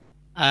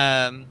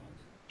 Um,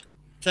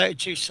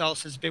 32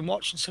 Souls has been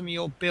watching some of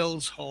your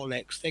builds,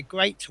 Horlicks. They're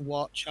great to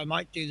watch. I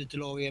might do the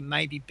DeLorean.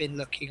 Maybe been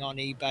looking on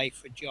eBay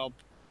for a job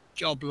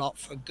lot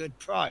for a good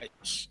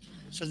price.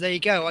 So there you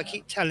go. I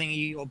keep telling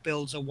you your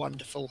builds are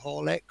wonderful,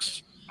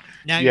 Horlicks.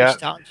 Now you're Yeah,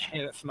 starting to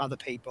hear it from other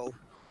people.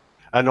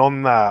 and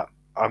on that,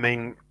 I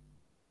mean,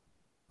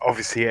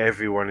 obviously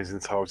everyone is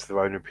entitled to their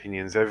own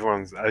opinions.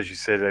 Everyone's, as you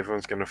said,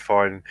 everyone's going to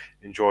find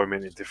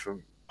enjoyment in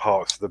different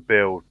parts of the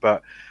build.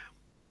 But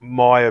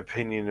my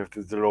opinion of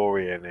the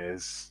DeLorean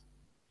is,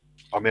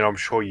 I mean, I'm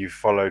sure you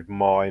followed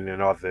mine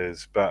and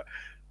others, but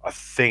I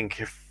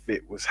think if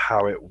it was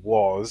how it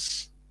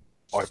was,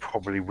 I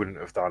probably wouldn't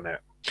have done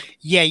it.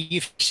 Yeah,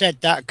 you've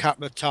said that a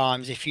couple of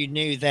times. If you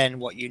knew then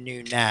what you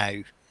knew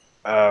now.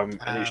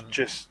 And it's Um,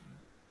 just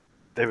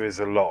there is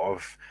a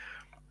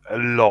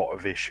lot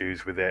of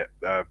issues with it.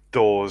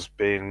 Doors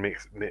being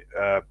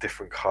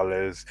different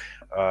colours.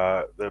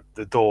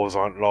 The doors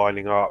aren't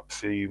lining up,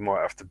 so you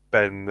might have to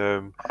bend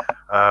them.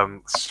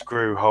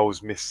 Screw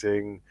holes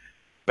missing,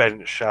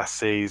 bent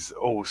chassis,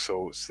 all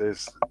sorts.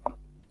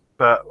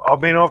 But I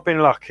mean, I've been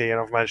lucky and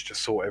I've managed to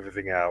sort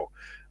everything out.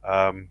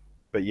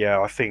 But yeah,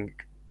 I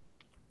think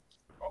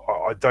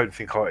I don't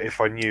think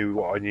if I knew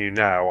what I knew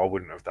now, I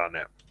wouldn't have done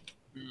it.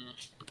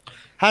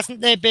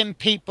 hasn't there been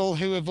people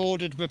who have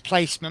ordered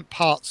replacement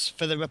parts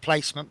for the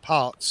replacement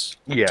parts?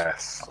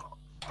 Yes.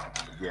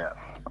 Yeah.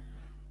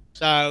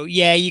 So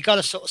yeah, you got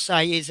to sort of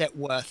say, is it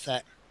worth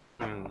it?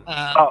 Mm.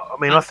 Um, I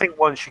mean, I and think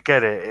once you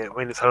get it, I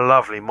mean, it's a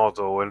lovely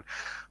model. And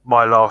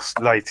my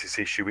latest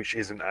issue, which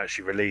isn't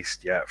actually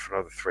released yet for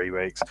another 3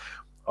 weeks,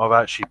 I've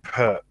actually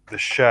put the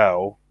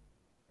shell.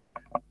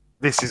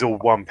 This is all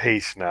one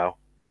piece now,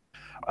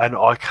 and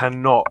I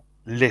cannot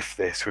lift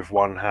this with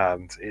one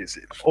hand. It's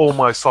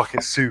almost like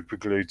it's super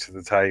glued to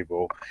the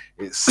table.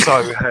 It's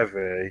so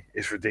heavy,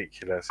 it's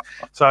ridiculous.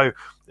 So,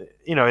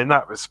 in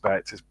that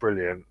respect, it's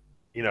brilliant.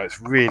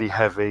 It's really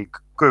heavy,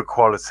 good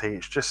quality.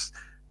 It's just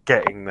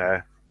getting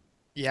there.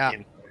 yeah, You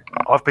know,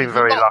 I've been there's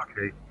a very lot,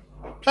 lucky.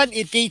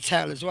 plenty of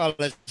detail as well,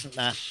 isn't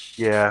there?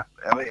 Yeah,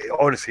 I mean,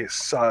 honestly, it's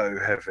so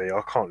heavy.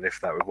 I can't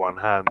lift that with one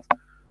hand.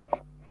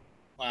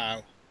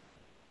 Wow.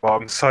 But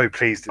I'm so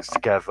pleased it's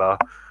together.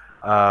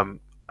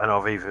 And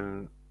I've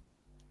even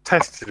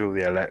tested all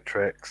the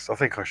electrics. I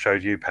think I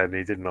showed you,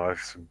 Penny, didn't I?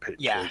 Some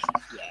Yeah, pictures.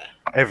 yeah,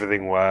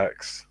 Everything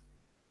works.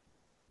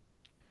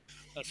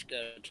 that's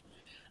good.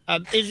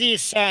 Izzy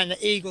is saying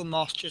that Eagle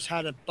Moss just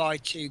had a buy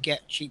two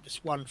get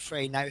cheapest one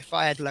free. Now, if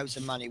I had loads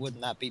of money,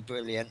 wouldn't that be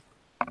brilliant?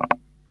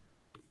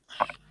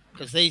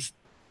 Because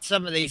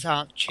some of these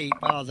aren't cheap,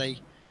 are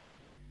they?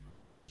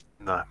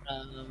 No.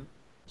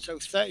 So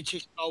 32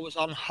 Star was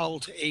on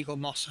hold to Eagle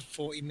Moss for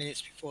 40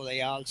 minutes before they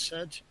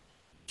answered.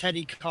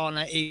 Teddy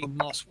Connor, Eagle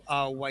Moss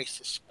are a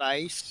waste of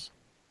space.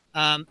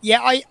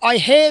 Yeah, I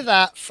hear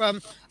that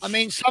from, I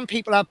mean, some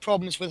people have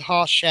problems with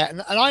Hachette,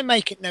 and I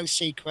make it no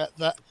secret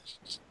that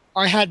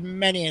I had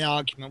many an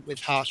argument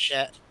with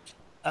Hachette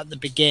at the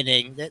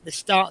beginning. They're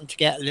starting to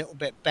get a little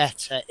bit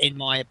better, in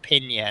my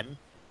opinion.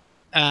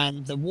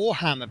 And the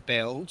Warhammer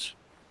build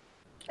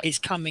is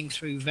coming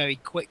through very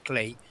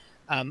quickly.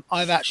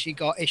 I've actually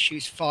got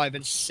issues 5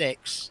 and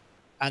 6,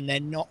 and they're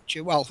not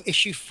due. Well,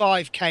 issue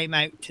 5 came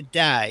out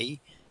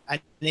today,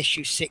 and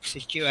issue 6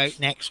 is due out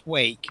next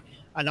week.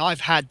 And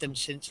I've had them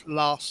since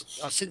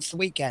the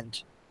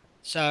weekend.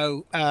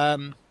 So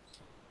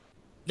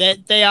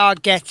they are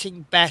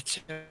getting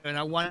better, and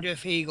I wonder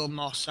if Eagle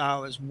Moss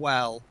are as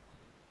well.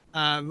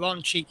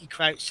 Ron Cheeky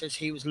Crouch says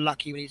he was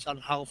lucky when he's on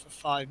hold for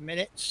 5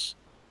 minutes.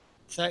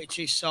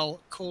 32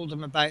 Soul called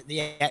him about the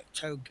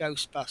Ecto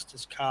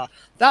Ghostbusters car.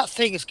 That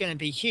thing is going to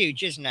be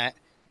huge, isn't it?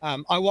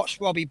 I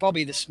watched Robbie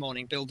Bobby this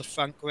morning build the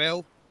front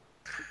grille.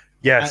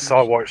 Yes, And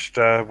I watched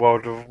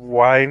World of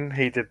Wayne.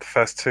 He did the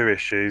first two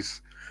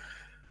issues.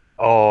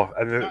 Oh,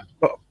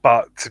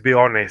 but to be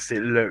honest,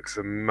 it looks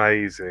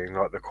amazing,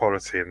 like the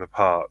quality and the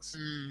parts.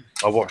 mm,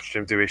 I watched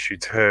him do issue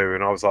two,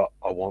 and I was like,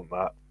 I want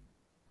that.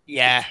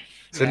 yeah,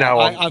 So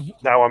yeah.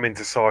 now I'm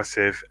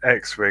indecisive.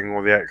 X-wing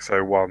or the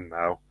X-01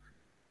 now.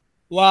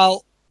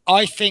 Well,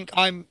 I think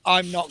I'm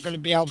not going to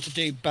be able to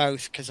do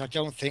both because I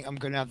don't think I'm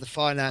going to have the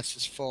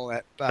finances for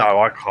it. But No,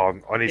 I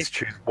can't. I need if to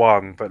choose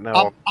one, but now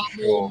I'm not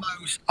sure.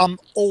 I'm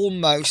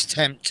almost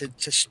tempted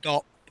to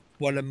stop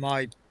one of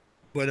my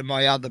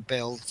other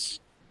builds.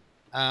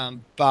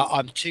 But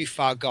I'm too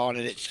far gone,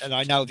 and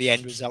I know the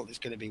end result is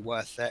going to be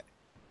worth it.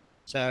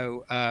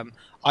 So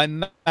I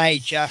may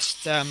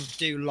just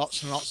do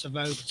lots and lots of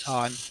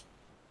overtime.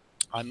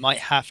 I might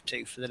have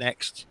to for the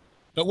next.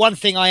 But one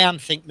thing I am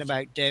thinking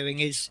about doing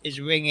is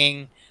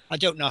ringing. I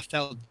don't know if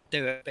they'll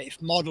do it, but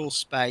if model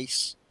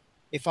space,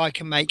 if I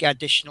can make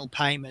additional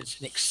payments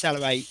and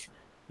accelerate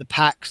the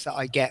packs that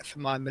I get for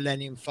my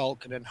Millennium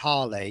Falcon and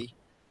Harley,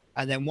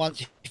 and then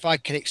once if I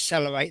can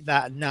accelerate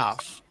that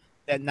enough,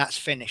 then that's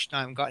finished.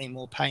 I haven't got any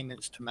more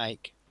payments to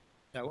make.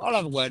 So I'll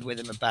have a word with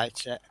him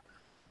about it.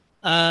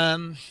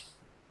 Um,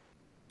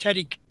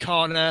 Teddy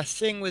Connor,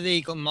 thing with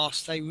Eagle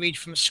Moss, they read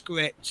from a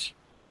script.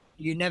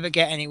 You never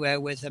get anywhere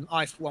with them.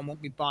 I, for one,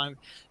 won't be buying.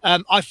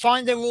 I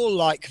find they're all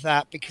like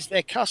that because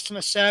their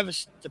customer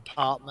service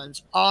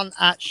departments aren't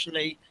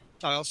actually.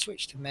 Sorry, I'll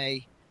switch to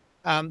me.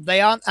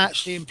 They aren't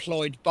actually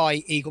employed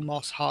by Eagle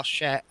Moss,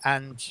 Hachette,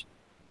 and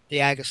the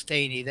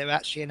Agostini. They're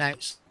actually an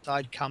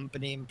outside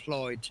company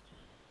employed.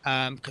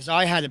 Because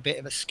I had a bit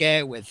of a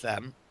scare with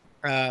them.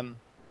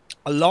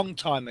 A long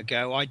time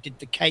ago, I did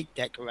the cake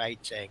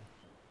decorating,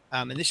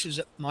 and this was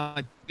at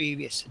my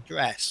previous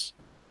address.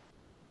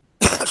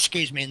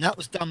 Excuse me, and that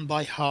was done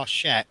by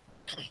Hachette.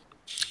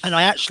 And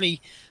I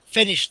actually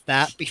finished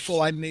that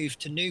before I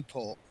moved to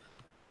Newport.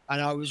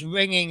 And I was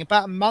ringing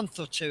about a month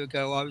or two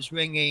ago. I was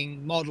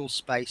ringing Model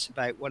Space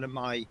about one of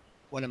my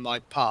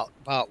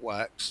part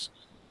works,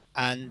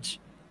 and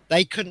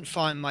they couldn't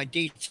find my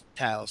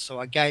details. So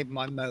I gave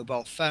my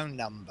mobile phone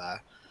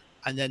number,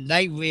 and then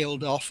they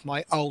reeled off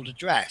my old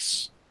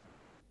address.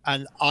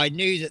 And I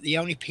knew that the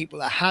only people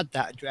that had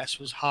that address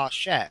was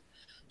Hachette.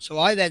 So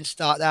I then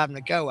started having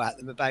a go at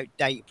them about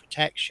data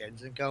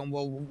protections and going,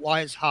 well,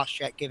 why is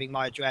Hachette giving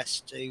my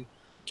address to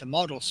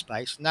Model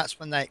Space? And that's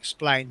when they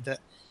explained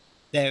that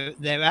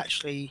they're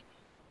actually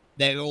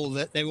they're all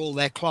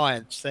their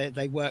clients.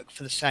 They work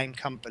for the same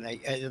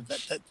company.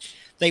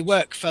 They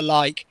work for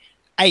like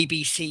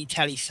ABC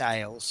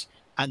telesales,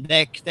 and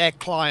their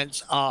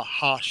clients are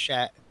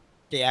Hachette,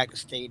 De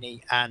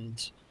Agostini,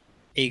 and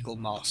Eagle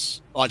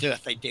Moss. Well, I don't know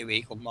if they do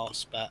Eagle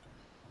Moss, but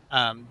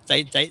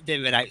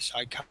they're an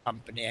outside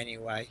company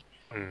anyway.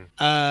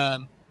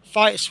 Mm.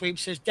 Fighter Sweep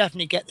says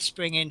definitely get the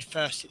spring in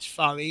first. It's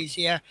far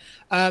easier.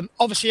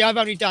 Obviously, I've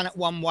only done it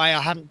one way.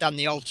 I haven't done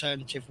the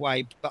alternative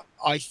way, but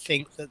I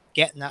think that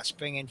getting that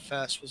spring in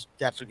first was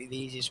definitely the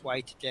easiest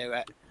way to do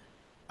it.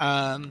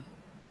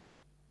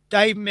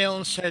 Dave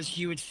Milne says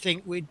you would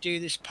think we'd do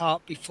this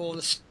part before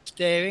the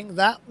steering.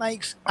 That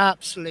makes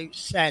absolute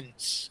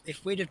sense.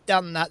 If we'd have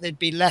done that, there'd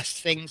be less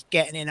things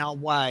getting in our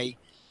way.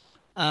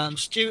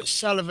 Stuart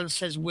Sullivan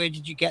says, where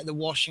did you get the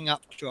washing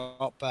up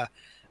dropper?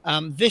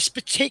 This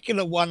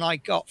particular one I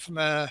got from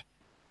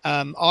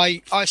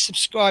I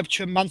subscribe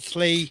to a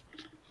monthly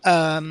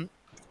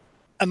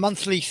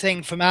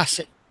thing from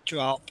Asset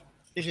Drop.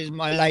 This is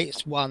my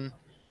latest one,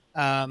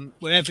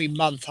 where every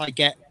month I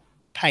get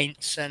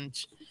paints and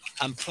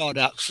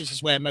products. This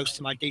is where most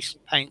of my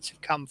decent paints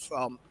have come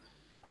from.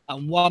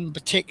 And one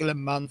particular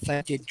month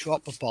I did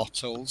dropper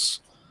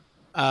bottles.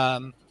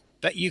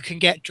 But you can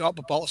get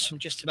dropper bottles from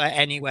just about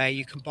anywhere.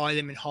 You can buy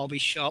them in hobby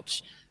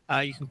shops.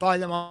 You can buy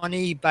them on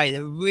eBay.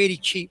 They're really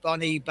cheap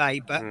on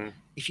eBay, but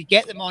if you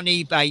get them on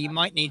eBay, you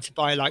might need to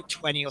buy like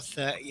 20 or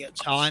 30 at a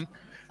time.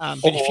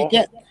 But if you Or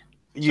get,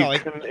 you sorry,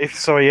 can, if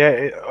sorry,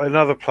 yeah,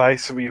 another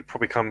place that you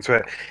probably come to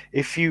it.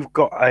 If you've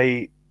got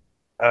a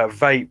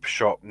vape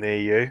shop near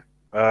you,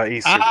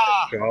 e-cigarette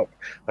ah, shop,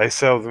 they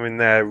sell them in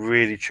there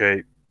really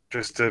cheap.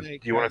 there you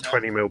You go want a then.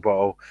 20 ml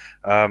bottle.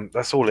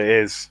 That's all it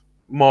is.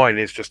 Mine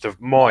is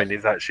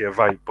actually a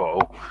vape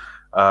bottle.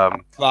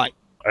 Um, Right,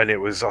 and it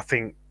was, I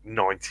think,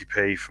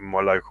 90p from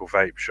my local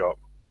vape shop.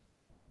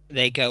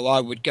 there you go. I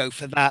would go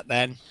for that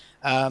then.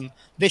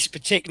 This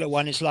particular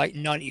one is like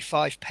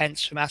 95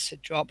 pence from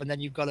Asset Drop, and then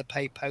you've got to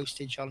pay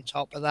postage on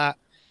top of that.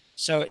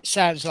 So it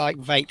sounds like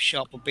vape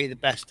shop would be the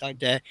best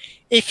idea.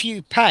 If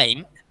you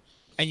paint,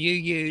 and you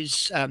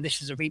use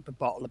this is a Reaper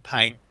bottle of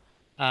paint,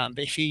 but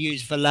if you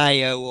use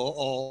Vallejo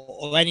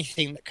or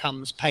anything that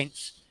comes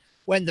paints,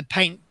 when the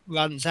paint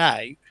runs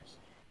out,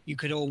 you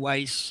could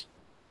always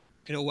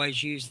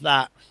use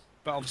that.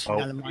 But obviously, Oh,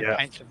 none of my yeah.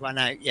 paints have run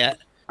out yet.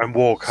 And So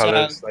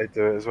watercolors, they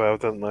do it as well,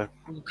 don't they?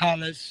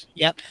 colours,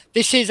 yep.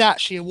 This is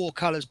actually a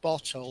Warcolours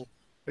bottle,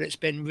 but it's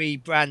been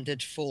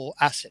rebranded for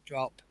Asset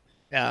Drop.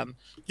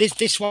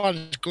 This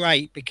one's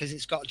great because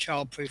it's got a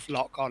childproof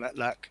lock on it.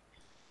 Look,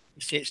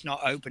 you see, it's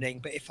not opening,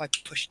 but if I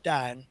push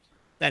down,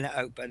 then it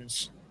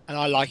opens. And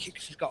I like it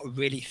because it's got a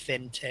really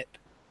thin tip.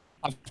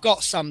 I've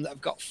got some that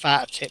have got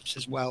fatter tips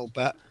as well,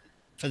 but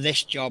for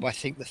this job, I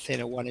think the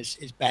thinner one is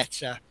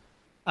better.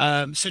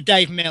 So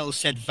Dave Mills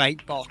said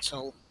vape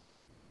bottle.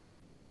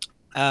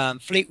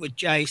 Fleetwood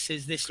J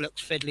says this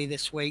looks fiddly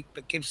this week,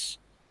 but gives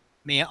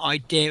me an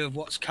idea of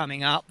what's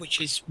coming up,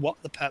 which is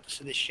what the purpose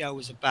of this show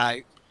was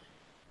about.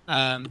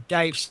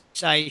 Dave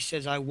Say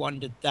says I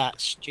wondered that,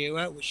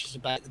 Stuart, which is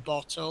about the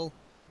bottle.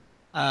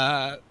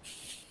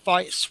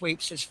 Fight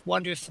Sweep says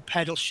wonder if the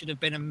pedal should have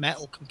been a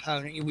metal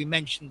component. We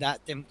mentioned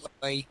that, didn't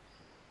we?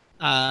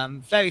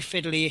 Very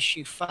fiddly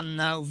issue, fun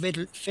though.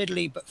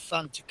 Fiddly but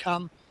fun to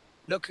come.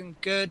 Looking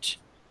good.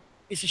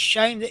 It's a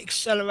shame that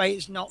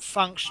accelerator's not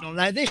functional.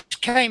 Now this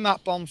came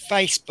up on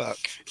Facebook.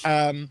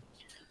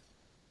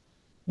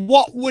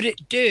 What would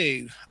it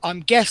do?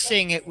 I'm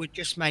guessing it would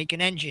just make an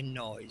engine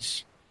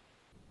noise.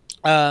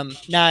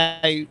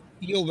 Now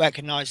you'll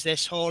recognise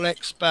this,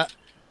 Horlicks, but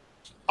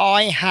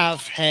I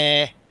have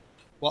here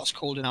what's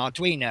called an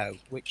Arduino,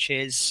 which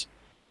is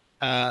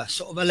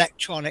sort of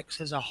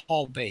electronics as a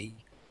hobby.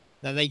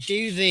 Now they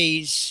do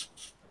these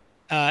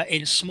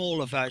in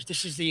smaller versions.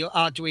 This is the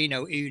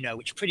Arduino Uno,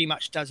 which pretty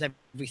much does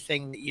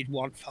everything that you'd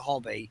want for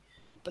hobby.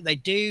 But they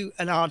do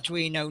an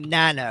Arduino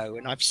Nano,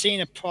 and I've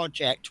seen a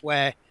project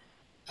where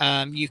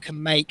you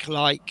can make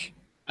like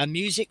a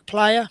music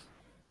player.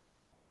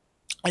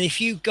 And if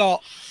you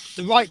got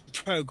the right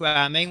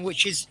programming,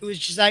 which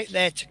is out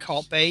there to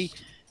copy,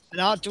 an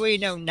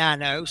Arduino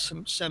Nano,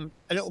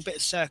 a little bit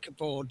of circuit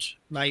board,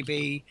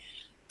 maybe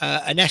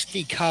an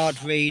SD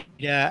card reader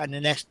and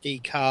an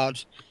SD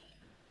card.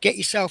 Get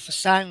yourself a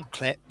sound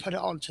clip, put it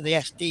onto the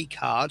SD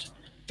card,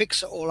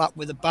 fix it all up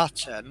with a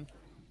button.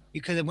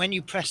 You can then, when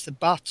you press the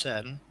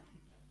button,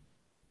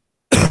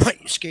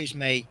 excuse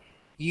me,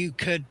 you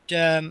could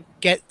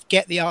get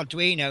the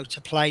Arduino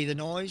to play the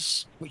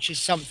noise, which is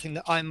something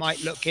that I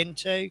might look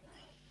into.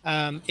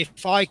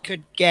 If I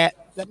could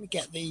let me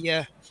get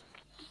the.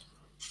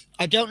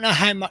 I don't know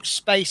how much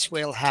space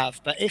we'll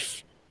have, but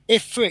if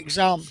for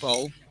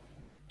example,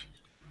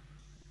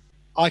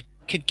 I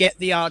could get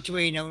the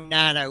Arduino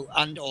Nano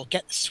or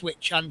get the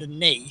switch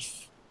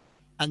underneath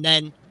and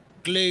then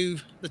glue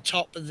the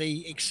top of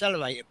the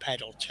accelerator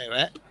pedal to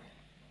it,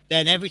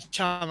 then every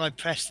time I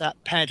press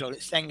that pedal,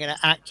 it's then going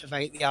to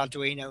activate the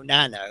Arduino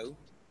Nano,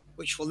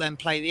 which will then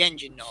play the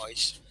engine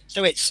noise.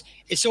 So it's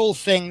all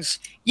things.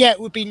 Yeah, it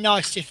would be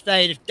nice if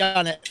they'd have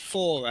done it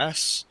for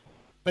us,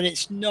 but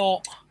it's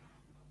not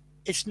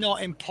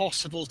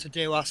impossible to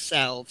do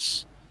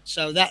ourselves.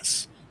 So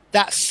that's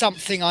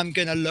something I'm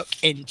going to look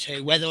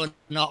into. Whether or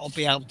not I'll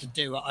be able to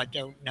do it, I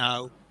don't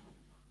know.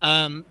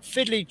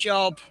 Fiddly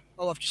job.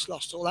 Oh, I've just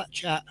lost all that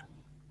chat.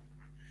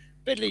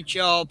 Fiddly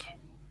job,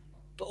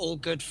 but all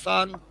good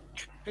fun.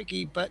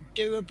 Tricky but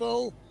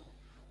doable.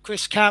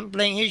 Chris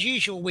Campbelling, his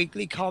usual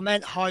weekly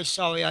comment. Hi,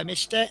 sorry I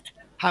missed it.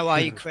 How are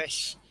you,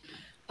 Chris?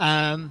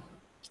 Paul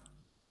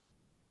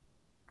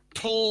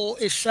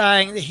is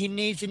saying that he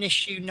needs an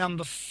issue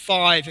number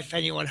 5 if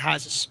anyone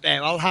has a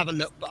spare. I'll have a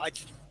look, but I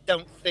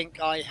don't think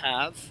I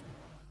have.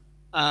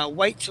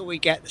 Wait till we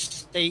get the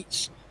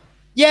seats.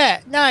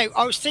 Yeah, no,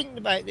 I was thinking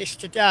about this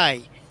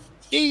today.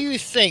 Do you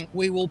think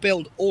we will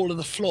build all of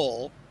the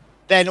floor,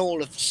 then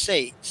all of the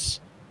seats?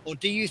 Or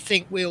do you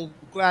think we'll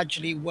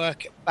gradually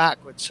work it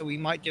backwards? So we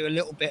might do a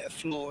little bit of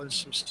floor and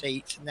some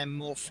seats, and then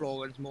more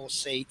floor and more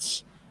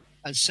seats,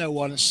 and so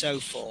on and so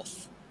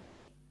forth.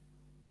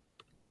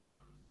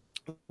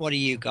 What do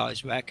you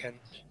guys reckon?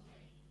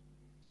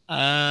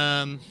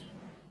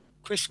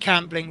 Chris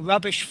Campbelling,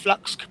 rubbish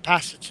flux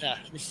capacitor.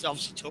 This is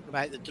obviously talking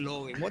about the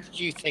DeLorean. What did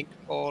you think,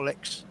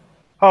 Horlicks?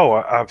 Oh,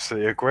 I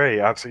absolutely agree.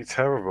 Absolutely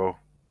terrible.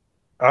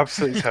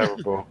 Absolutely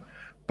terrible.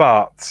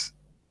 But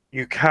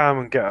you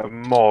can get a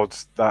mod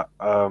that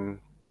I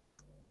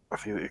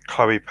think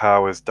Chloe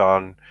Power's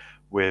done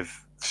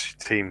with. She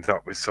teamed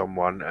up with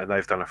someone and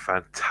they've done a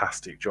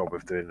fantastic job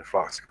of doing the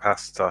flux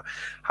capacitor.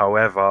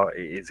 However,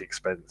 it is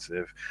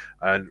expensive,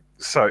 and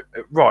so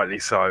rightly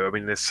so. I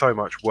mean, there's so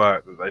much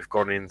work that they've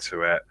gone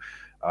into it.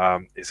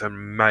 It's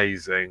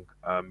amazing,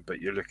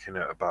 but you're looking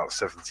at about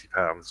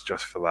 £70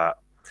 just for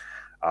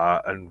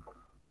that, and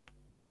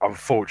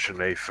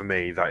unfortunately for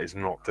me, that is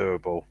not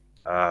doable.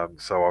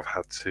 So I've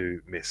had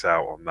to miss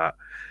out on that.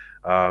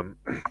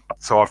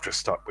 So I've just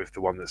stuck with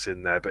the one that's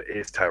in there, but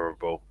it's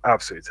terrible,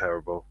 absolutely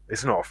terrible.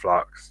 It's not a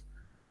flux.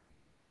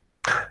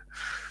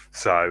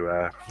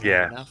 So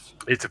yeah,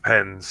 it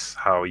depends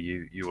how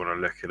you want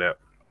to look at it.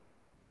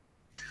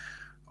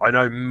 I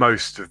know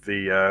most of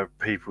the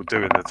people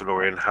doing the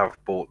DeLorean have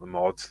bought the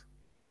mod,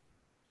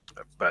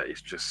 but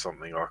it's just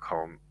something I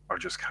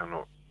just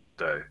cannot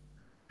do.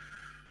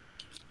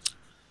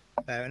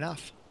 Fair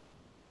enough.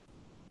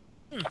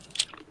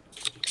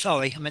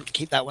 Sorry, I meant to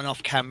keep that one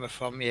off camera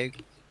from you.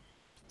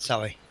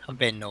 Sorry, I'm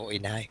being naughty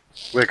now.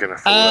 We're going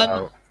to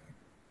fall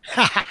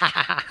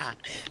out.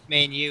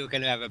 Me and you are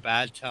going to have a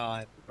bad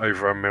time.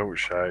 Over a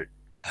milkshake.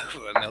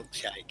 Over a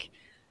milkshake.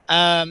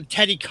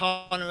 Teddy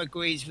Connor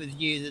agrees with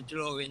you. The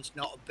DeLorean's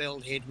not a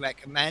build he'd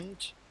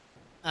recommend.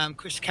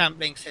 Chris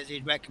Campling says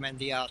he'd recommend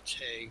the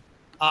R2.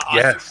 I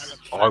think that Yes,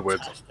 looks I would.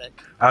 fantastic.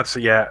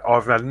 Absolutely, yeah.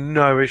 I've had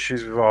no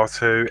issues with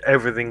R2.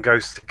 Everything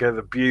goes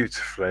together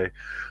beautifully,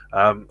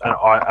 and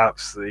I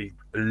absolutely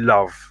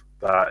love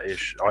that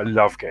issue. I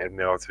love getting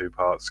the R2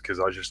 parts because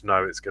I just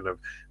know it's gonna.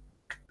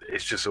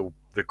 It's just all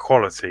the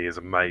quality is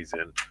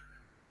amazing.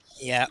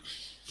 Yeah.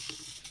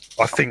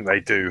 I think they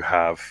do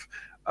have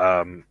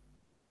um,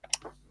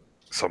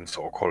 some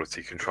sort of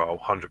quality control.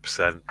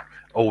 100%.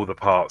 All the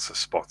parts are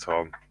spot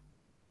on.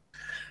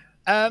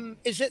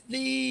 Is it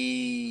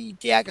the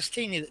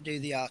D'Agostini that do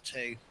the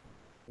R2?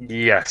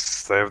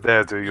 Yes,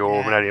 they do your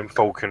Yeah. Millennium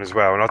Falcon as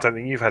well, and I don't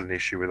think you've had an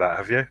issue with that,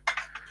 have you?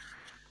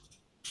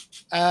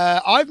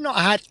 I've not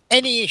had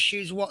any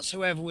issues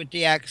whatsoever with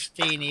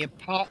D'Agostini,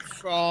 apart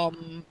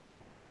from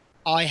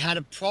I had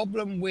a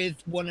problem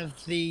with one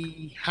of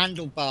the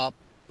handlebar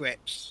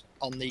grips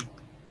on the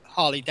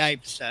Harley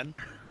Davidson,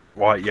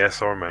 Right,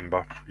 yes, I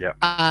remember. Yeah.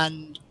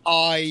 and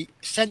I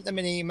sent them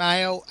an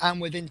email, and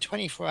within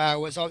 24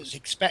 hours I was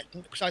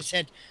expecting, because I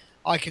said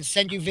I can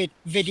send you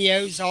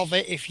videos of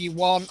it if you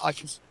want, I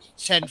can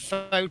send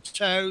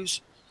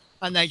photos,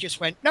 and they just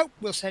went, nope,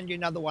 we'll send you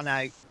another one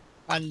out.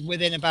 And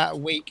within about a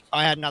week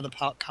I had another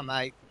part come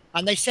out,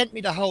 and they sent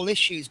me the whole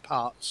issues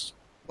parts.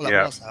 Well, that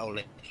Yeah. was the whole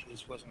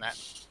issues, wasn't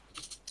it?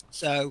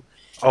 So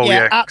Oh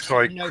yeah, yeah,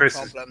 sorry, absolutely no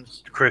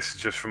problems. Chris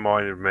has just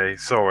reminded me.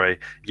 Sorry,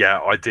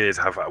 yeah, I did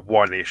have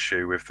one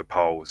issue with the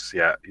poles.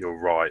 Yeah, you're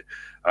right.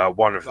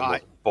 One of them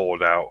Right. wasn't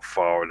bored out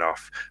far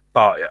enough,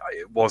 but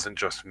it wasn't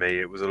just me.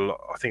 It was a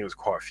lot. I think it was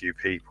quite a few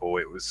people.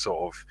 It was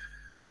sort of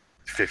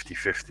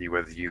 50-50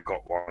 whether you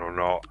got one or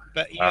not.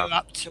 But you're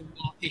up to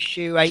what,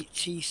 issue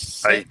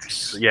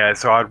 86? Yeah,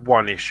 so I had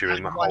one issue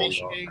in Had the one whole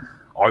lot. issue.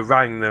 I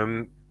rang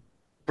them,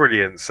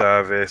 brilliant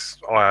service.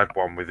 I had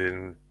one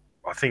within,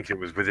 I think it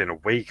was within a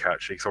week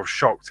actually, because I was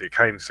shocked it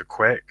came so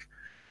quick,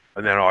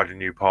 and then I had a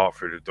new part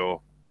through the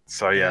door.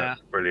 So yeah, Yeah.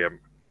 brilliant.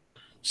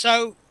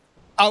 So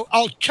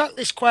I'll chuck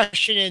this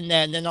question in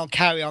there, and then I'll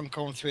carry on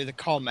going through the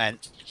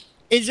comments.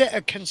 Is it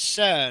a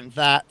concern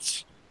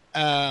that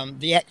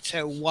the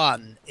Ecto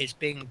 1 is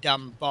being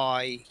done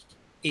by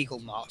Eagle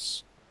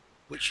Moss,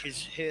 which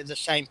is who are the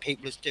same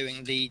people as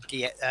doing the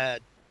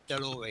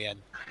DeLorean?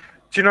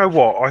 Do you know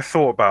what? I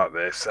thought about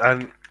this,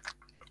 and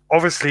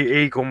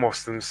obviously Eagle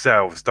Moss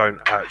themselves don't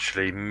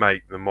actually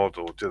make the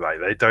model, do they?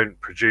 They don't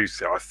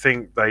produce it. I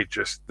think they're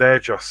just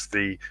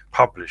the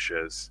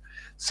publishers.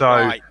 So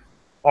Right.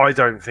 I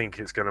don't think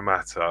it's going to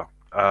matter.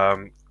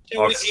 So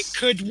it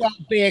could well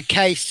be a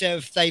case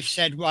of they've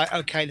said, right,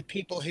 okay, the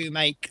people who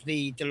make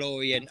the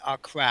DeLorean are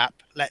crap.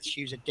 Let's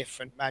use a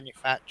different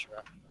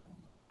manufacturer.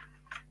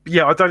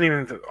 Yeah,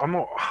 I'm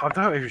not. I'm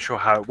not even sure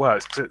how it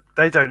works.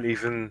 They don't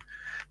even.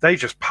 They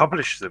just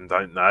publish them,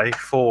 don't they?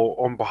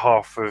 On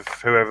behalf of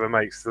whoever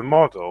makes the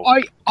model.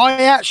 I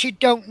actually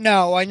don't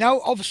know. I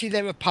know obviously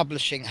they're a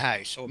publishing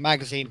house or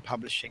magazine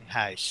publishing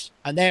house,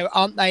 and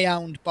aren't they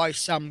owned by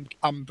some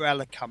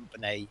umbrella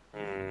company?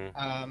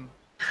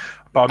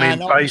 But I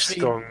mean,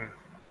 based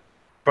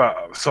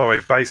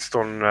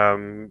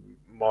on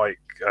Mike,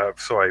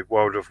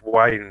 World of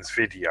Wayne's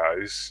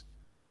videos,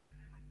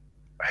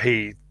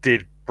 he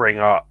did bring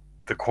up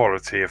the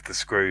quality of the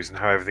screws and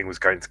how everything was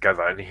going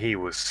together, and he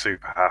was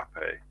super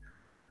happy.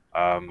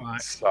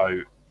 Right.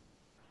 So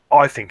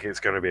I think it's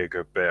going to be a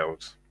good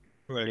build.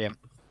 Brilliant.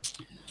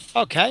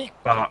 Okay.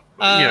 But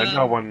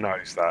no one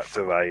knows that,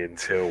 do they?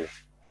 Until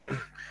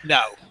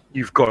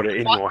you've got it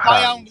in your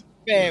hand. My only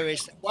fear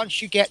is that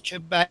once you get to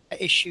about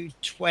issue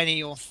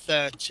 20 or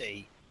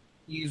 30,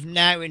 you've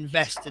now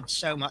invested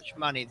so much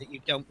money that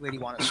you don't really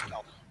want to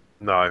stop.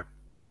 No.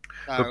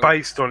 But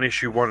based on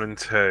issue 1 and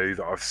 2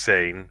 that I've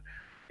seen,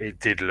 it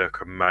did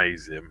look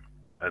amazing,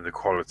 and the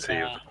quality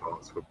of the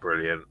parts were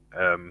brilliant,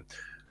 and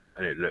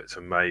it looked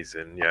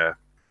amazing. Yeah.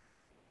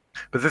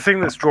 But the thing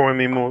that's drawing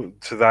me more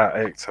to that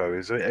Ecto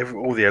is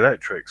all the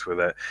electrics with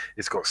it.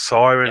 It's got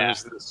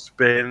sirens that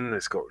spin,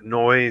 it's got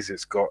noise,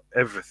 it's got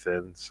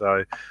everything.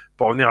 So,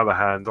 but on the other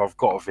hand, I've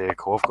got a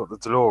vehicle, I've got the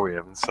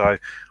DeLorean, so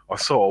I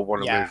sort of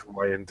want to move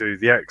away and do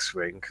the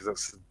X-Wing, because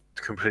that's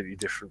a completely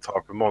different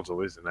type of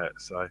model, isn't it?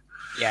 So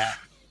yeah.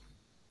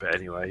 But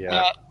anyway,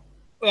 yeah.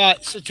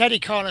 Right, so Teddy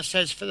Connor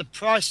says, for the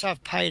price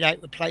I've paid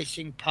out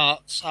replacing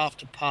parts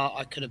after part,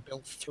 I could have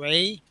built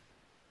 3.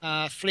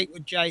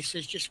 Fleetwood J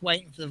says, just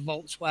waiting for the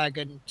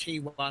Volkswagen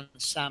T1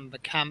 Samba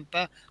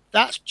camper.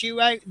 That's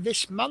due out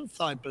this month,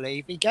 I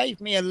believe. He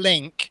gave me a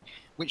link,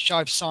 which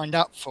I've signed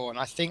up for, and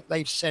I think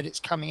they've said it's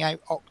coming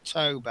out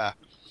October.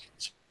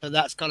 So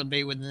that's got to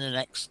be within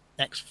the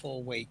next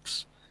 4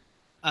 weeks.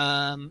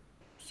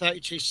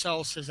 32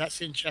 Soul says, that's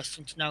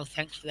interesting to know.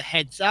 Thanks for the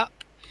heads up.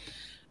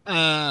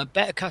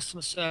 Better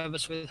customer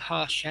service with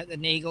Hachette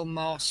than Eagle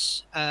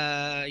Moss.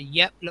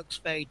 Yep, looks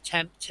very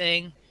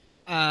tempting.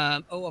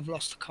 I've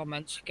lost the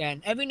comments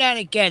again. Every now and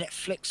again, it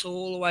flicks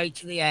all the way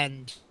to the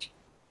end.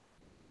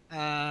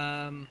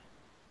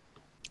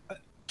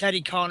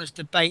 Teddy Connor's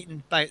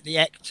debating about the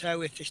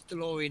Ecto, if this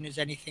DeLorean is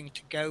anything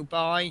to go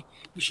by,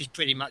 which is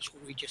pretty much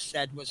what we just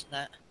said, wasn't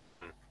it?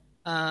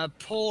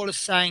 Paul is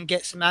saying,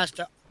 get some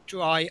Asda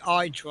dry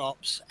eye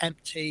drops,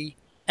 empty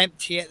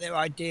it. They're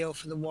ideal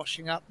for the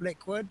washing up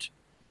liquid.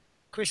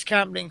 Chris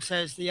Campling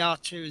says the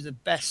R2 is the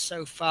best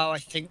so far. I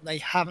think they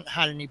haven't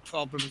had any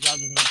problems other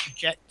than the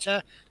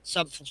projector.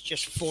 Something's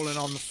just fallen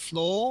on the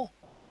floor.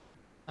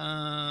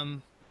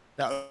 That'll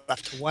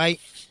have to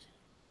wait.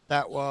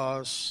 That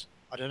was,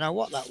 I don't know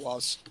what that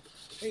was.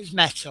 It was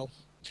metal.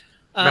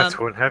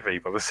 Metal and heavy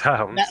by the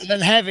sounds. Metal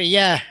and heavy,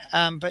 yeah.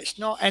 But it's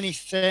not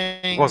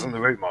anything. It wasn't the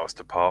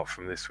Routemasters part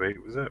from this week,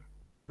 was it?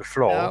 The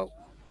floor?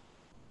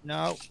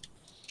 No,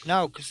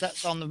 because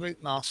that's on the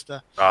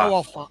Routemaster. Ah.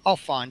 Oh, I'll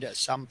find it at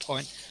some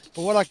point.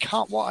 But what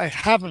I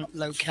haven't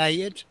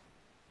located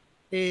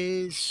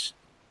is,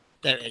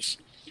 there it is,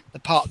 the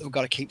part that we've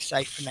got to keep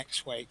safe for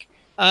next week.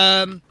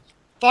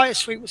 Fire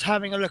Suite was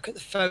having a look at the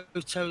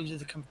photos of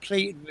the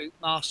completed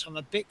Routemaster. I'm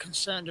a bit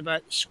concerned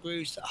about the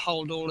screws that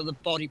hold all of the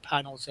body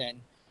panels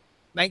in.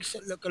 Makes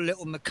it look a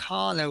little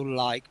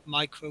Meccano-like,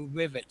 micro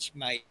rivets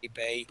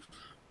maybe.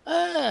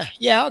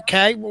 Yeah,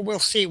 okay. Well, we'll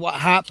see what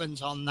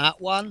happens on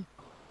that one.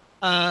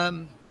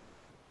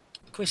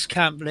 Chris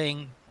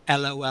Campling,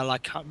 LOL. I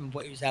can't remember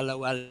what he was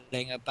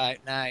LOLing about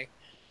now.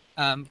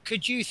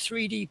 Could you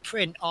 3D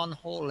print on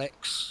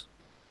Horlicks?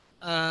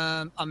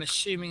 I'm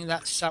assuming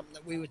that's something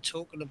that we were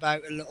talking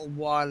about a little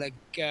while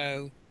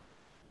ago.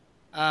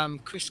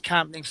 Chris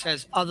Campling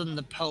says, other than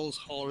the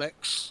poles,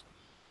 Horlicks.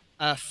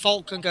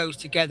 Falcon goes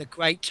together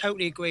great.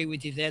 Totally agree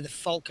with you there. The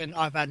Falcon,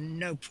 I've had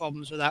no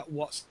problems with that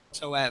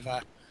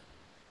whatsoever.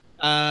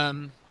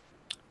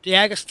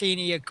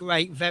 D'Agostini, a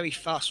great, very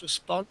fast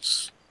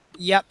response.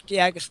 Yep,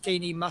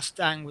 D'Agostini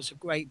Mustang was a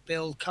great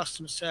build.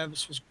 Customer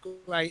service was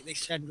great. They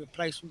send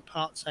replacement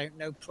parts out,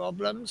 no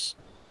problems.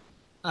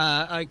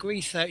 I agree,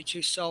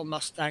 32 Soul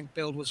Mustang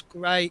build was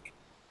great.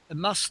 The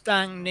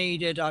Mustang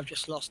needed, I've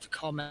just lost the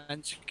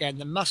comments again.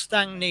 The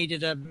Mustang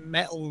needed a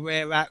metal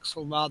rear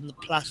axle rather than the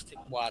plastic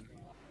one.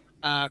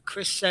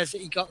 Chris says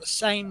that he got the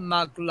same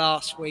mug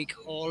last week,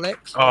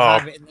 Horlicks. I'll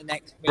have it in the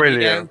next video.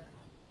 Brilliant.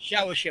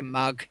 Show us your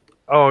mug.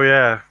 Oh,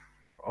 yeah.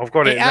 I've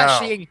got it now. It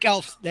actually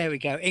engulfs, there we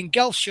go,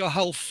 engulfs your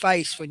whole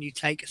face when you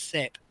take a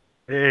sip.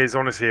 It is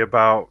honestly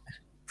about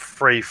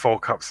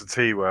 3-4 cups of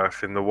tea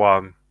worth in the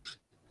one.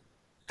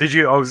 Did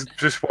you, I was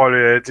just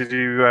wondering, did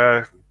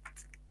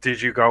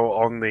you go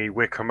on the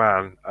Wicker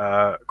Man,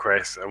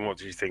 Chris, and what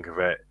did you think of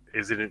it?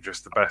 Isn't it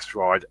just the best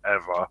ride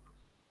ever?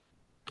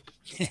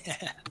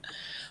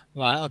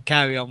 Right, I'll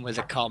carry on with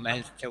the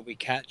comments until we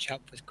catch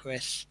up with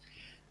Chris.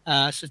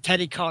 So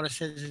Teddy Carter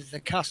says it's the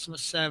customer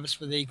service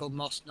with Eagle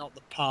Moss, not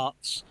the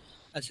parts,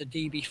 as the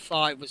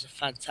DB5 was a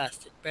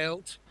fantastic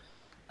build.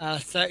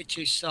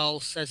 32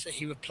 Soul says that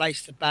he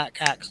replaced the back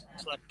axle.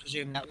 I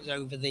presume that was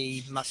over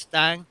the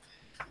Mustang.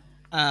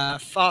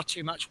 Far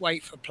too much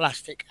weight for a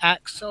plastic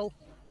axle.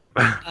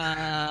 But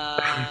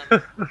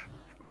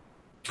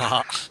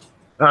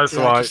that's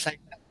right.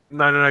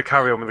 No,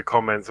 carry on with the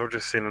comments. I've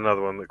just seen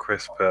another one that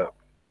Chris put.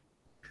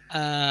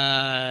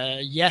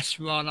 Yes,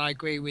 Ron, I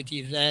agree with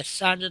you there.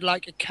 Sounded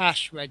like a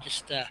cash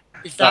register.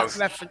 Is that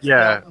reference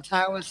to Alton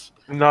Towers?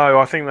 No,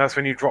 I think that's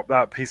when you drop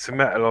that piece of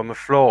metal on the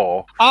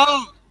floor.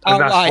 Oh, and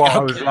that's right, what I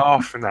was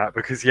laughing at,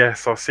 because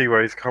yes, I see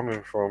where he's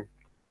coming from.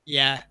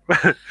 Yeah.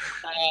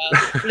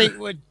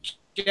 Fleetwood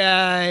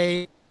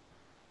J,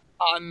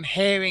 I'm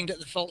hearing that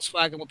the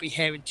Volkswagen will be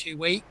here in 2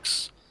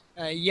 weeks.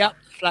 Yep,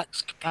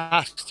 flex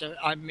capacitor,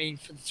 I mean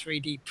for the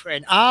 3D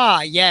print.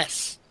 Ah,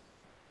 yes.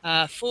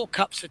 4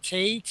 cups of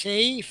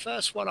tea.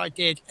 First one I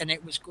did, and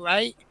it was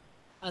great.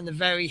 And the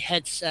very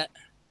headset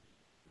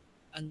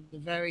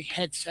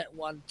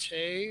one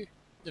too.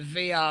 The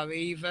VR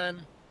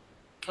even.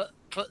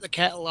 Put the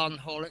kettle on,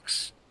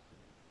 Horlicks.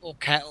 Or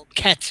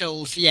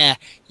kettles, yeah,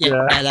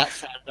 that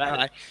sounds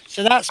right.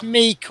 So that's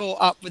me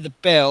caught up with the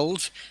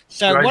build.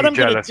 So what I'm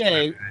going to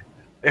do,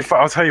 if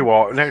I'll tell you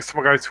what, next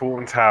time I go to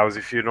Alton Towers,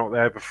 if you're not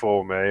there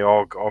before me,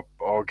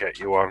 I'll get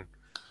you one.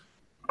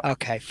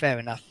 Okay, fair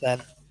enough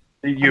then.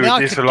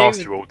 This will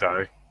last you all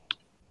day.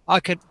 I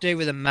could do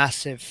with a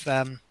massive.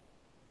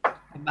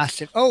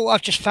 Oh,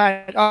 I've just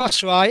found. Oh,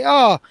 that's right.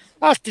 Oh,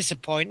 that's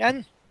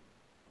disappointing.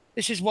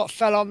 This is what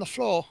fell on the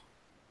floor.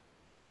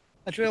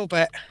 A drill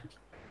bit.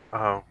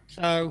 Oh.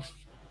 So,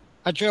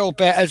 a drill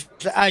bit,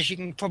 as you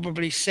can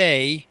probably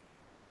see,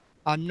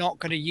 I'm not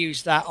going to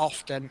use that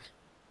often.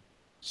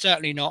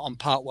 Certainly not on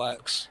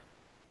partworks.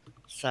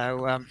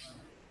 So, I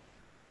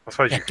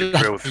suppose you could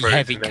drill through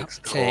heavy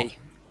next cup of tea.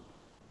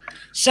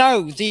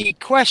 So, the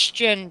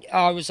question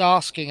I was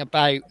asking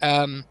about,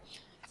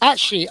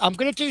 actually, I'm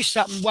going to do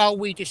something while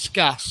we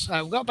discuss.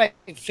 We've got about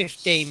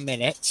 15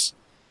 minutes.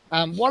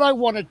 What I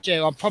want to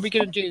do, I'm probably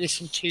going to do this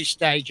in 2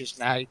 stages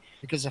now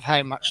because of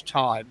how much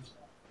time.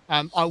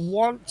 I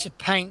want to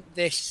paint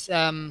this.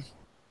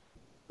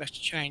 Let's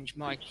change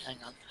my.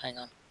 Hang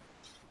on.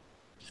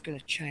 Just going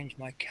to change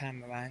my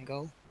camera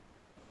angle,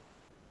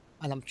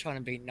 and I'm trying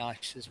to be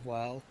nice as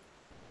well.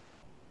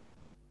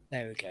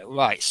 There we go.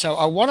 Right. So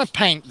I want to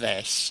paint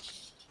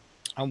this,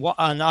 and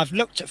I've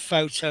looked at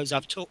photos.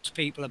 I've talked to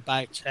people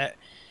about it,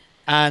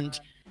 and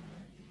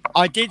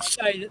I did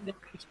say that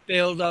this this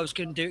build, I was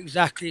going to do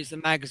exactly as the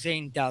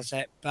magazine does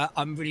it, but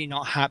I'm really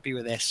not happy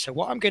with this. So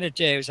what I'm going to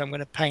do is I'm going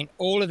to paint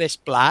all of this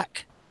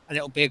black, and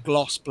it'll be a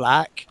gloss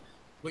black,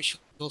 which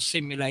will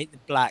simulate the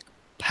black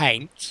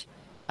paint.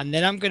 And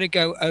then I'm going to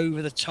go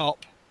over the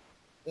top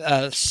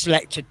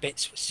selected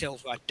bits with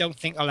silver. I don't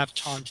think I'll have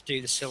time to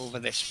do the silver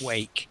this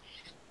week.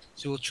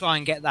 So we'll try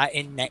and get that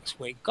in next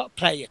week. Got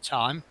plenty of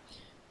time.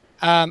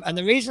 And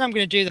the reason I'm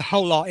going to do the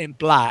whole lot in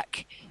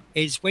black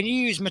is when you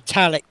use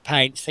metallic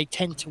paints, they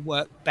tend to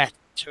work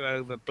better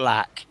over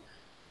black.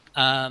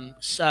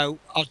 So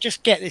I'll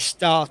just get this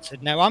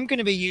started. Now I'm going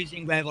to be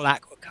using Revel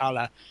Aqua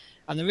Color.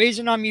 And the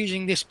reason I'm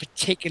using this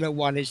particular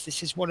one is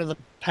this is one of the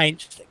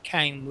paints that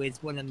came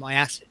with one of my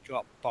acid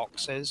drop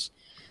boxes.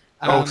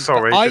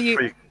 Sorry,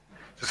 just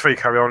before you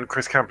carry on,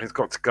 Chris Campion's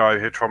got to go.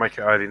 He'll try and make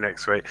it early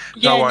next week.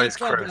 Yeah, no worries,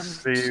 no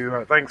Chris. See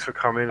you. Thanks for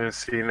coming, and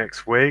see you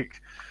next week.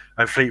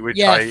 And Fleetwood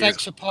Tay,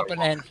 thanks for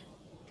popping in.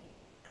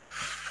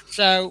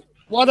 So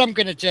what I'm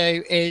going to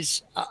do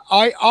is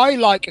I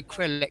like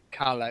acrylic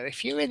color.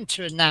 If you're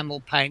into enamel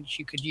paints,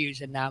 you could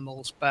use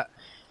enamels, but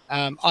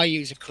I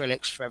use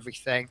acrylics for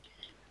everything.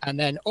 And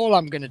then all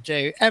I'm going to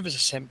do, ever's a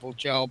simple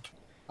job.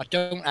 I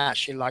don't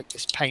actually like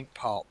this paint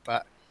pot,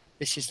 but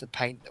this is the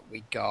paint that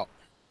we got.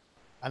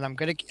 And I'm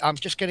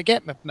just going to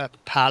get my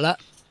palette,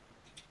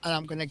 and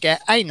I'm going to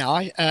get a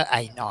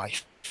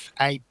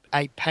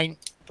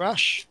paint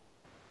brush.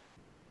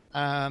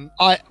 I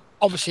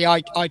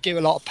do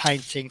a lot of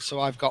painting, so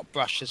I've got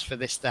brushes for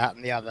this, that,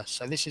 and the other.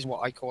 So this is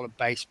what I call a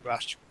base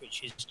brush,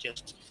 which is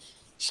just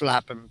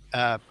slap and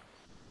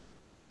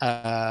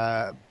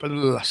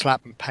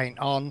paint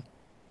on.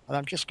 And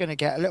I'm just going to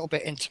get a little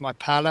bit into my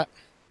palette,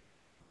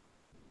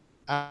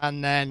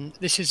 and then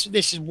this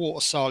is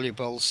water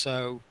soluble,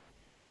 so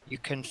you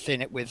can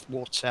thin it with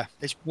water.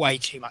 There's way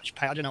too much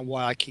paint. I don't know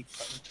why I keep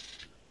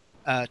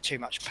putting too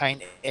much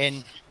paint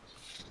in.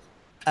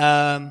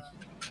 And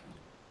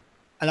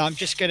I'm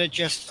just going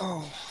to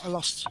I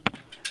lost,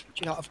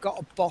 I've got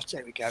a bottle.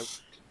 There we go.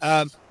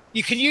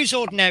 You can use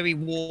ordinary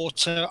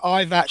water.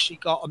 I've actually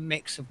got a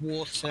mix of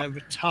water,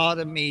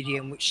 retarder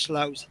medium, which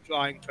slows the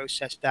drying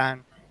process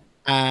down,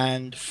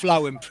 and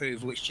flow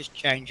improver, which just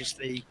changes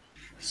the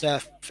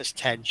surface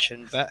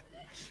tension. But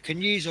you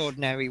can use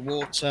ordinary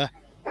water.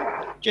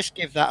 Just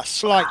give that a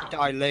slight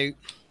dilute.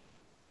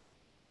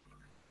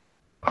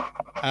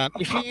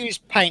 If you use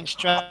paint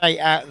straight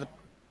out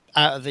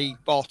of the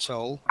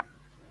bottle,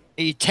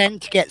 it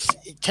tends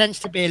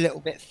to be a little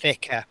bit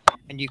thicker,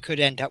 and you could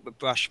end up with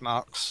brush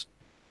marks.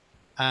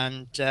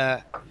 And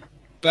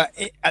but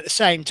at the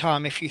same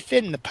time, if you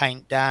thin the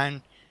paint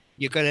down,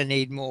 you're going to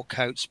need more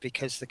coats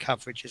because the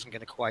coverage isn't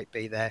going to quite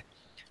be there.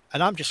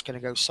 And I'm just going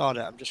to go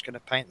solid. I'm just going to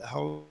paint the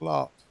whole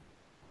lot.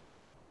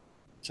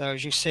 So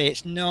as you see,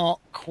 it's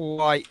not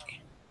quite,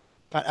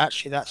 but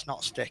actually that's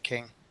not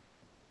sticking.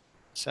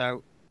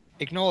 So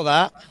ignore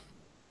that.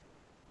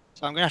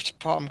 So I'm going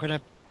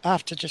to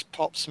have to just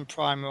pop some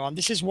primer on.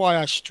 This is why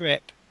I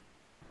strip.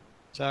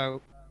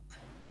 So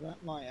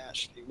that might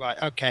actually,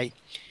 right, okay.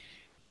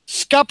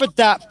 Scuppered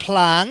that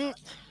plan.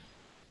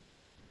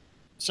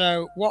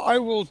 So what I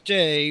will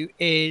do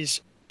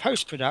is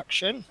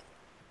post-production,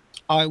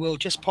 I will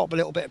just pop a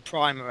little bit of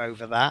primer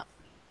over that.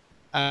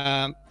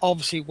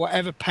 Obviously,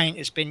 whatever paint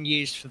has been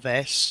used for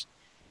this,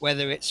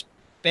 whether it's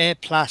bare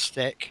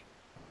plastic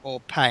or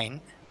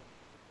paint,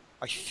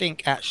 I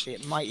think actually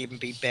it might even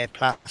be bare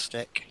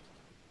plastic.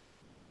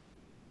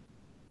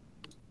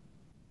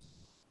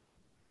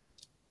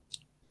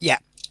 Yeah,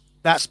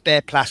 that's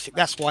bare plastic.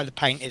 That's why the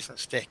paint isn't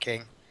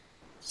sticking.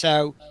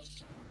 So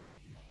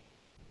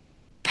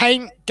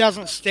paint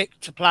doesn't stick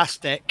to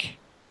plastic.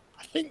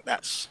 I think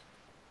that's...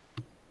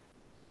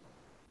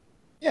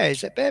 Yeah,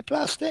 is it bare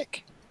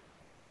plastic?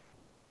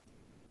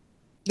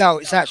 No,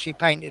 it's actually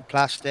painted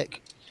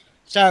plastic.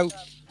 So,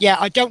 yeah,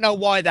 I don't know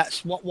why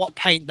that's what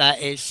paint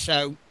that is.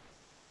 So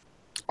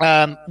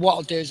what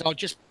I'll do is I'll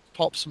just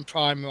pop some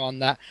primer on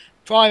that.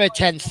 Primer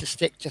tends to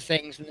stick to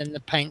things, and then the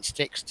paint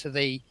sticks to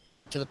the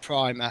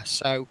primer.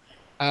 So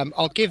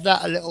I'll give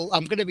that a little...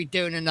 I'm going to be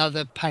doing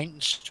another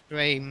paint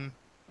stream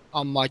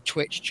on my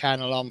Twitch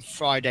channel on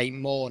Friday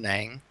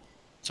morning.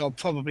 So I'll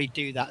probably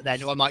do that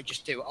then, or I might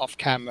just do it off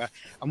camera.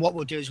 And what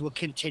we'll do is we'll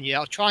continue.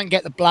 I'll try and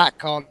get the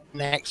black on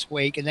next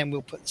week, and then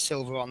we'll put the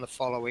silver on the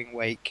following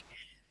week.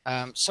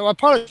 So I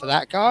apologize for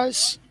that,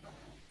 guys.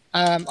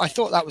 I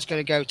thought that was going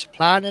to go to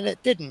plan, and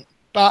it didn't.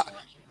 But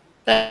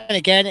then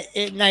again, it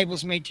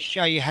enables me to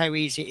show you how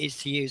easy it is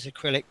to use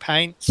acrylic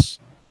paints.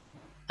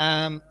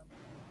 To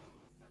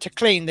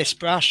clean this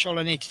brush, all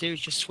I need to do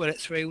is just swill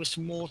it through with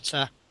some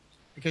water,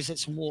 because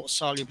it's a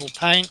water-soluble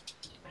paint.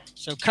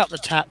 So a couple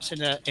of taps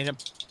in a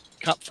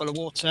cup full of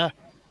water.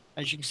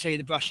 As you can see,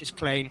 the brush is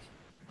clean.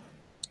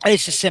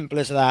 It's as simple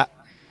as that.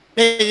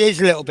 There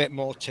is a little bit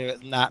more to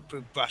it than that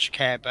with brush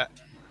care, but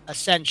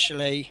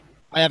essentially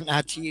I haven't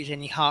had to use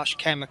any harsh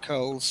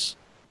chemicals,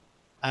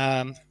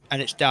 and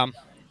it's done.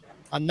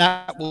 And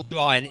that will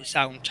dry in its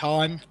own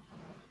time.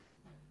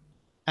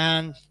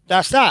 And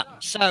that's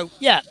that. So,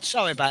 yeah,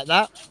 sorry about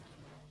that.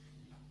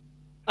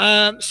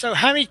 So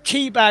how many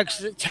tea bags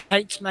does it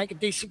take to make a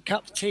decent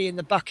cup of tea in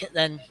the bucket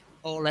then,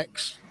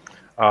 Horlicks?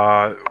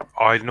 Uh,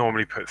 I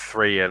normally put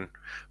 3 in,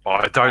 but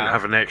I don't Wow.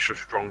 have an extra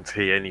strong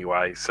tea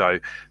anyway, so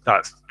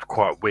that's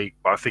quite weak.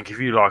 But I think if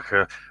you like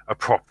a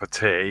proper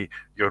tea,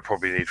 you'll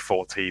probably need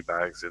 4 tea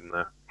bags in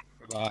there.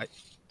 Right.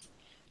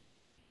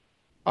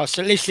 Oh,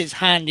 so at least it's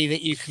handy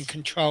that you can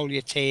control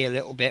your tea a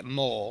little bit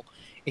more.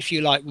 If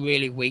you like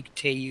really weak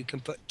tea, you can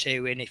put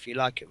 2 in. If you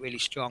like it really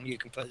strong, you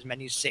can put as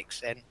many as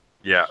 6 in.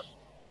 Yeah.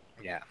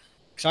 Yeah.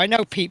 So I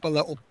know people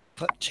that will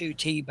put 2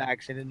 tea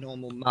bags in a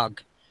normal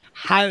mug.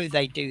 How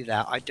they do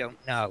that, I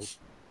don't know.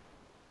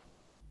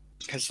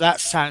 Because that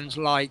sounds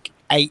like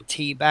 8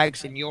 tea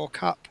bags in your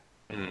cup.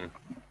 Mm,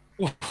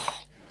 Oh,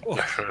 oh,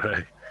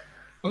 definitely.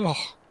 oh.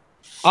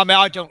 I mean,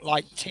 I don't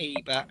like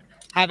tea, but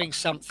having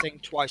something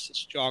twice as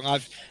strong,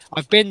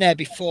 I've been there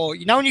before.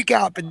 You know, when you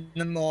get up in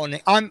the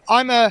morning,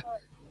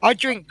 I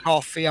drink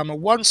coffee. I'm a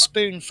 1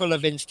 spoonful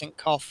of instant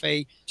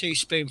coffee, 2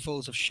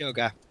 spoonfuls of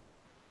sugar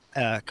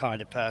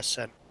kind of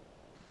person.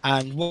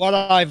 And what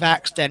I've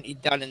accidentally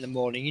done in the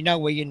morning, you know,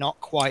 where you're not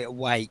quite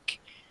awake,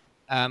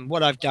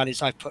 what I've done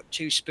is I put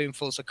 2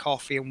 spoonfuls of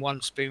coffee and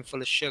 1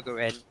 spoonful of sugar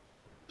in,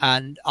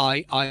 and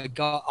I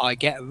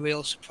get a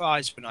real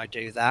surprise when I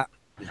do that.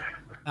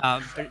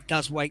 But it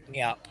does wake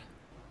me up.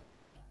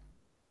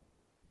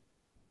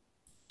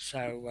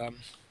 So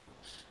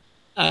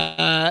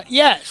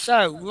yeah.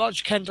 So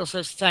Roger Kendall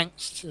says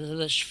thanks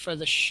for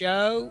the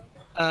show.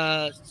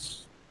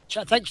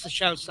 Thanks for the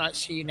show tonight.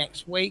 See you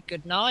next week.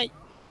 Good night.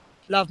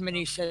 Love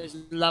Mini says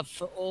love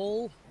for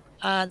all,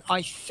 and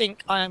I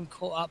think I am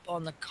caught up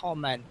on the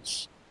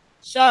comments.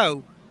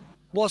 So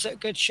was it a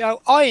good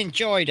show? I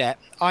enjoyed it.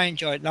 I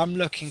enjoyed it. And I'm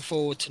looking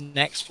forward to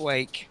next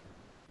week.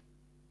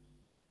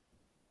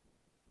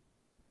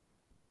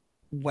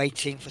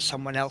 Waiting for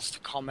someone else to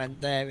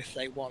comment there if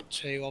they want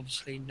to.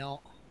 Obviously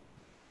not.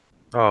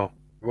 Oh,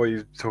 what are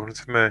you talking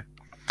to me?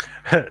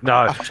 No,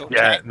 I've talked to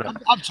yeah, no,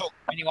 I'm talking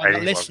to anyone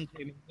that anyone. listens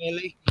to me,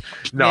 really.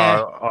 No,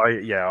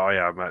 Yeah.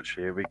 I am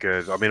actually. It'll be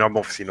good. I mean, I'm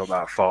obviously not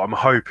that far. I'm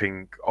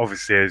hoping,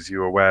 obviously, as you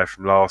were aware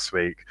from last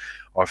week,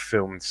 I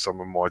filmed some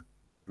of my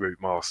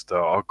Routemaster.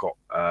 I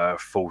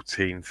got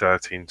 14,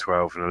 13,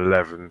 12, and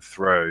 11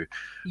 through.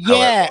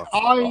 Yeah,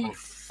 However,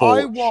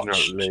 I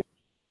watched. unfortunately,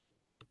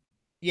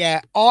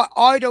 Yeah,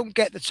 I don't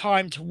get the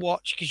time to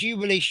watch because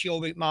you release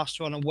your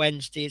Routemaster on a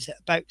Wednesday. Is it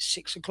about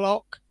 6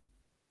 o'clock?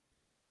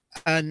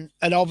 And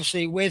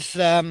obviously with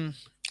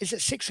is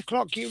it 6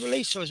 o'clock you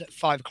release or is it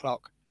 5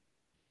 o'clock?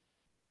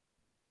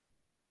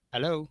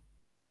 Hello,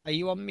 are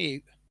you on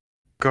mute?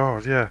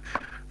 God, yeah,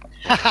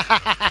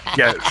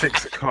 yeah,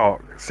 6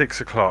 o'clock,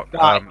 6 o'clock.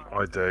 Right,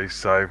 I do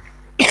so.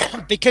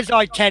 because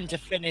I tend to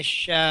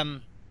finish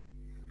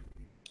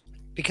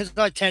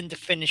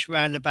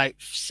around about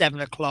 7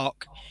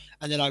 o'clock,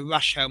 and then I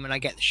rush home and I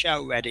get the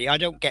show ready. I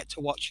don't get to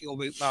watch your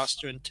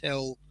Routemaster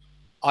until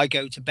I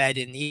go to bed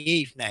in the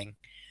evening.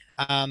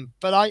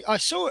 But I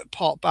saw it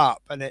pop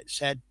up and it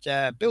said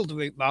Build a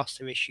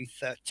Routemaster issue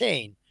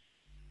 13.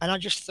 And I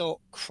just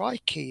thought,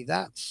 crikey,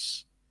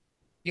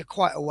 you're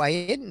quite a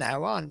way in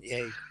now, aren't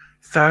you?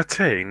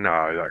 13?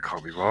 No, that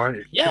can't be right,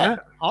 can Yeah, it?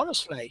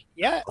 honestly.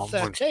 Yeah, Oh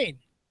my, 13.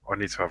 I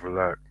need to have a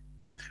look.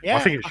 I Yeah,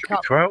 think it I should be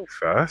can't. 12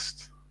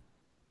 first.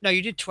 No,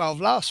 you did 12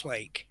 last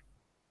week,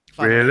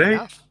 funnily Really?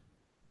 enough.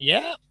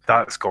 Yeah,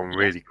 That's gone yeah,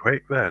 really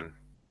quick then.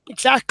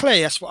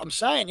 exactly. That's what I'm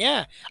saying.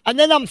 Yeah. And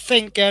then I'm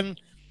thinking,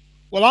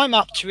 well, I'm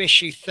up to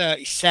issue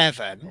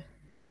 37,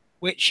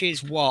 which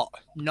is what,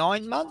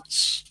 9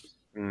 months?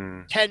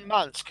 Mm. 10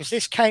 months? Because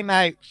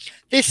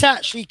this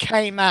actually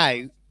came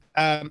out.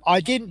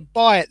 I didn't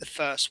buy it the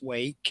first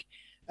week.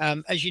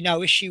 As you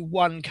know, issue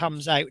 1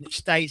 comes out and it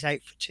stays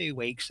out for 2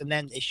 weeks, and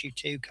then issue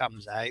 2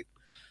 comes out.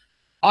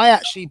 I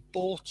actually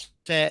bought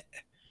it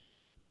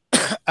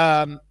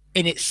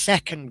in its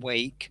second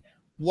week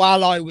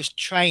while I was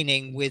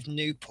training with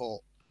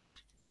Newport.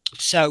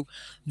 So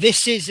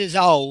this is as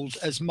old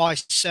as my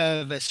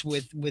service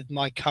with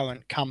my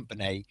current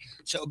company.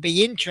 So it'll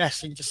be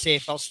interesting to see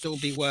if I'll still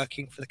be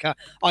working for the car.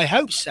 I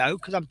hope so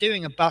because I'm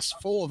doing a bus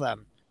for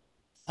them.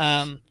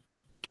 Um,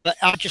 but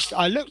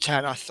I looked at it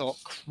and I thought,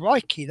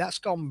 crikey, that's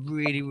gone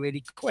really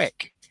really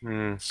quick.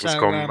 It's So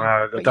gone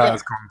mad. but That yeah,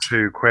 has gone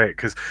too quick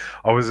because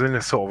I was in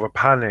a sort of a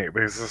panic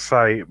because, as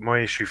I say, my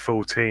issue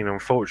 14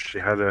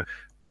 unfortunately had a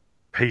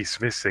piece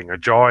missing, a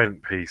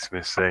giant piece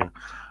missing.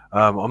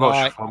 I'm not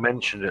sure right, if I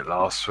mentioned it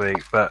last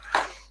week, but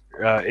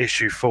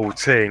issue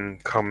 14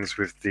 comes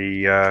with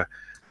the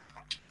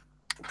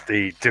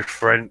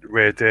different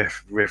rear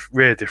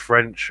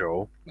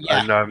differential,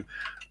 yeah, and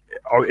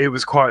it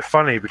was quite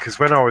funny because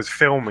when I was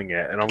filming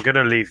it, and I'm going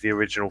to leave the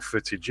original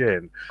footage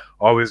in,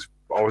 I was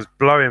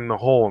blowing the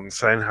horn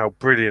saying how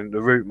brilliant the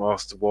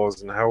Routemaster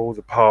was and how all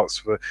the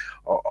parts were.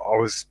 I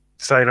was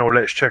saying, "Oh,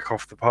 let's check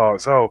off the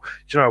parts." Oh,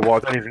 do you know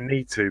what? I don't even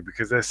need to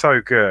because they're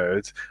so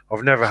good.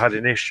 I've never had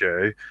an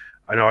issue.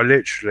 And I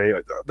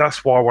literally,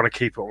 that's why I want to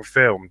keep it on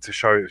film to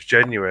show it's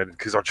genuine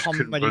because I just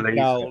couldn't comedy believe it.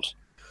 gold.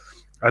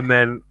 And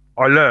then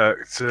I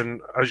looked,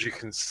 and as you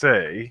can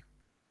see,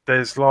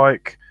 there's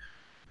like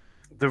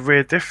the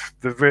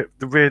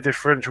rear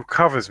differential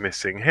cover's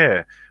missing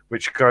here,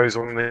 which goes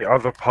on the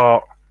other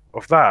part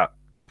of that,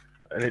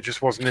 and it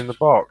just wasn't in the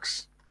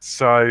box.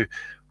 So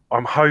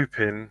I'm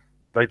hoping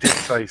they did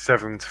say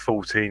 7 to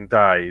 14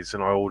 days,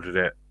 and I ordered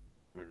it.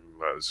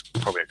 Well, it was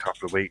probably a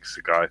couple of weeks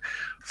ago,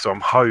 so I'm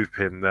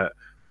hoping that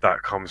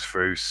that comes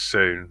through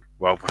soon.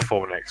 Well,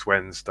 before next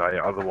Wednesday.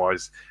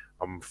 Otherwise,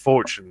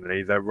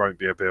 unfortunately, there won't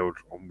be a build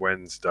on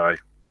Wednesday.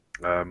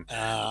 Um,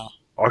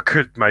 I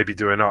could maybe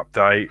do an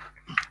update,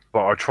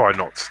 but I try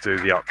not to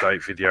do the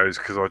update videos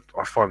because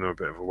I find them a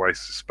bit of a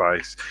waste of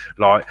space.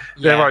 Like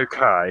they're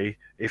okay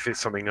if it's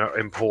something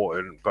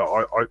important, but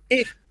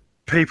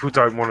people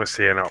don't want to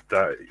see an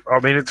update. I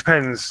mean, it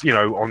depends,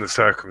 on the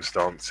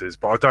circumstances,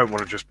 but I don't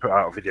want to just put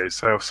out a video and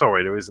say, "Oh,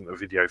 sorry, there isn't a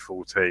video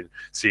 14.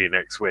 See you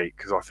next week,"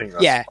 because I think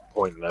that's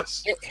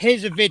pointless.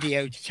 Here's a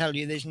video to tell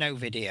you there's no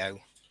video.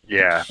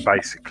 Yeah,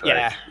 basically.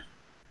 Yeah.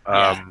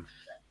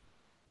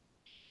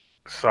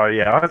 So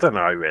yeah, I don't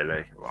know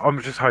really.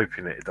 I'm just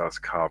hoping it does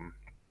come.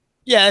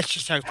 Yeah, let's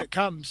just hope it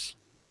comes.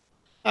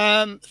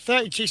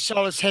 32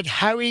 Solid said,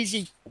 how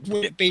easy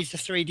would it be to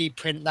 3D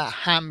print that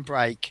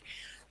handbrake?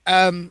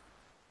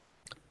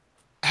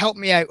 Help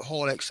me out,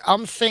 Horlicks.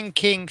 I'm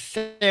thinking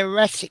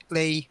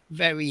theoretically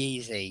very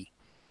easy,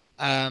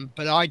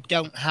 but I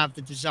don't have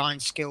the design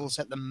skills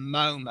at the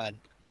moment.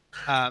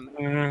 I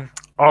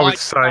would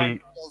say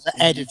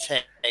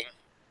editing.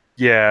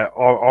 Yeah,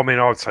 I mean,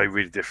 I would say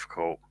really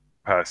difficult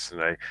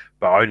personally,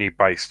 but only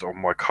based on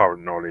my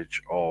current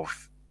knowledge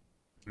of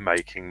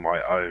making my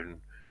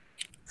own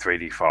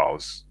 3D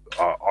files.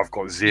 I've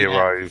got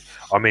zero.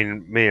 I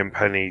mean, me and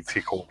Penny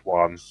tickled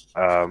one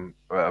at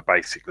a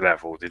basic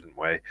level, didn't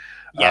we?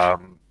 Yeah.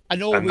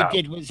 And all we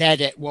did was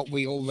edit what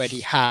we already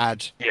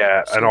had.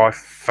 Yeah, and I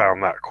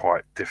found that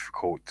quite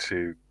difficult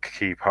to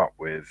keep up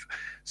with.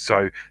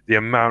 So the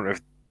amount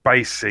of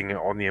basing it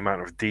on the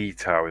amount of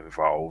detail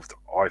involved,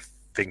 I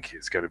think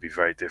it's going to be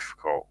very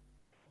difficult.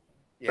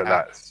 Yeah.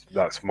 But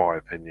that's my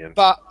opinion.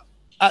 But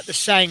at the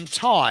same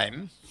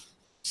time,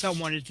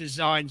 someone has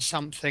designed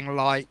something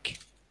like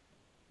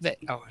that.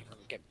 Oh, I'm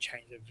going to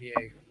change the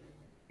view.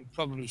 You've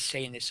probably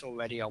seen this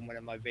already on one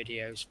of my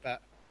videos,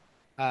 but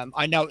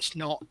I know it's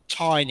not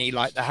tiny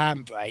like the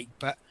handbrake,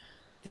 but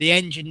the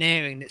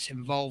engineering that's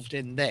involved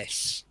in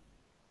this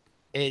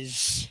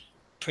is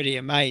pretty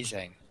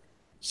amazing.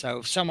 So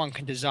if someone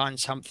can design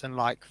something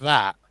like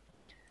that,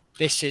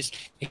 this is,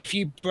 if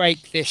you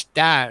break this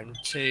down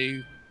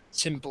to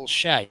simple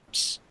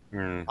shapes,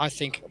 I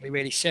think it'll be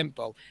really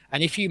simple.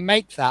 And if you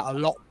make that a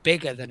lot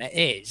bigger than it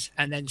is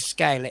and then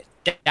scale it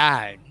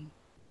down,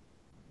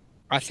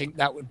 I think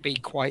that would be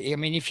quite, I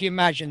mean, if you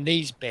imagine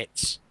these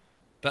bits,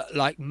 but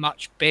like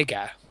much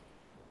bigger,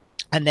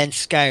 and then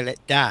scale it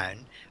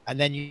down, and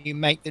then you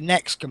make the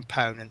next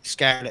component,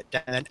 scale it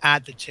down, and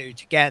add the two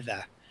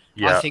together.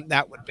 Yeah. I think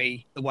that would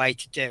be the way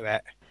to do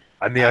it.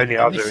 And the only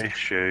other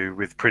issue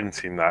with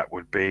printing that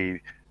would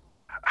be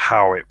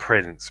how it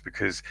prints,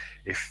 because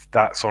if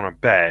that's on a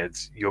bed,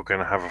 you're going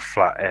to have a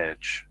flat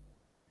edge.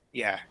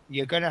 Yeah,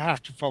 you're going to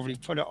have to probably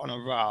put it on a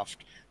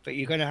raft, but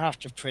you're going to have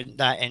to print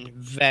that in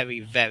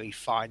very, very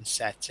fine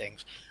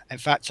settings. In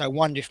fact, I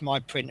wonder if my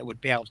printer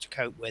would be able to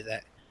cope with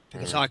it,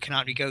 because I can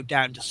only go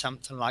down to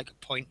something like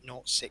a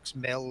 0.06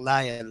 mil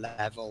layer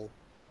level.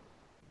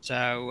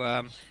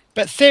 So,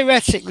 but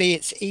theoretically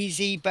it's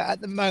easy, but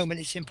at the moment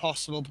it's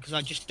impossible because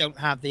I just don't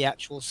have the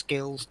actual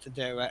skills to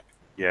do it.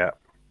 Yeah.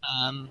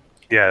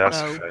 Yeah,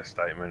 that's a fair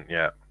statement.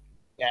 Yeah.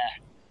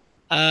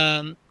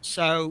 Yeah.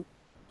 So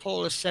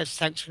Paula says,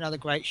 thanks for another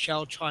great show.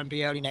 I'll try and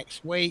be early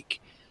next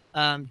week.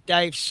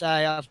 Dave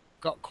say, I've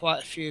got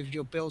quite a few of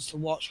your builds to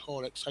watch,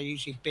 Horlicks. I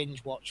usually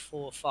binge watch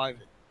 4 or 5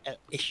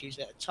 issues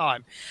at a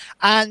time.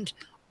 And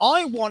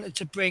I wanted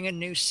to bring a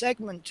new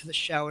segment to the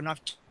show, and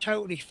I've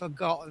totally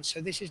forgotten. So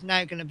this is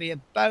now going to be a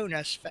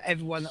bonus for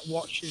everyone that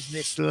watches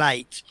this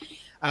late.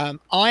 I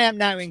am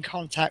now in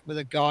contact with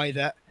a guy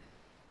that,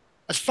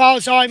 as far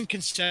as I'm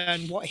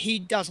concerned, what he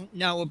doesn't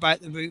know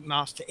about the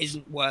Routemaster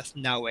isn't worth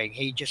knowing.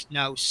 He just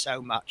knows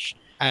so much.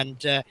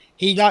 And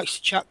he likes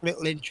to chuck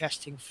little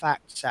interesting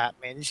facts at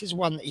me. And this is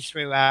one that he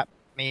threw at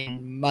me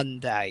on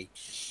Monday.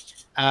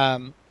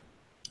 And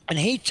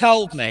he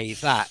told me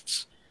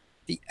that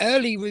the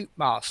early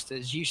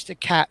Routemasters used to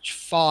catch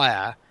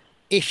fire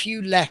if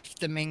you left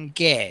them in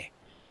gear.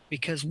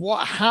 Because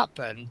what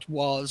happened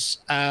was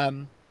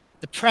the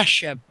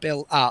pressure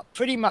built up,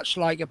 pretty much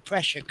like a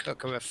pressure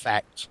cooker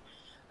effect.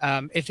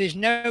 If there's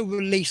no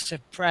release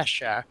of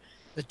pressure,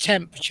 the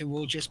temperature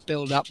will just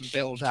build up and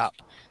build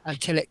up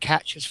until it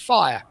catches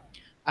fire.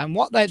 And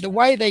the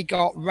way they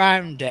got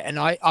round it, and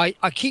I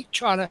keep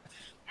trying to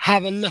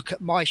have a look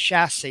at my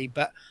chassis,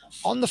 but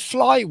on the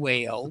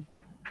flywheel,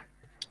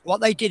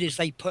 what they did is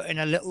they put in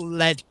a little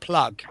lead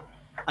plug.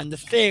 And the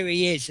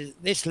theory is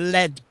that this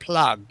lead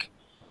plug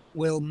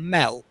will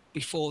melt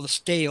before the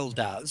steel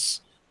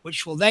does,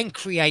 which will then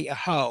create a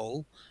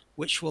hole,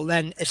 which will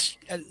then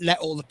let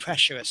all the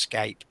pressure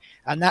escape.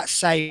 And that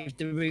saved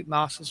the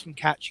Routemasters from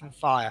catching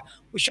fire,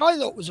 which I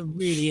thought was a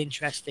really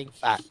interesting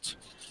fact.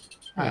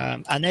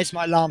 And there's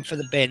my alarm for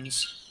the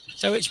bins.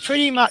 So it's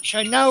pretty much,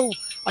 I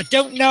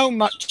don't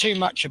know too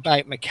much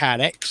about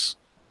mechanics,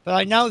 but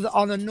I know that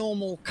on a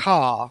normal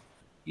car,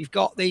 you've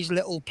got these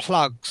little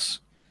plugs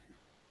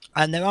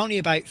and they're only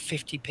about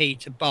 50p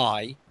to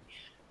buy.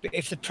 But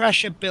if the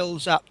pressure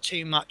builds up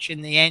too much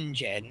in the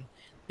engine,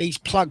 these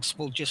plugs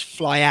will just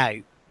fly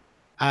out.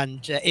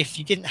 And if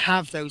you didn't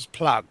have those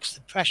plugs,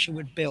 the pressure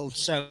would build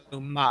so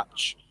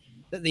much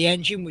that the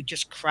engine would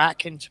just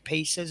crack into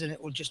pieces and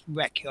it will just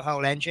wreck your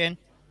whole engine.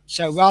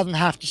 So rather than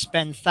have to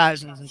spend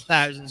thousands and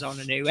thousands on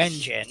a new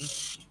engine,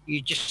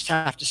 you just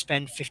have to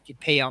spend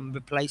 50p on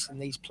replacing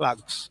these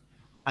plugs.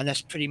 And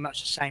that's pretty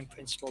much the same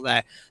principle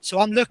there. So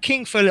I'm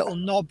looking for a little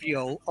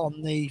nobule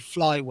on the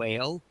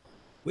flywheel,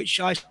 which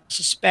I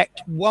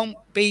suspect won't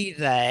be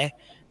there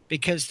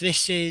because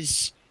this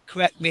is,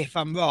 correct me if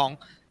I'm wrong,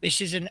 this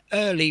is an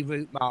early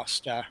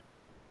Routemaster.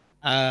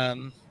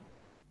 Um,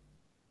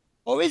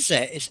 or is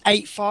it? It's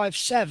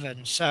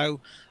 857. So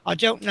I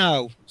don't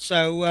know.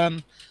 So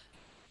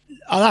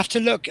I'll have to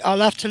look. I'll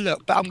have to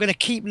look, but I'm going to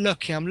keep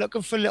looking. I'm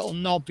looking for a little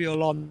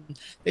nobule on.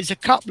 There's a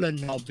couple of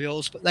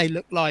nobules, but they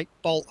look like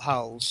bolt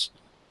holes.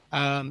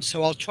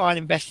 So I'll try and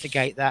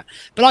investigate that.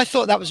 But I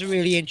thought that was a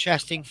really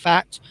interesting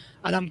fact,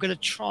 and I'm going to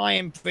try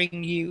and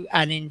bring you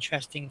an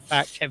interesting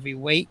fact every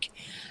week.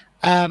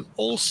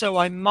 Also,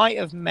 I might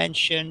have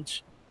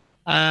mentioned.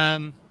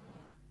 Um,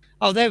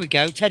 oh, there we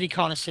go. Teddy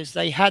Connor says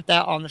they had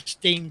that on the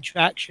steam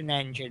traction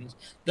engines,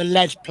 the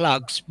lead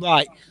plugs.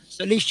 Right.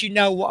 So at least you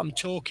know what I'm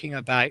talking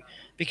about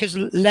because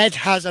lead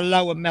has a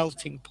lower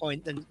melting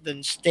point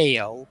than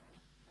steel.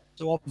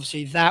 So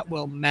obviously that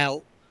will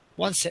melt.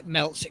 Once it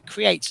melts, it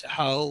creates a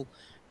hole.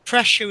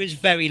 Pressure is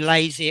very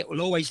lazy. It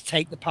will always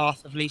take the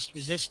path of least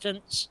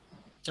resistance.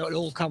 So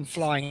it'll all come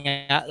flying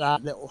out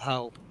that little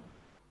hole.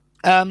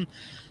 Um,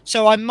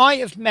 so I might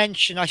have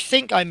mentioned, I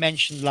think I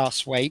mentioned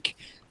last week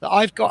that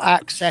I've got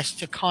access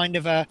to kind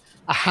of a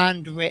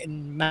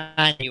handwritten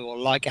manual,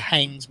 like a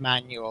Haynes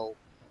manual.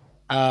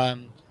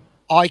 Um,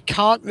 I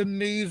can't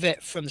remove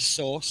it from the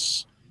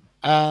source,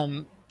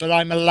 but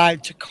I'm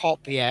allowed to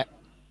copy it.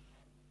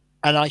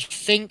 And I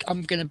think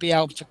I'm going to be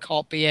able to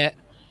copy it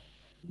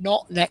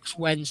not next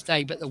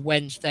Wednesday, but the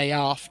Wednesday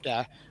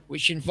after,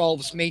 which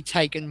involves me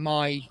taking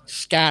my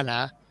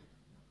scanner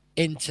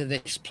into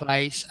this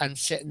place and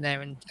sitting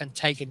there and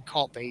taking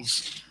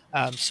copies.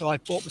 So I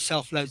bought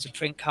myself loads of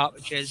print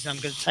cartridges and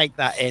I'm going to take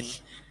that in.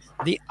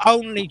 The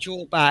only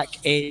drawback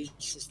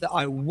is that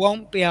I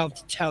won't be able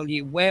to tell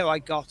you where I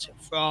got it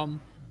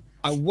from.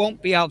 I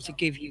won't be able to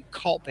give you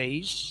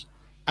copies.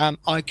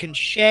 I can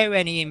share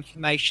any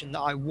information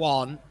that I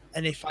want.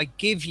 And if I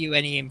give you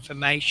any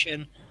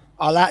information,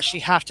 I'll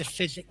actually have to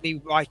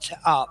physically write it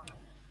up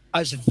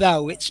as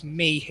though it's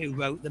me who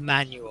wrote the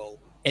manual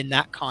in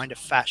that kind of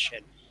fashion.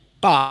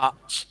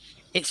 But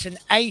it's an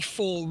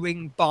A4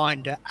 ring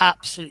binder,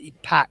 absolutely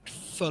packed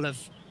full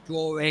of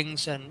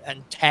drawings and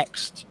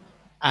text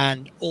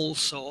and all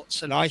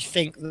sorts. And I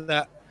think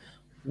that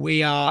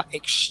we are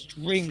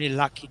extremely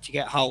lucky to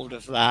get hold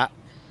of that.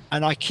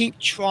 And I keep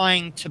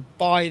trying to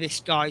buy this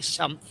guy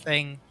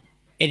something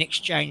in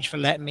exchange for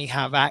letting me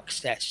have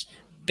access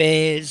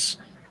beers,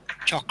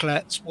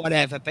 chocolates,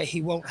 whatever, but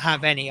he won't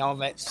have any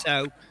of it.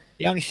 So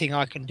the only thing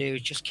I can do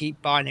is just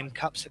keep buying him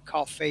cups of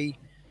coffee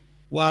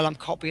while I'm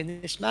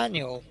copying this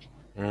manual.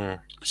 Mm.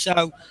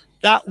 So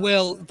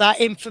that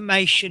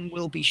information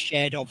will be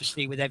shared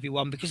obviously with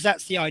everyone because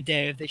that's the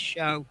idea of this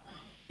show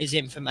is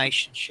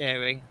information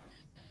sharing.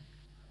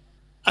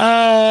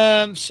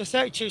 So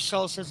 32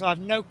 Soul says I have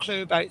no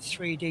clue about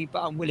 3D,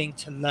 but I'm willing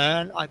to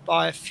learn. I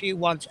buy a few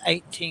 1 to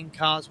 18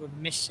 cars with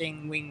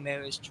missing wing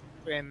mirrors,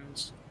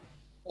 trims.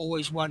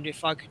 Always wonder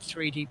if I could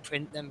 3D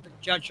print them, but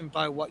judging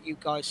by what you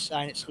guys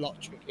saying, it's a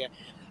lot trickier.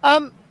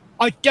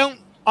 I don't.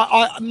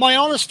 My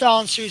honest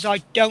answer is I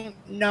don't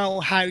know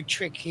how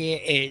tricky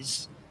it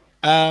is.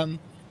 And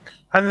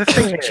the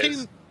thing Two,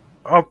 is,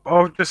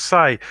 I'll just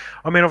say,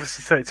 I mean,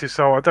 obviously 32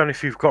 Soul, I don't know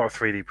if you've got a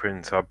 3D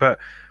printer, but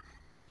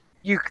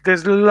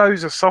there's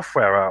loads of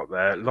software out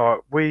there. Like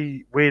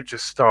we're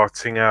just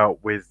starting out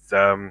with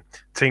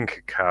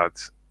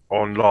Tinkercad yeah,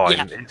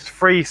 online. It's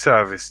free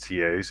service to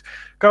use.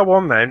 Go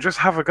on there and just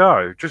have a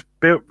go. Just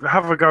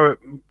have a go at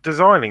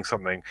designing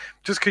something.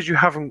 Just because you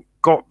haven't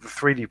got the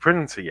 3D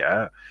printer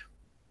yet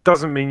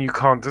doesn't mean you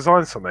can't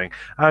design something.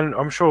 And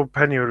I'm sure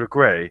Penny would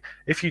agree.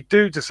 If you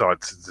do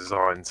decide to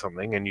design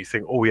something and you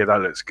think, oh yeah,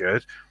 that looks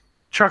good,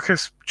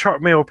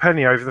 chuck me or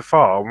Penny over the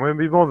file, and we'll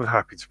be more than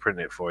happy to print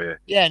it for you.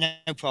 yeah,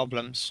 no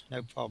problems,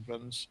 no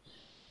problems.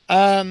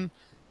 Um,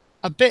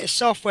 a bit of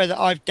software that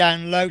I've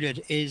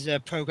downloaded is a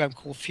program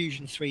called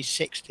Fusion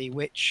 360,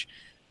 which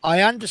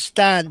I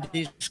understand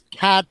is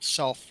CAD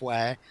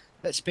software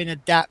that's been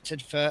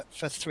adapted for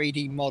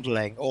 3D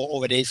modeling,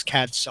 or it is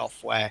CAD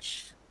software.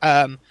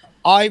 Um,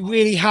 I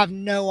really have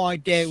no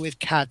idea with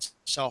CAD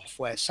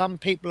software. Some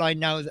people I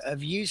know that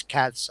have used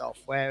CAD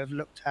software have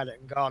looked at it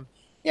and gone,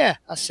 yeah,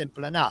 that's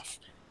simple enough.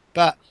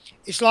 But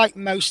it's like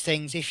most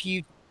things, if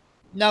you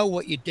know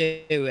what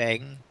you're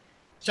doing,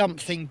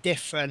 something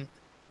different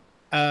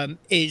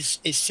is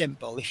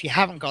simple. If you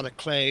haven't got a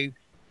clue,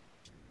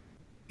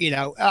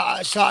 so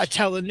I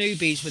tell the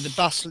newbies with the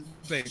bus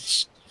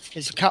routes,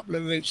 there's a couple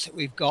of routes that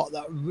we've got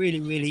that are really,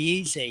 really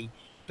easy.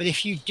 But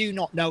if you do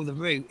not know the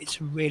route, it's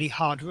a really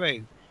hard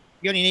route.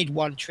 You only need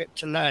one trip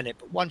to learn it,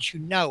 but once you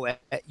know it,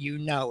 you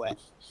know it.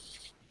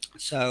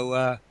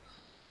 So,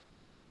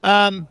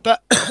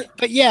 but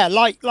but yeah,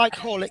 like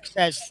Horlicks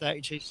says,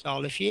 32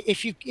 Sol.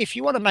 If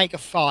you want to make a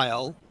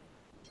file,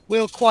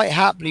 we'll quite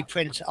happily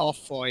print it off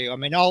for you. I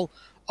mean, I'll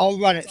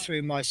run it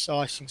through my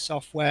slicing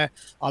software.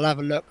 I'll have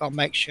a look. I'll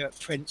make sure it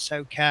prints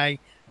okay,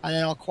 and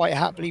then I'll quite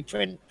happily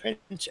print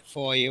it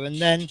for you. And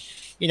then,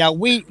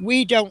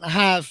 we don't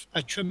have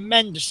a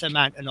tremendous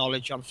amount of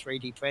knowledge on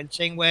 3D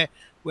printing.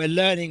 We're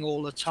learning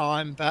all the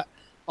time, but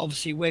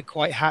obviously we're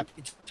quite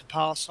happy to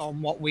pass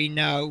on what we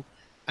know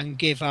and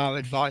give our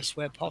advice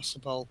where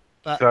possible.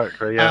 But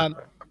Exactly, yeah.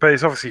 But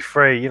it's obviously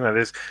free.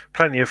 There's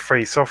plenty of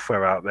free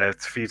software out there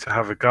for you to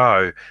have a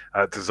go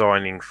at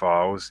designing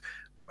files,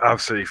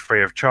 absolutely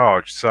free of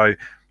charge. So,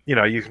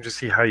 you can just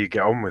see how you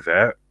get on with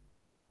it.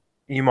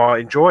 You might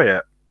enjoy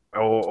it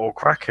or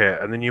crack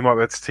it, and then you might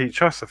be able to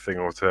teach us a thing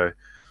or two.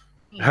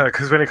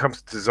 Because when it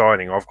comes to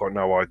designing, I've got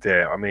no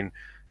idea. I mean,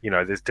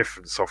 there's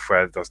different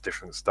software that does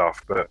different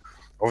stuff, but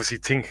obviously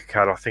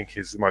Tinkercad, I think,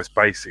 is the most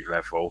basic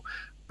level.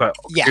 But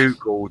yeah,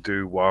 Google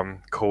do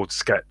one called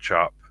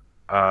SketchUp.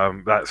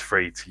 That's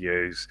free to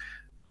use.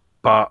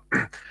 But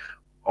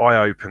I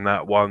opened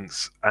that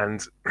once,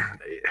 and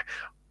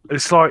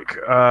it's like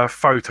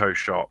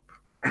Photoshop.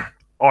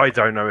 I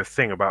don't know a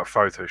thing about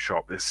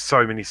Photoshop. There's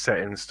so many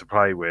settings to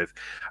play with,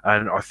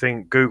 and I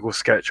think Google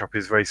SketchUp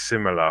is very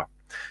similar.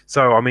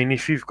 So, I mean,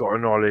 if you've got a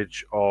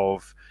knowledge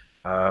of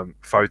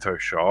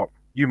Photoshop,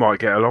 you might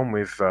get along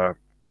with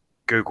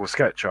Google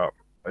SketchUp,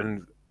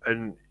 and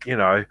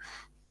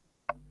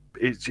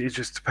it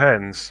just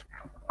depends.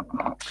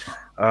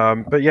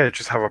 But yeah,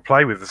 just have a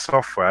play with the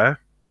software,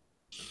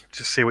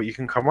 just see what you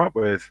can come up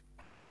with.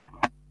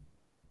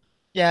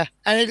 Yeah,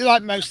 and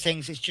like most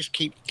things, it's just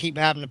keep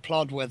having a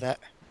plod with it.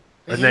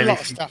 There's And then a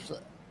lot of stuff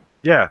that.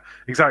 Yeah,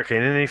 exactly.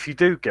 And then if you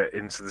do get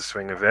into the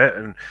swing of it,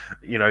 and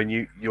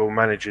you're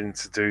managing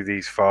to do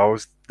these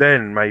files,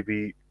 then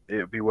maybe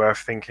it'd be worth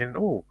thinking,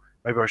 oh,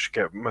 maybe I should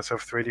get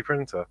myself a 3D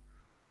printer.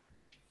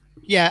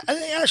 Yeah, and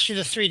actually,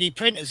 the 3D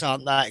printers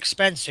aren't that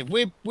expensive.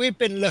 We've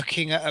been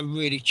looking at a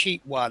really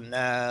cheap one,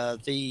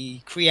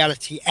 the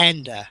Creality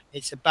Ender.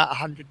 It's about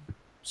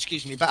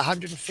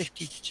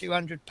 150 to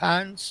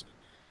 £200.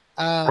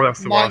 Well,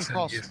 that's the one I Mine sent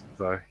cost.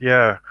 yesterday.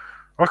 Yeah,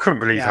 I couldn't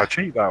believe how Yeah,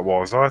 cheap that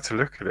was. I had to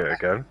look at it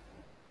again.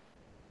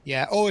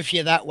 yeah. Or if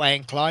you're that way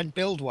inclined,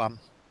 build one.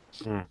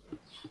 Hmm.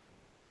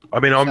 I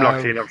mean, I'm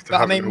lucky So, enough to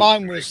but I have mean, an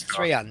mine was Ultimaker.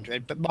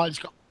 300, but mine's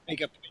got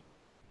bigger.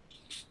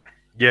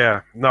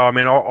 Yeah, no, I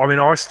mean,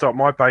 I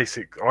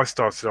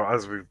started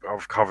as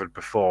I've covered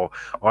before.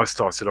 I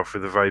started off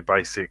with a very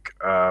basic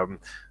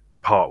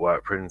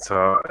partwork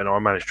printer, and I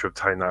managed to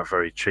obtain that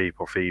very cheap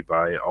off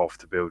eBay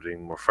after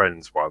building my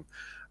friend's one.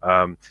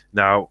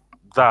 Now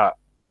that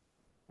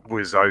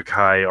was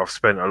okay. I've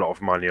spent a lot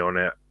of money on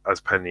it, as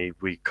Penny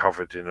we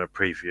covered in a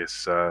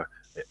previous, a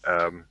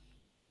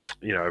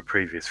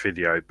previous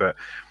video. But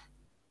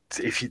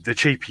the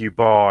cheaper you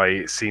buy,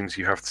 it seems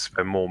you have to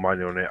spend more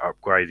money on it,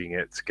 upgrading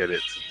it to get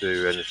it to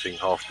do anything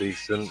half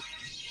decent.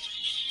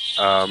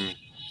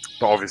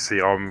 But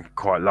obviously, I'm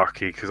quite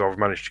lucky because I've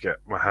managed to get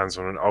my hands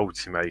on an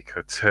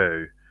Ultimaker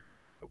 2,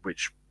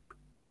 which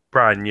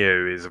brand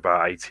new is about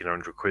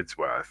 1,800 quid's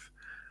worth.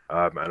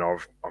 And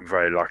I'm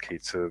very lucky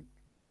to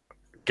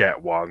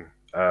get one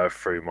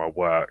through my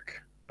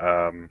work,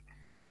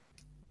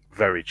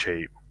 very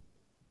cheap.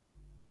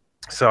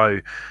 So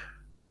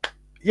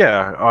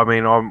yeah, I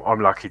mean,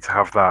 I'm lucky to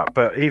have that.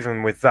 But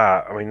even with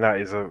that, I mean, that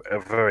is a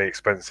very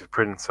expensive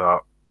printer.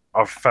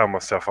 I've found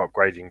myself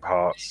upgrading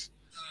parts.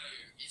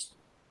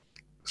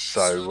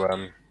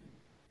 So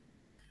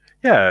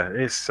yeah,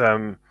 it's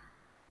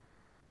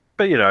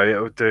but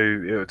it'll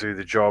do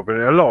the job,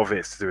 and a lot of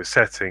it's to do with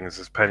settings,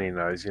 as Penny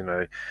knows.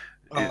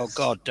 Oh It's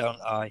God,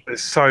 don't I?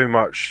 there's so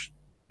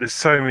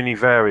many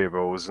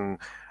variables, and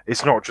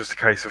it's not just a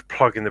case of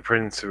plugging the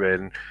printer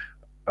in.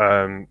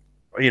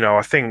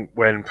 I think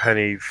when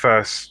Penny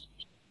first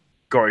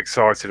got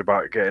excited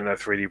about getting a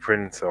 3D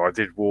printer, I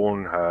did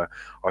warn her.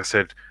 I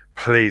said,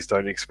 please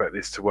don't expect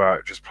this to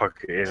work. Just plug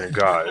it in and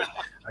go.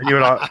 And you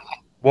were like,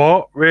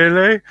 what?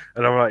 Really?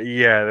 And I'm like,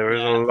 yeah, there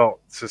is a lot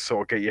to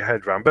sort of get your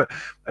head around.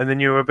 And then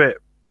you were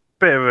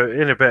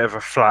in a bit of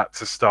a flat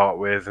to start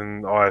with,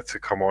 and I had to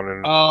come on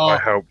and I Oh,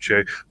 helped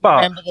you. But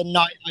remember the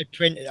night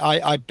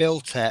I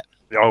built it.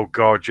 oh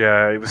God,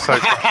 yeah, it was so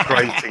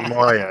frustrating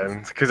my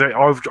end because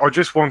I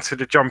just wanted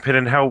to jump in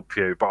and help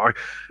you, but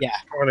Yeah,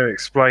 trying to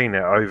explain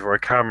it over a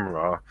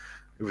camera,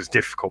 it was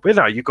difficult. But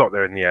no, you got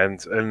there in the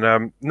end,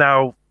 and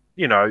now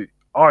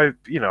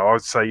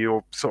I'd say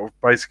you're sort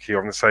of basically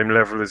on the same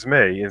level as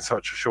me in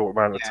such a short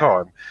amount of yeah,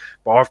 time.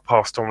 But I've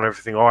passed on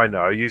everything I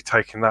know. You've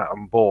taken that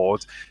on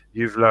board.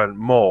 You've learned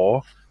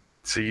more,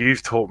 so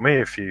you've taught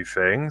me a few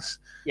things.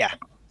 yeah.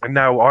 And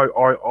now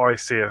I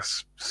see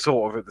us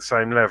sort of at the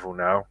same level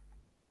now.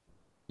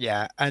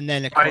 Yeah, and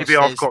then of Maybe course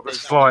I've got the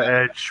there's slight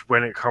edge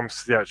when it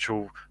comes to the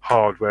actual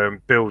hardware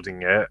and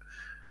building it,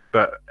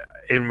 but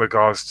in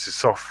regards to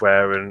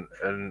software and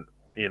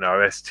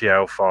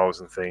STL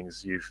files and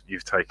things,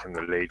 you've taken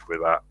the lead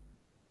with that.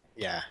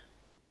 yeah,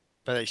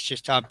 but it's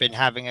just I've been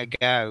having a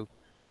go.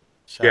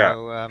 Yeah,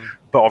 So,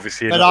 but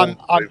obviously, and but also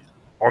I'm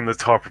on the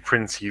type of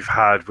printer you've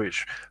had,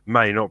 which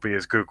may not be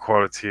as good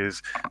quality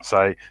as,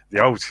 say, the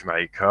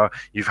Ultimaker,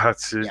 you've had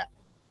to yeah,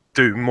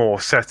 do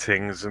more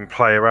settings and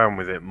play around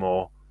with it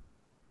more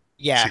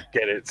to yeah,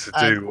 get it to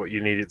and do what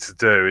you need it to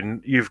do,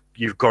 and you've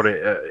got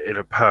it in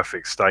a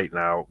perfect state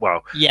now.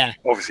 Well, yeah,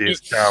 obviously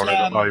it's it's down at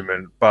the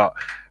moment, but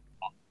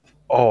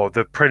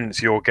the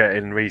prints you're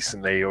getting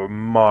recently are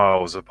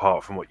miles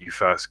apart from what you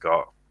first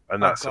got,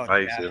 and oh that's god,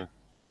 yeah, amazing.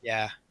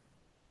 yeah.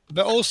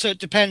 But also it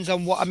depends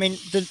on what I mean.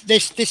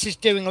 This is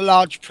doing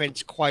large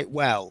prints quite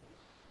well,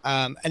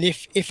 and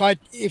if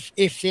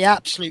the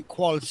absolute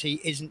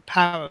quality isn't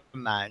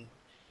paramount,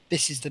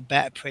 this is the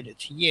better printer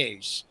to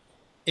use.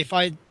 If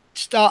I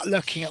start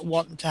looking at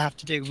wanting to have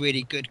to do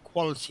really good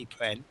quality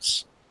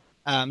prints,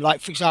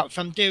 like for example, if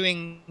I'm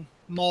doing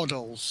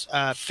models,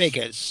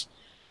 figures,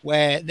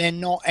 where they're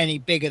not any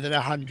bigger than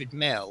 100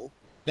 mil,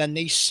 then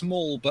these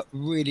small but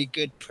really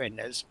good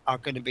printers are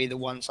going to be the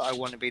ones that I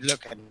want to be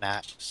looking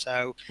at.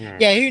 So, Hmm.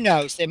 yeah, who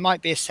knows? There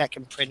might be a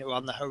second printer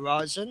on the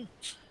horizon.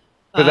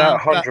 But that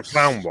But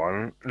 £100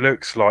 one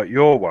looks like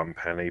your one,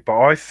 Penny. But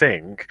I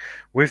think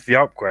with the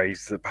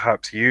upgrades that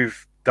perhaps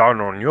you've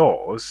done on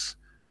yours,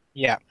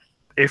 yeah,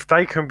 if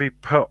they can be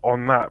put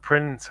on that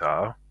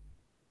printer,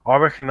 I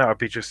reckon that would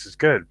be just as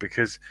good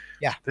because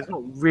yeah, there's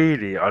not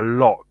really a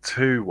lot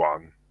to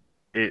one.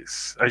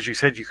 It's, as you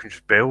said, you can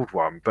just build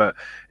one, but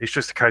it's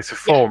just a case of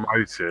yeah, four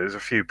motors,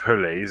 a few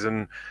pulleys,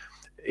 and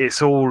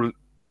it's all.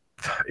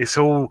 It's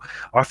all.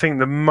 I think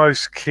the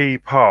most key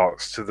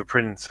parts to the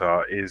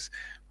printer is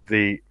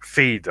the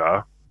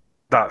feeder.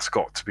 That's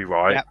got to be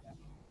right, yeah,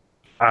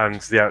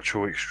 and the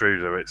actual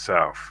extruder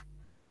itself.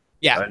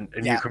 yeah, And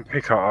you yeah. can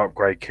pick up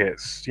upgrade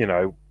kits.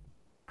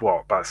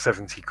 What, about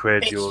 70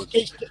 quid? Yours.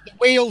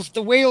 It's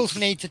the wheels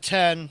need to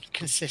turn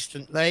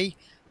consistently.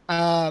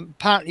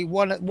 Apparently,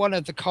 one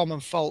of the common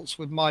faults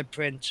with my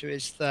printer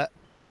is that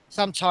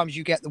sometimes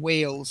you get the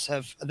wheels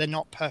they're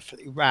not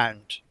perfectly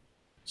round.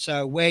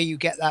 So where you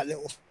get that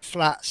little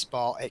flat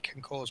spot, it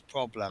can cause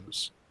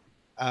problems.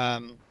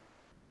 Um,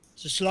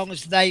 so as long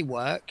as they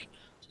work,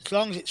 as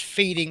long as it's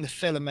feeding the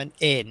filament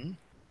in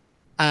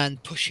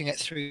and pushing it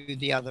through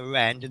the other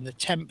end, and the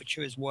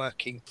temperature is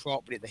working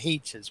properly, the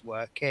heater's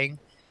working,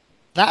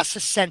 that's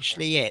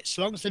essentially it.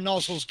 So long as the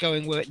nozzle's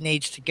going where it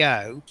needs to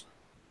go,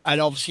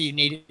 and obviously you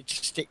need it to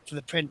stick to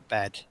the print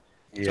bed.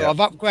 So Yeah. I've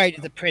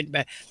upgraded the print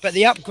bed, but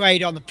the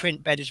upgrade on the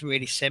print bed is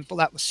really simple.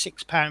 That was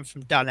 £6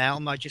 from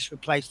Dunelm. I just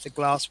replaced the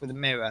glass with a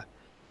mirror,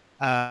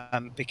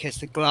 because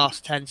the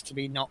glass tends to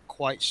be not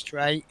quite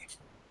straight.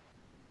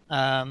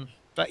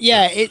 But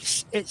yeah,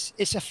 it's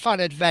a fun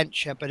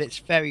adventure, but it's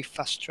very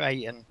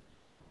frustrating.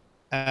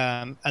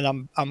 And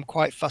I'm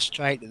quite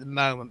frustrated at the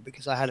moment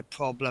because I had a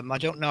problem. I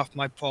don't know if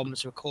my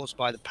problems were caused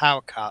by the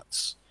power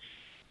cuts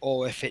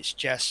or if it's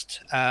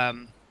just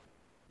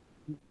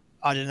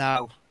I don't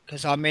know.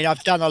 Because I mean,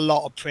 I've done a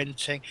lot of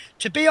printing.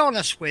 To be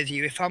honest with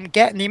you, if I'm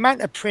getting the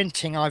amount of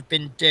printing I've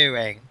been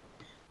doing,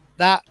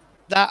 that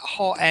that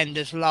hot end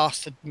has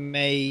lasted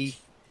me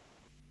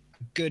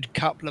a good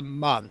couple of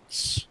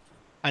months,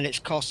 and it's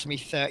cost me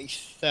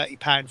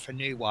 £30 for a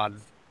new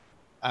one.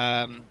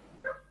 Um,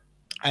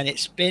 and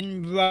it's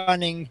been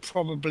running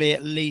probably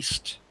at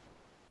least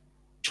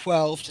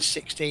 12 to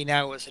 16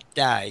 hours a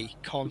day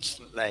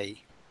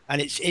constantly,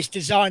 and it's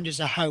designed as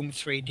a home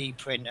 3D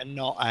print and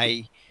not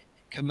a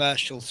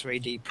commercial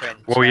 3D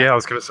Well, printer. yeah, I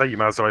was going to say you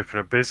might as well open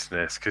a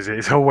business because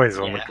it's always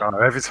on the Yeah, go.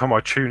 Every time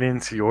I tune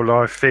into your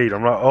live feed,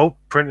 I'm like, oh,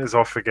 printer's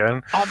off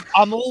again.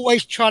 I'm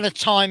always trying to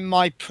time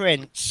my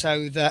print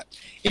so that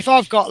if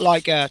I've got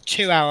like a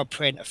 2 hour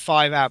print, a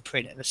 5 hour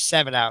print, and a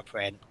 7 hour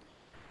print,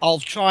 I'll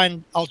try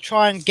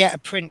and get a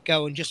print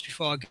going just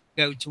before I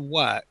go to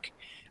work.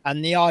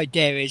 And the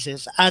idea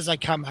is as I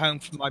come home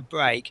from my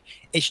break,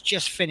 it's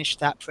just finished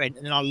that print,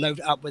 and then I'll load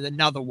it up with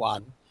another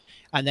one.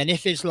 And then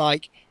if it's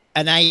like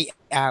an 8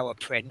 hour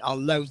print, I'll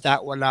load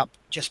that one up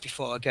just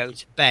before I go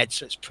to bed,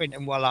 so it's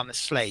printing while I'm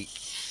asleep.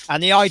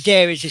 And the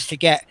idea is to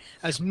get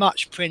as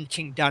much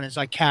printing done as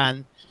I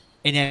can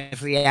in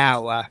every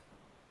hour.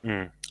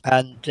 Mm.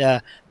 And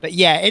but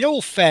yeah, in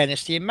all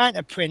fairness, the amount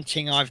of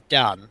printing I've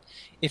done,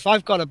 if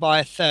I've got to buy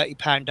a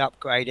 £30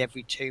 upgrade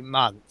every 2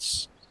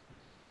 months,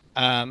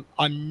 I'm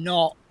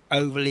not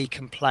overly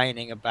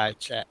complaining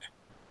about it.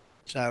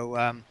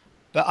 So,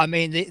 but I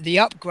mean, the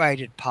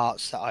upgraded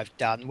parts that I've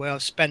done, where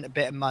I've spent a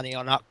bit of money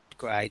on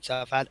upgrades,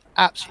 I've had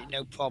absolutely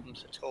no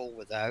problems at all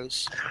with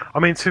those. I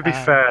mean, to be Um,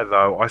 fair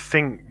though, I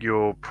think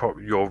your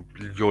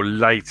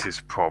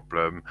latest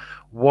problem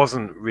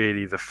wasn't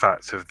really the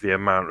fact of the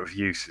amount of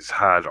use it's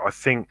had. I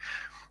think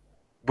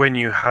when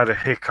you had a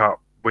hiccup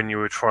when you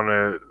were trying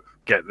to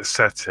get the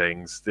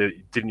settings,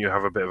 didn't you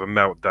have a bit of a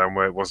meltdown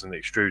where it wasn't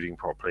extruding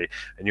properly,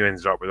 and you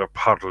ended up with a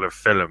puddle of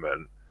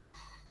filament?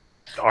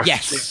 I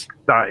think Yes.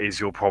 that is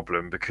your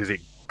problem, because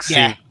it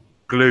Yeah. seemed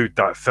glued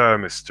that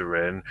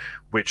thermistor in,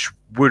 which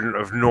wouldn't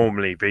have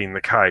normally been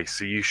the case.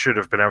 So you should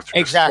have been able to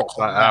just swap Exactly.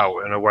 that Yeah. out,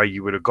 and away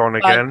you would have gone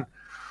Like again.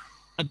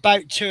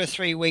 about 2 or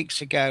 3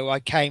 weeks ago, I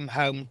came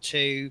home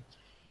to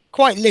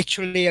quite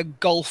literally a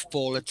golf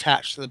ball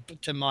attached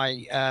to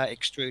my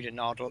extruder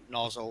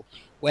nozzle,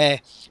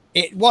 where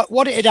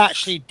what it had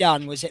actually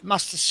done was it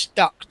must have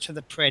stuck to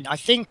the print. I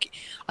think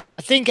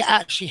it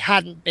actually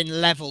hadn't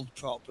been leveled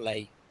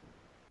properly,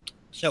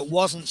 so it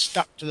wasn't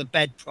stuck to the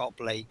bed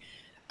properly,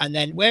 and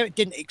then where it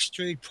didn't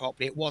extrude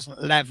properly, it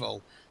wasn't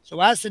level.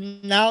 So as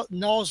the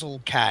nozzle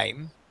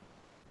came,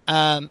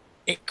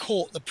 it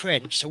caught the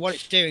print. So what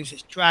it's doing is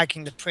it's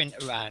dragging the print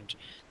around.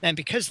 Then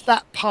because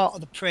that part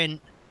of the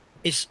print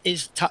is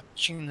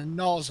touching the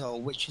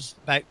nozzle, which is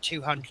about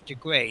 200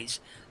 degrees,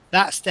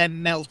 that's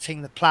then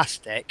melting the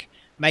plastic,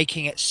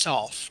 making it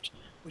soft,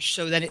 which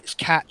so then it's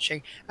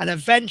catching, and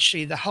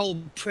eventually the whole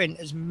print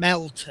is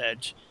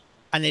melted,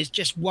 and there's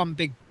just one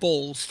big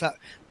ball. So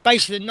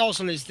basically the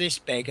nozzle is this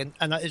big, and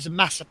there's a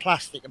mass of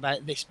plastic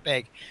about this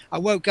big. I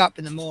woke up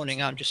in the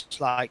morning, I'm just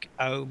like,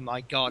 oh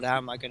my God, how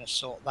am I going to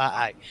sort that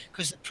out?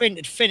 Because the print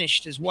had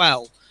finished as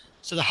well.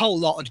 So the whole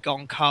lot had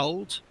gone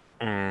cold.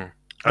 Mm.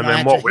 And And I then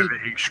had to what with heat.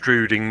 it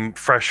extruding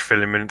fresh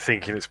filament,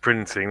 thinking it's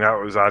printing, that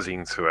was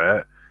adding to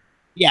it.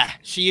 Yeah,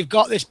 so you've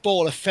got this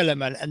ball of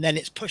filament, and then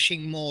it's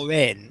pushing more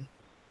in.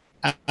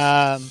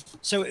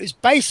 So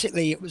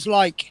it was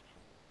like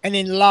an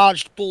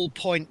enlarged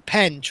ballpoint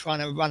pen trying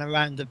to run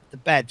around the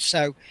bed.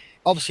 So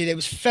obviously there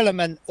was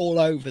filament all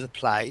over the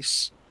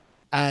place,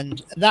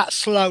 and that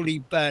slowly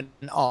burned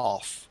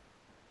off,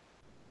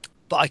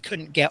 but I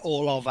couldn't get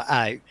all of it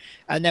out.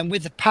 And then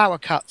with the power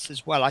cuts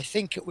as well, I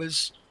think it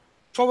was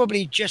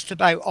probably just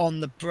about on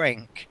the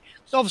brink.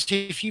 So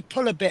obviously if you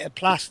pull a bit of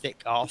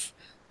plastic off,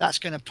 that's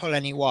going to pull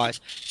any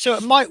wires. So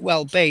it might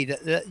well be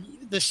that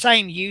the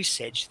same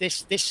usage,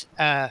 this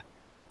thermo,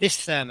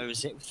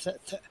 is it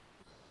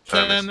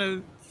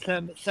Thermos.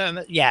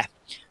 thermo, yeah,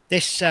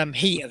 this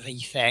heater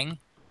thing,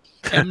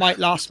 it might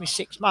last me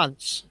 6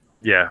 months.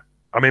 Yeah.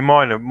 I mean,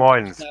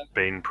 mine's So,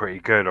 been pretty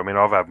good. I mean,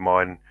 I've had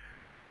mine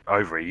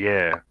over a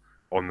year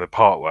on the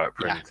partwork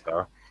yeah,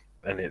 printer,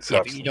 and it's yeah,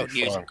 but you absolutely don't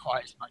use fine. it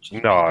quite as much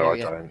as No, me, do I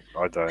you? don't.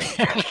 I don't.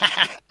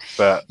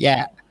 But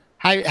Yeah.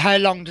 How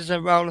long does a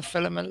roll of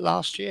filament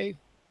last you?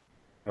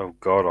 oh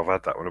god, I've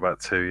had that one about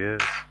 2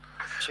 years.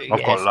 two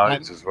I've got years.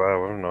 loads as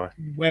well, haven't I?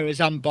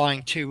 Whereas I'm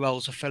buying 2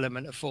 rolls of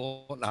filament a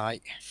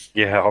fortnight.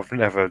 Yeah, I've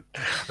never,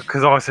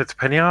 because I said to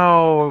Penny,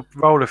 "Oh,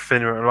 roll of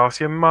filament will last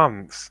you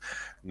months."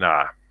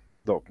 Nah,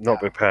 not No,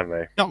 with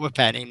Penny. not with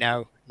Penny.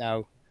 No,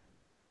 no.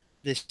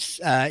 This,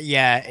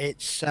 yeah,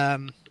 it's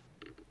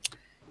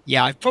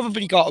yeah. I've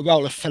probably got a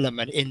roll of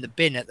filament in the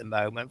bin at the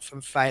moment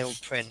from failed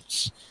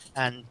prints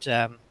and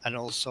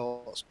all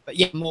sorts. But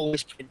yeah, I'm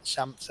always print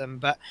something.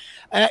 But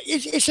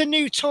it's a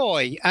new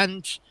toy,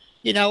 and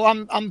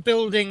I'm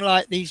building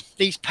like these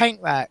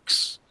paint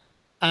racks,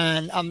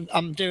 and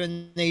I'm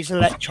doing these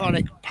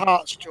electronic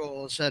parts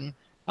drawers, and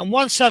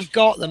once I've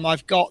got them,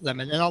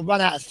 and then I'll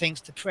run out of things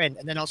to print,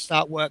 and then I'll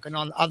start working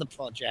on other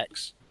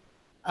projects.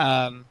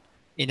 Um,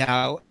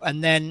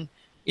 and then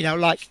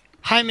like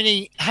how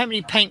many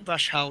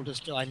paintbrush holders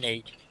do I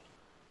need?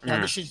 Now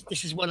Mm.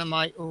 this is one of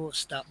my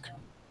stuck.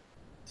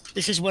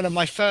 This is one of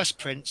my first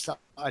prints that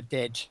I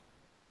did.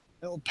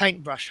 Little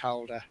paintbrush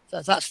holder.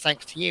 That's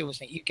thanks to you,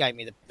 wasn't it? You gave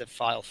me the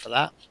file for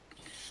that.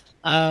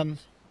 Um,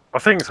 I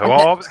think so. and Oh,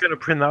 then, I was going to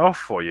print that off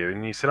for you,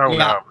 and you said, "Oh yeah,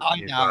 no, we can I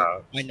use know,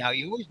 that." I know.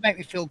 You always make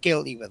me feel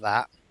guilty with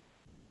that.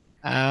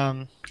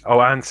 Um, Oh,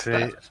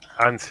 but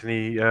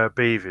Anthony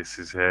Beavis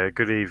is here.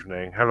 Good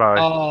evening. Hello.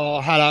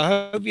 oh, hello.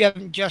 I hope you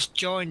haven't just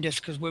joined us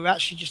because we're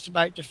actually just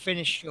about to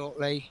finish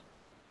shortly.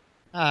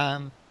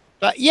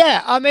 But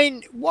yeah, I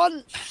mean,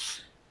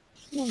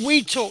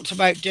 we talked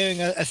about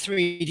doing a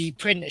 3D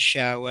printer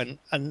show, and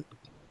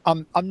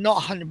I'm not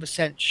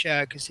 100%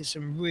 sure because there's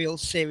some real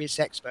serious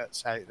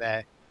experts out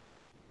there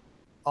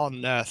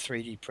on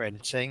 3D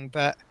printing.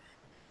 But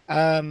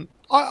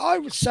I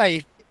would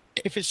say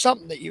if it's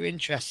something that you're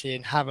interested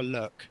in, have a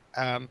look.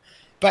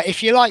 But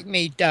if you're like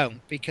me,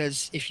 don't,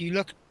 because if you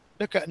look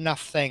at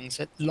enough things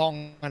at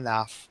long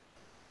enough,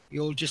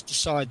 you'll just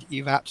decide that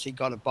you've absolutely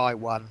got to buy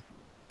one.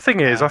 Thing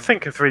is, I Um,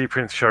 think a 3D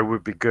print show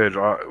would be good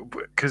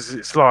because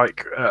it's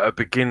like at a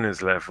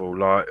beginner's level,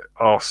 like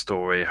our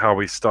story, how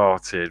we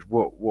started,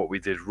 what we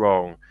did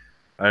wrong,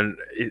 and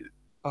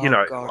oh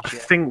I God, yeah,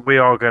 think we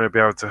are going to be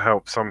able to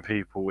help some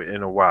people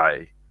in a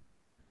way,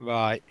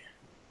 right.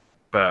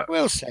 but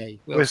We'll see.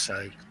 We'll we're,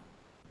 see.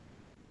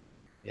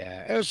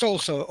 Yeah, it was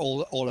also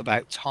all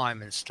about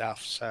time and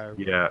stuff. So,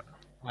 yeah,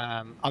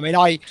 I mean,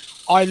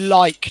 I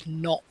like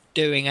not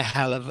doing a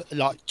hell of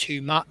like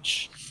too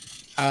much,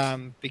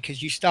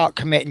 because you start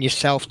committing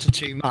yourself to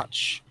too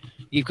much.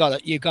 You've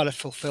got to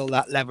fulfill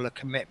that level of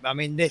commitment. I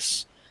mean,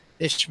 this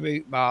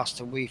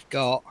Routemaster, we've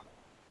got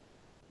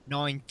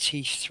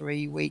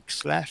 93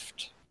 weeks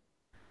left.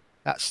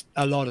 That's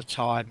a lot of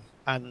time.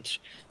 And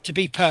to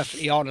be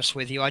perfectly honest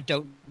with you, I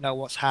don't know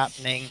what's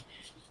happening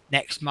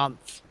next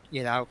month.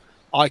 You know,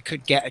 I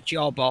could get a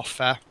job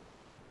offer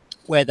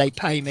where they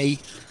pay me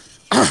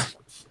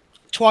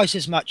twice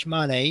as much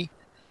money,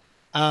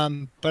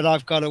 but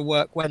I've got to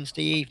work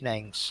Wednesday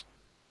evenings.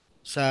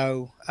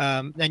 So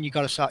then you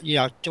got to start,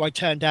 do I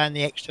turn down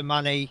the extra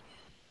money?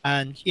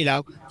 And,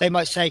 they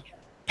might say,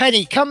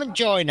 Penny, come and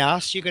join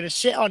us. You're going to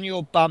sit on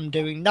your bum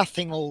doing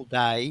nothing all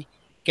day,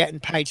 getting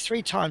paid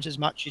 3 times as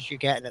much as you're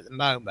getting at the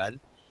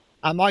moment.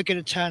 Am I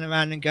going to turn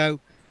around and go,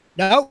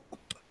 nope,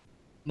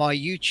 my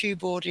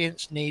YouTube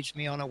audience needs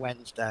me on a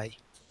Wednesday?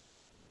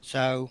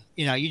 So,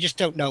 you just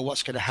don't know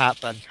what's going to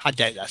happen. I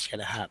doubt that's going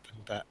to happen,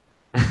 but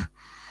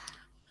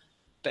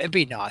it'd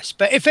be nice.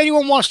 But if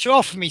anyone wants to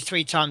offer me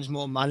 3 times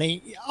more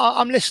money,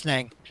 I'm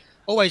listening.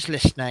 Always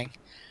listening.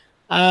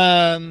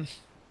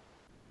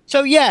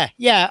 So yeah,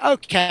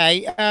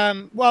 okay.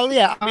 Well,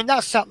 yeah. I mean,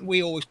 that's something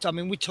we always. I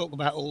mean, we talk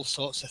about all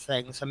sorts of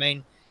things. I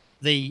mean,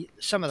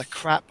 some of the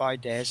crap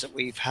ideas that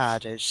we've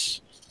had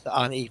is that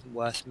aren't even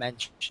worth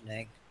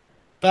mentioning.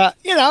 But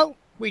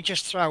we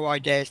just throw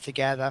ideas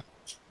together.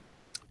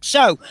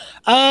 So,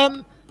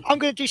 I'm going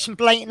to do some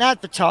blatant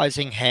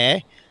advertising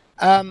here.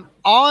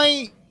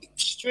 I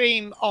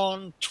stream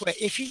on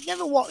Twitch. If you've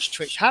never watched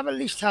Twitch, have at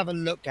least have a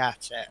look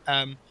at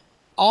it.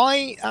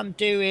 I am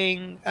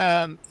doing.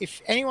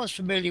 If anyone's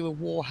familiar with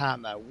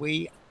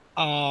Warhammer,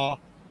 are.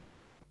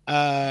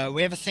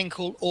 We have a thing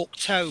called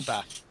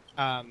October.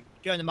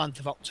 During the month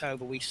of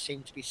October, we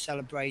seem to be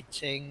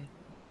celebrating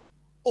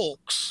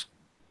orcs,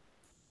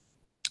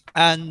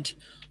 and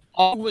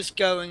I was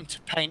going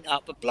to paint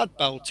up a Blood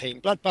Bowl team.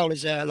 Blood Bowl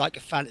is like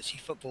a fantasy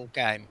football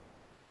game.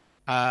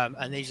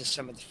 And these are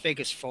some of the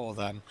figures for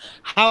them.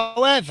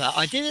 However,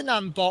 I did an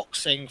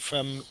unboxing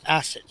from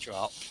Asset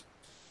Drop,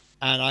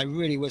 and I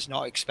really was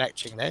not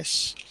expecting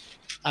this.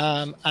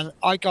 And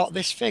I got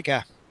this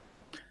figure,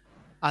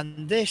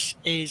 and this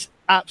is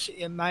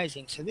absolutely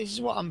amazing. So this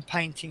is what I'm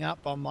painting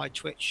up on my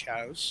Twitch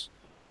shows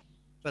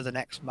for the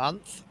next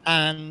month,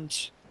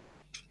 and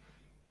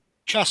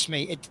trust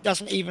me, it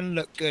doesn't even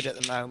look good at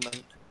the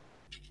moment.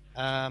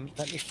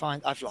 Let me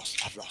find. I've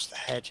lost the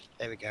head.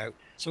 There we go.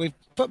 So we've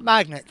put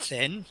magnets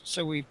in.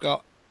 So we've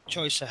got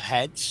choice of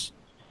heads,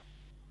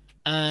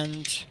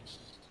 and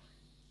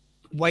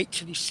wait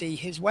till you see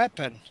his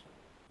weapon.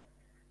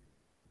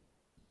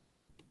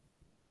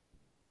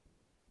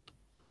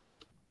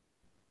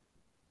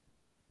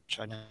 Which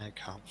I know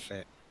can't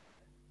fit.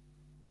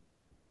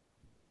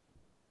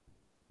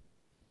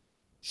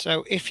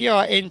 So if you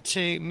are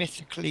into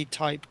mythically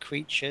type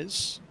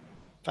creatures,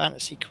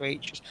 fantasy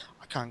creatures,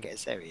 I can't get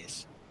his. There he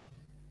is.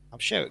 I'm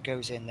sure it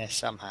goes in there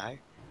somehow.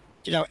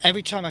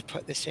 Every time I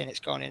put this in, it's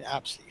gone in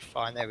absolutely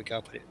fine. There we go.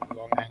 I put it in the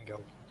wrong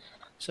angle.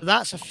 So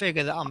that's a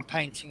figure that I'm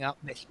painting up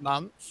this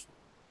month.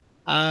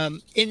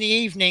 In the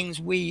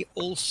evenings, we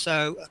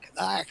also look at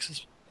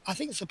that. I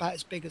think it's about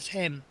as big as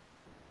him.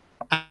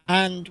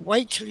 And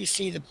wait till you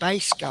see the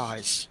base,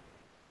 guys.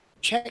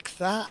 Check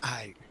that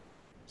out.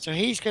 So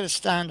he's going to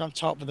stand on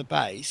top of the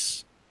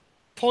base,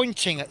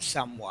 pointing at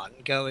someone,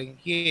 going,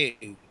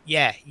 "You,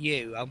 yeah,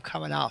 you. I'm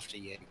coming after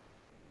you."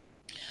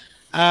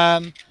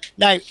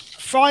 Now,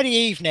 Friday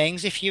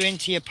evenings, if you're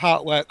into your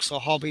partworks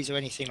or hobbies or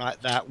anything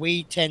like that,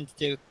 we tend to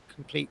do a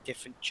complete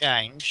different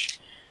change.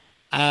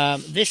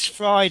 This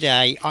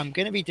Friday, I'm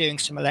going to be doing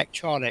some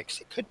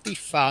electronics. It could be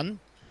fun.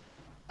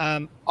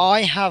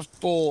 I have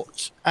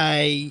bought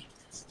a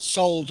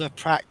solder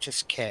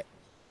practice kit.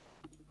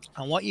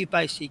 And what you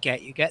basically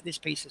get, you get this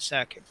piece of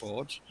circuit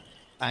board,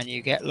 and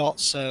you get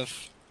lots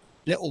of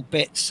little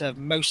bits of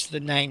most of the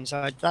names.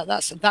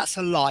 That's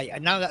a light. I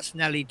know that's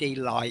an LED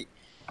light,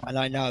 and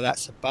I know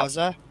that's a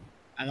buzzer,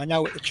 and I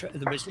know what the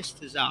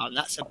resistors are, and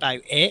that's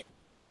about it.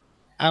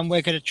 And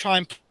we're going to try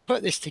and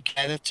put this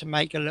together to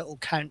make a little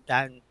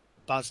countdown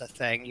buzzer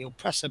thing. You'll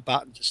press a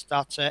button to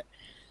start it.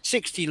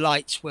 60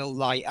 lights will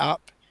light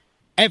up.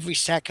 Every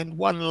second,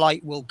 one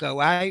light will go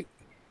out.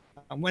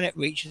 And when it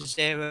reaches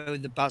 0,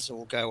 the buzzer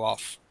will go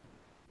off.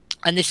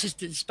 And this is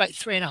about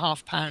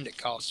 £3.50 it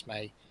cost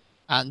me.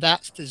 And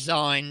that's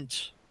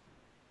designed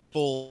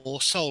for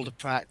solder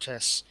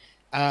practice.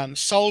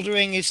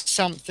 Soldering is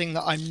something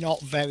that I'm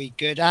not very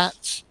good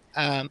at.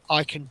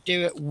 I can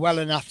do it well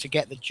enough to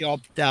get the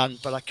job done,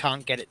 but I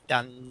can't get it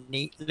done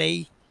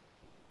neatly.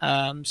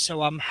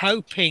 So I'm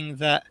hoping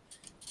that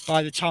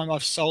by the time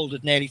I've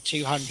soldered nearly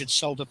 200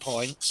 solder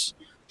points,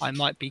 I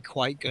might be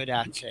quite good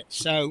at it.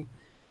 So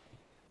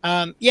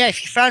yeah,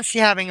 if you fancy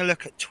having a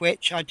look at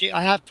Twitch, I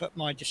have put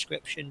my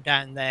description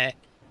down there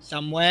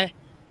somewhere.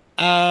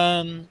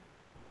 And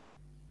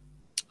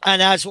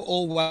as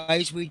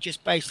always, we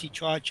just basically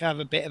try to have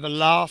a bit of a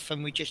laugh,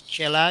 and we just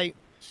chill out.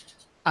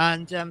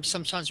 And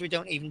sometimes we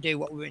don't even do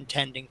what we're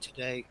intending to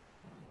do.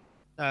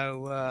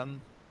 So,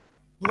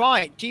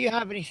 right, do you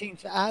have anything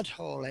to add,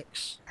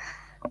 Horlicks?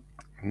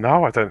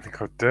 No, I don't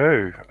think I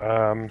do.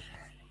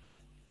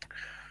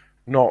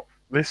 Not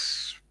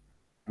this.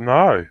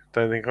 No,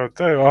 don't think I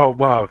do. Oh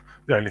well,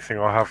 the only thing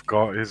I have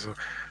got is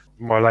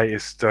my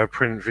latest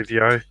print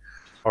video.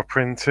 I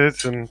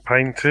printed and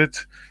painted.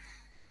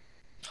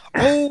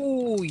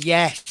 Oh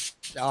yes,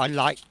 I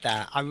liked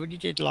that. I really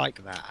did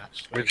like that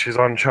actually. Which is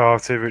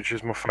Uncharted, which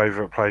is my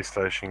favourite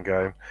PlayStation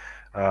game.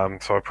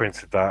 So I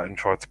printed that and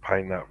tried to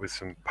paint that with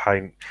some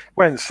paint.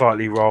 Went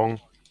slightly wrong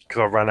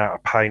because I ran out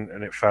of paint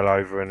and it fell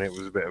over and it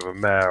was a bit of a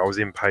mare. I was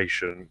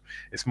impatient.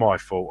 It's my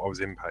fault. I was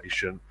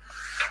impatient.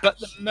 But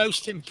the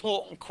most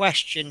important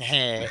question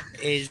here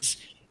is,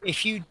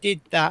 if you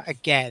did that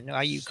again,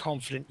 are you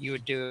confident you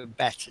would do a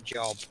better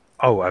job?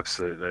 Oh,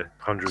 absolutely,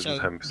 So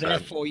 110%.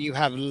 therefore, you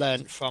have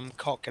learnt from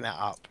cocking it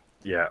up.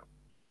 Yeah.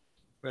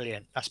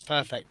 Brilliant. That's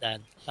perfect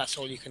then. That's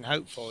all you can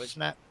hope for,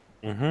 isn't it?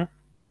 Mhm.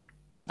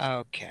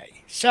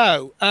 Okay.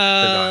 So,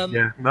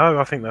 Yeah. No,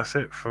 I think that's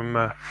it from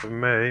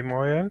me,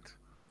 my end.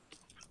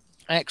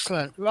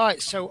 excellent.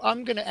 Right. So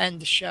I'm going to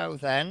end the show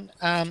then.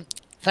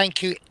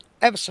 Thank you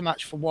ever so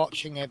much for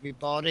watching,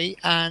 everybody.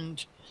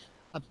 And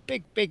a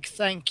big, big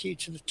thank you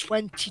to the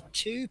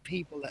 22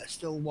 people that are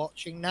still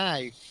watching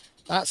now.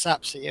 That's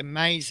absolutely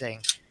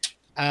amazing.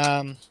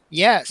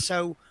 Yeah.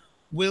 So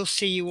we'll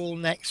see you all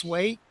next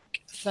week.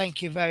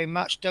 Thank you very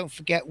much. Don't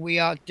forget, we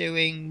are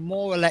doing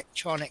more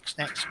electronics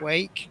next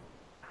week.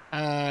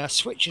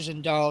 Switches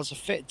and dials are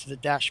fitted to the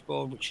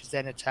dashboard, which is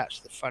then attached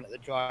to the front of the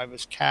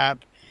driver's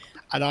cab.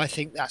 And I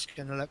think that's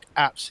going to look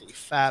absolutely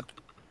fab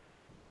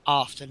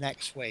after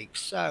next week.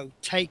 So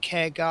take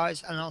care,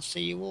 guys, and I'll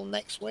see you all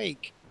next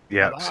week. Bye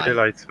Yeah. See you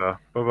bye. later.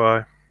 Bye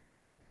bye.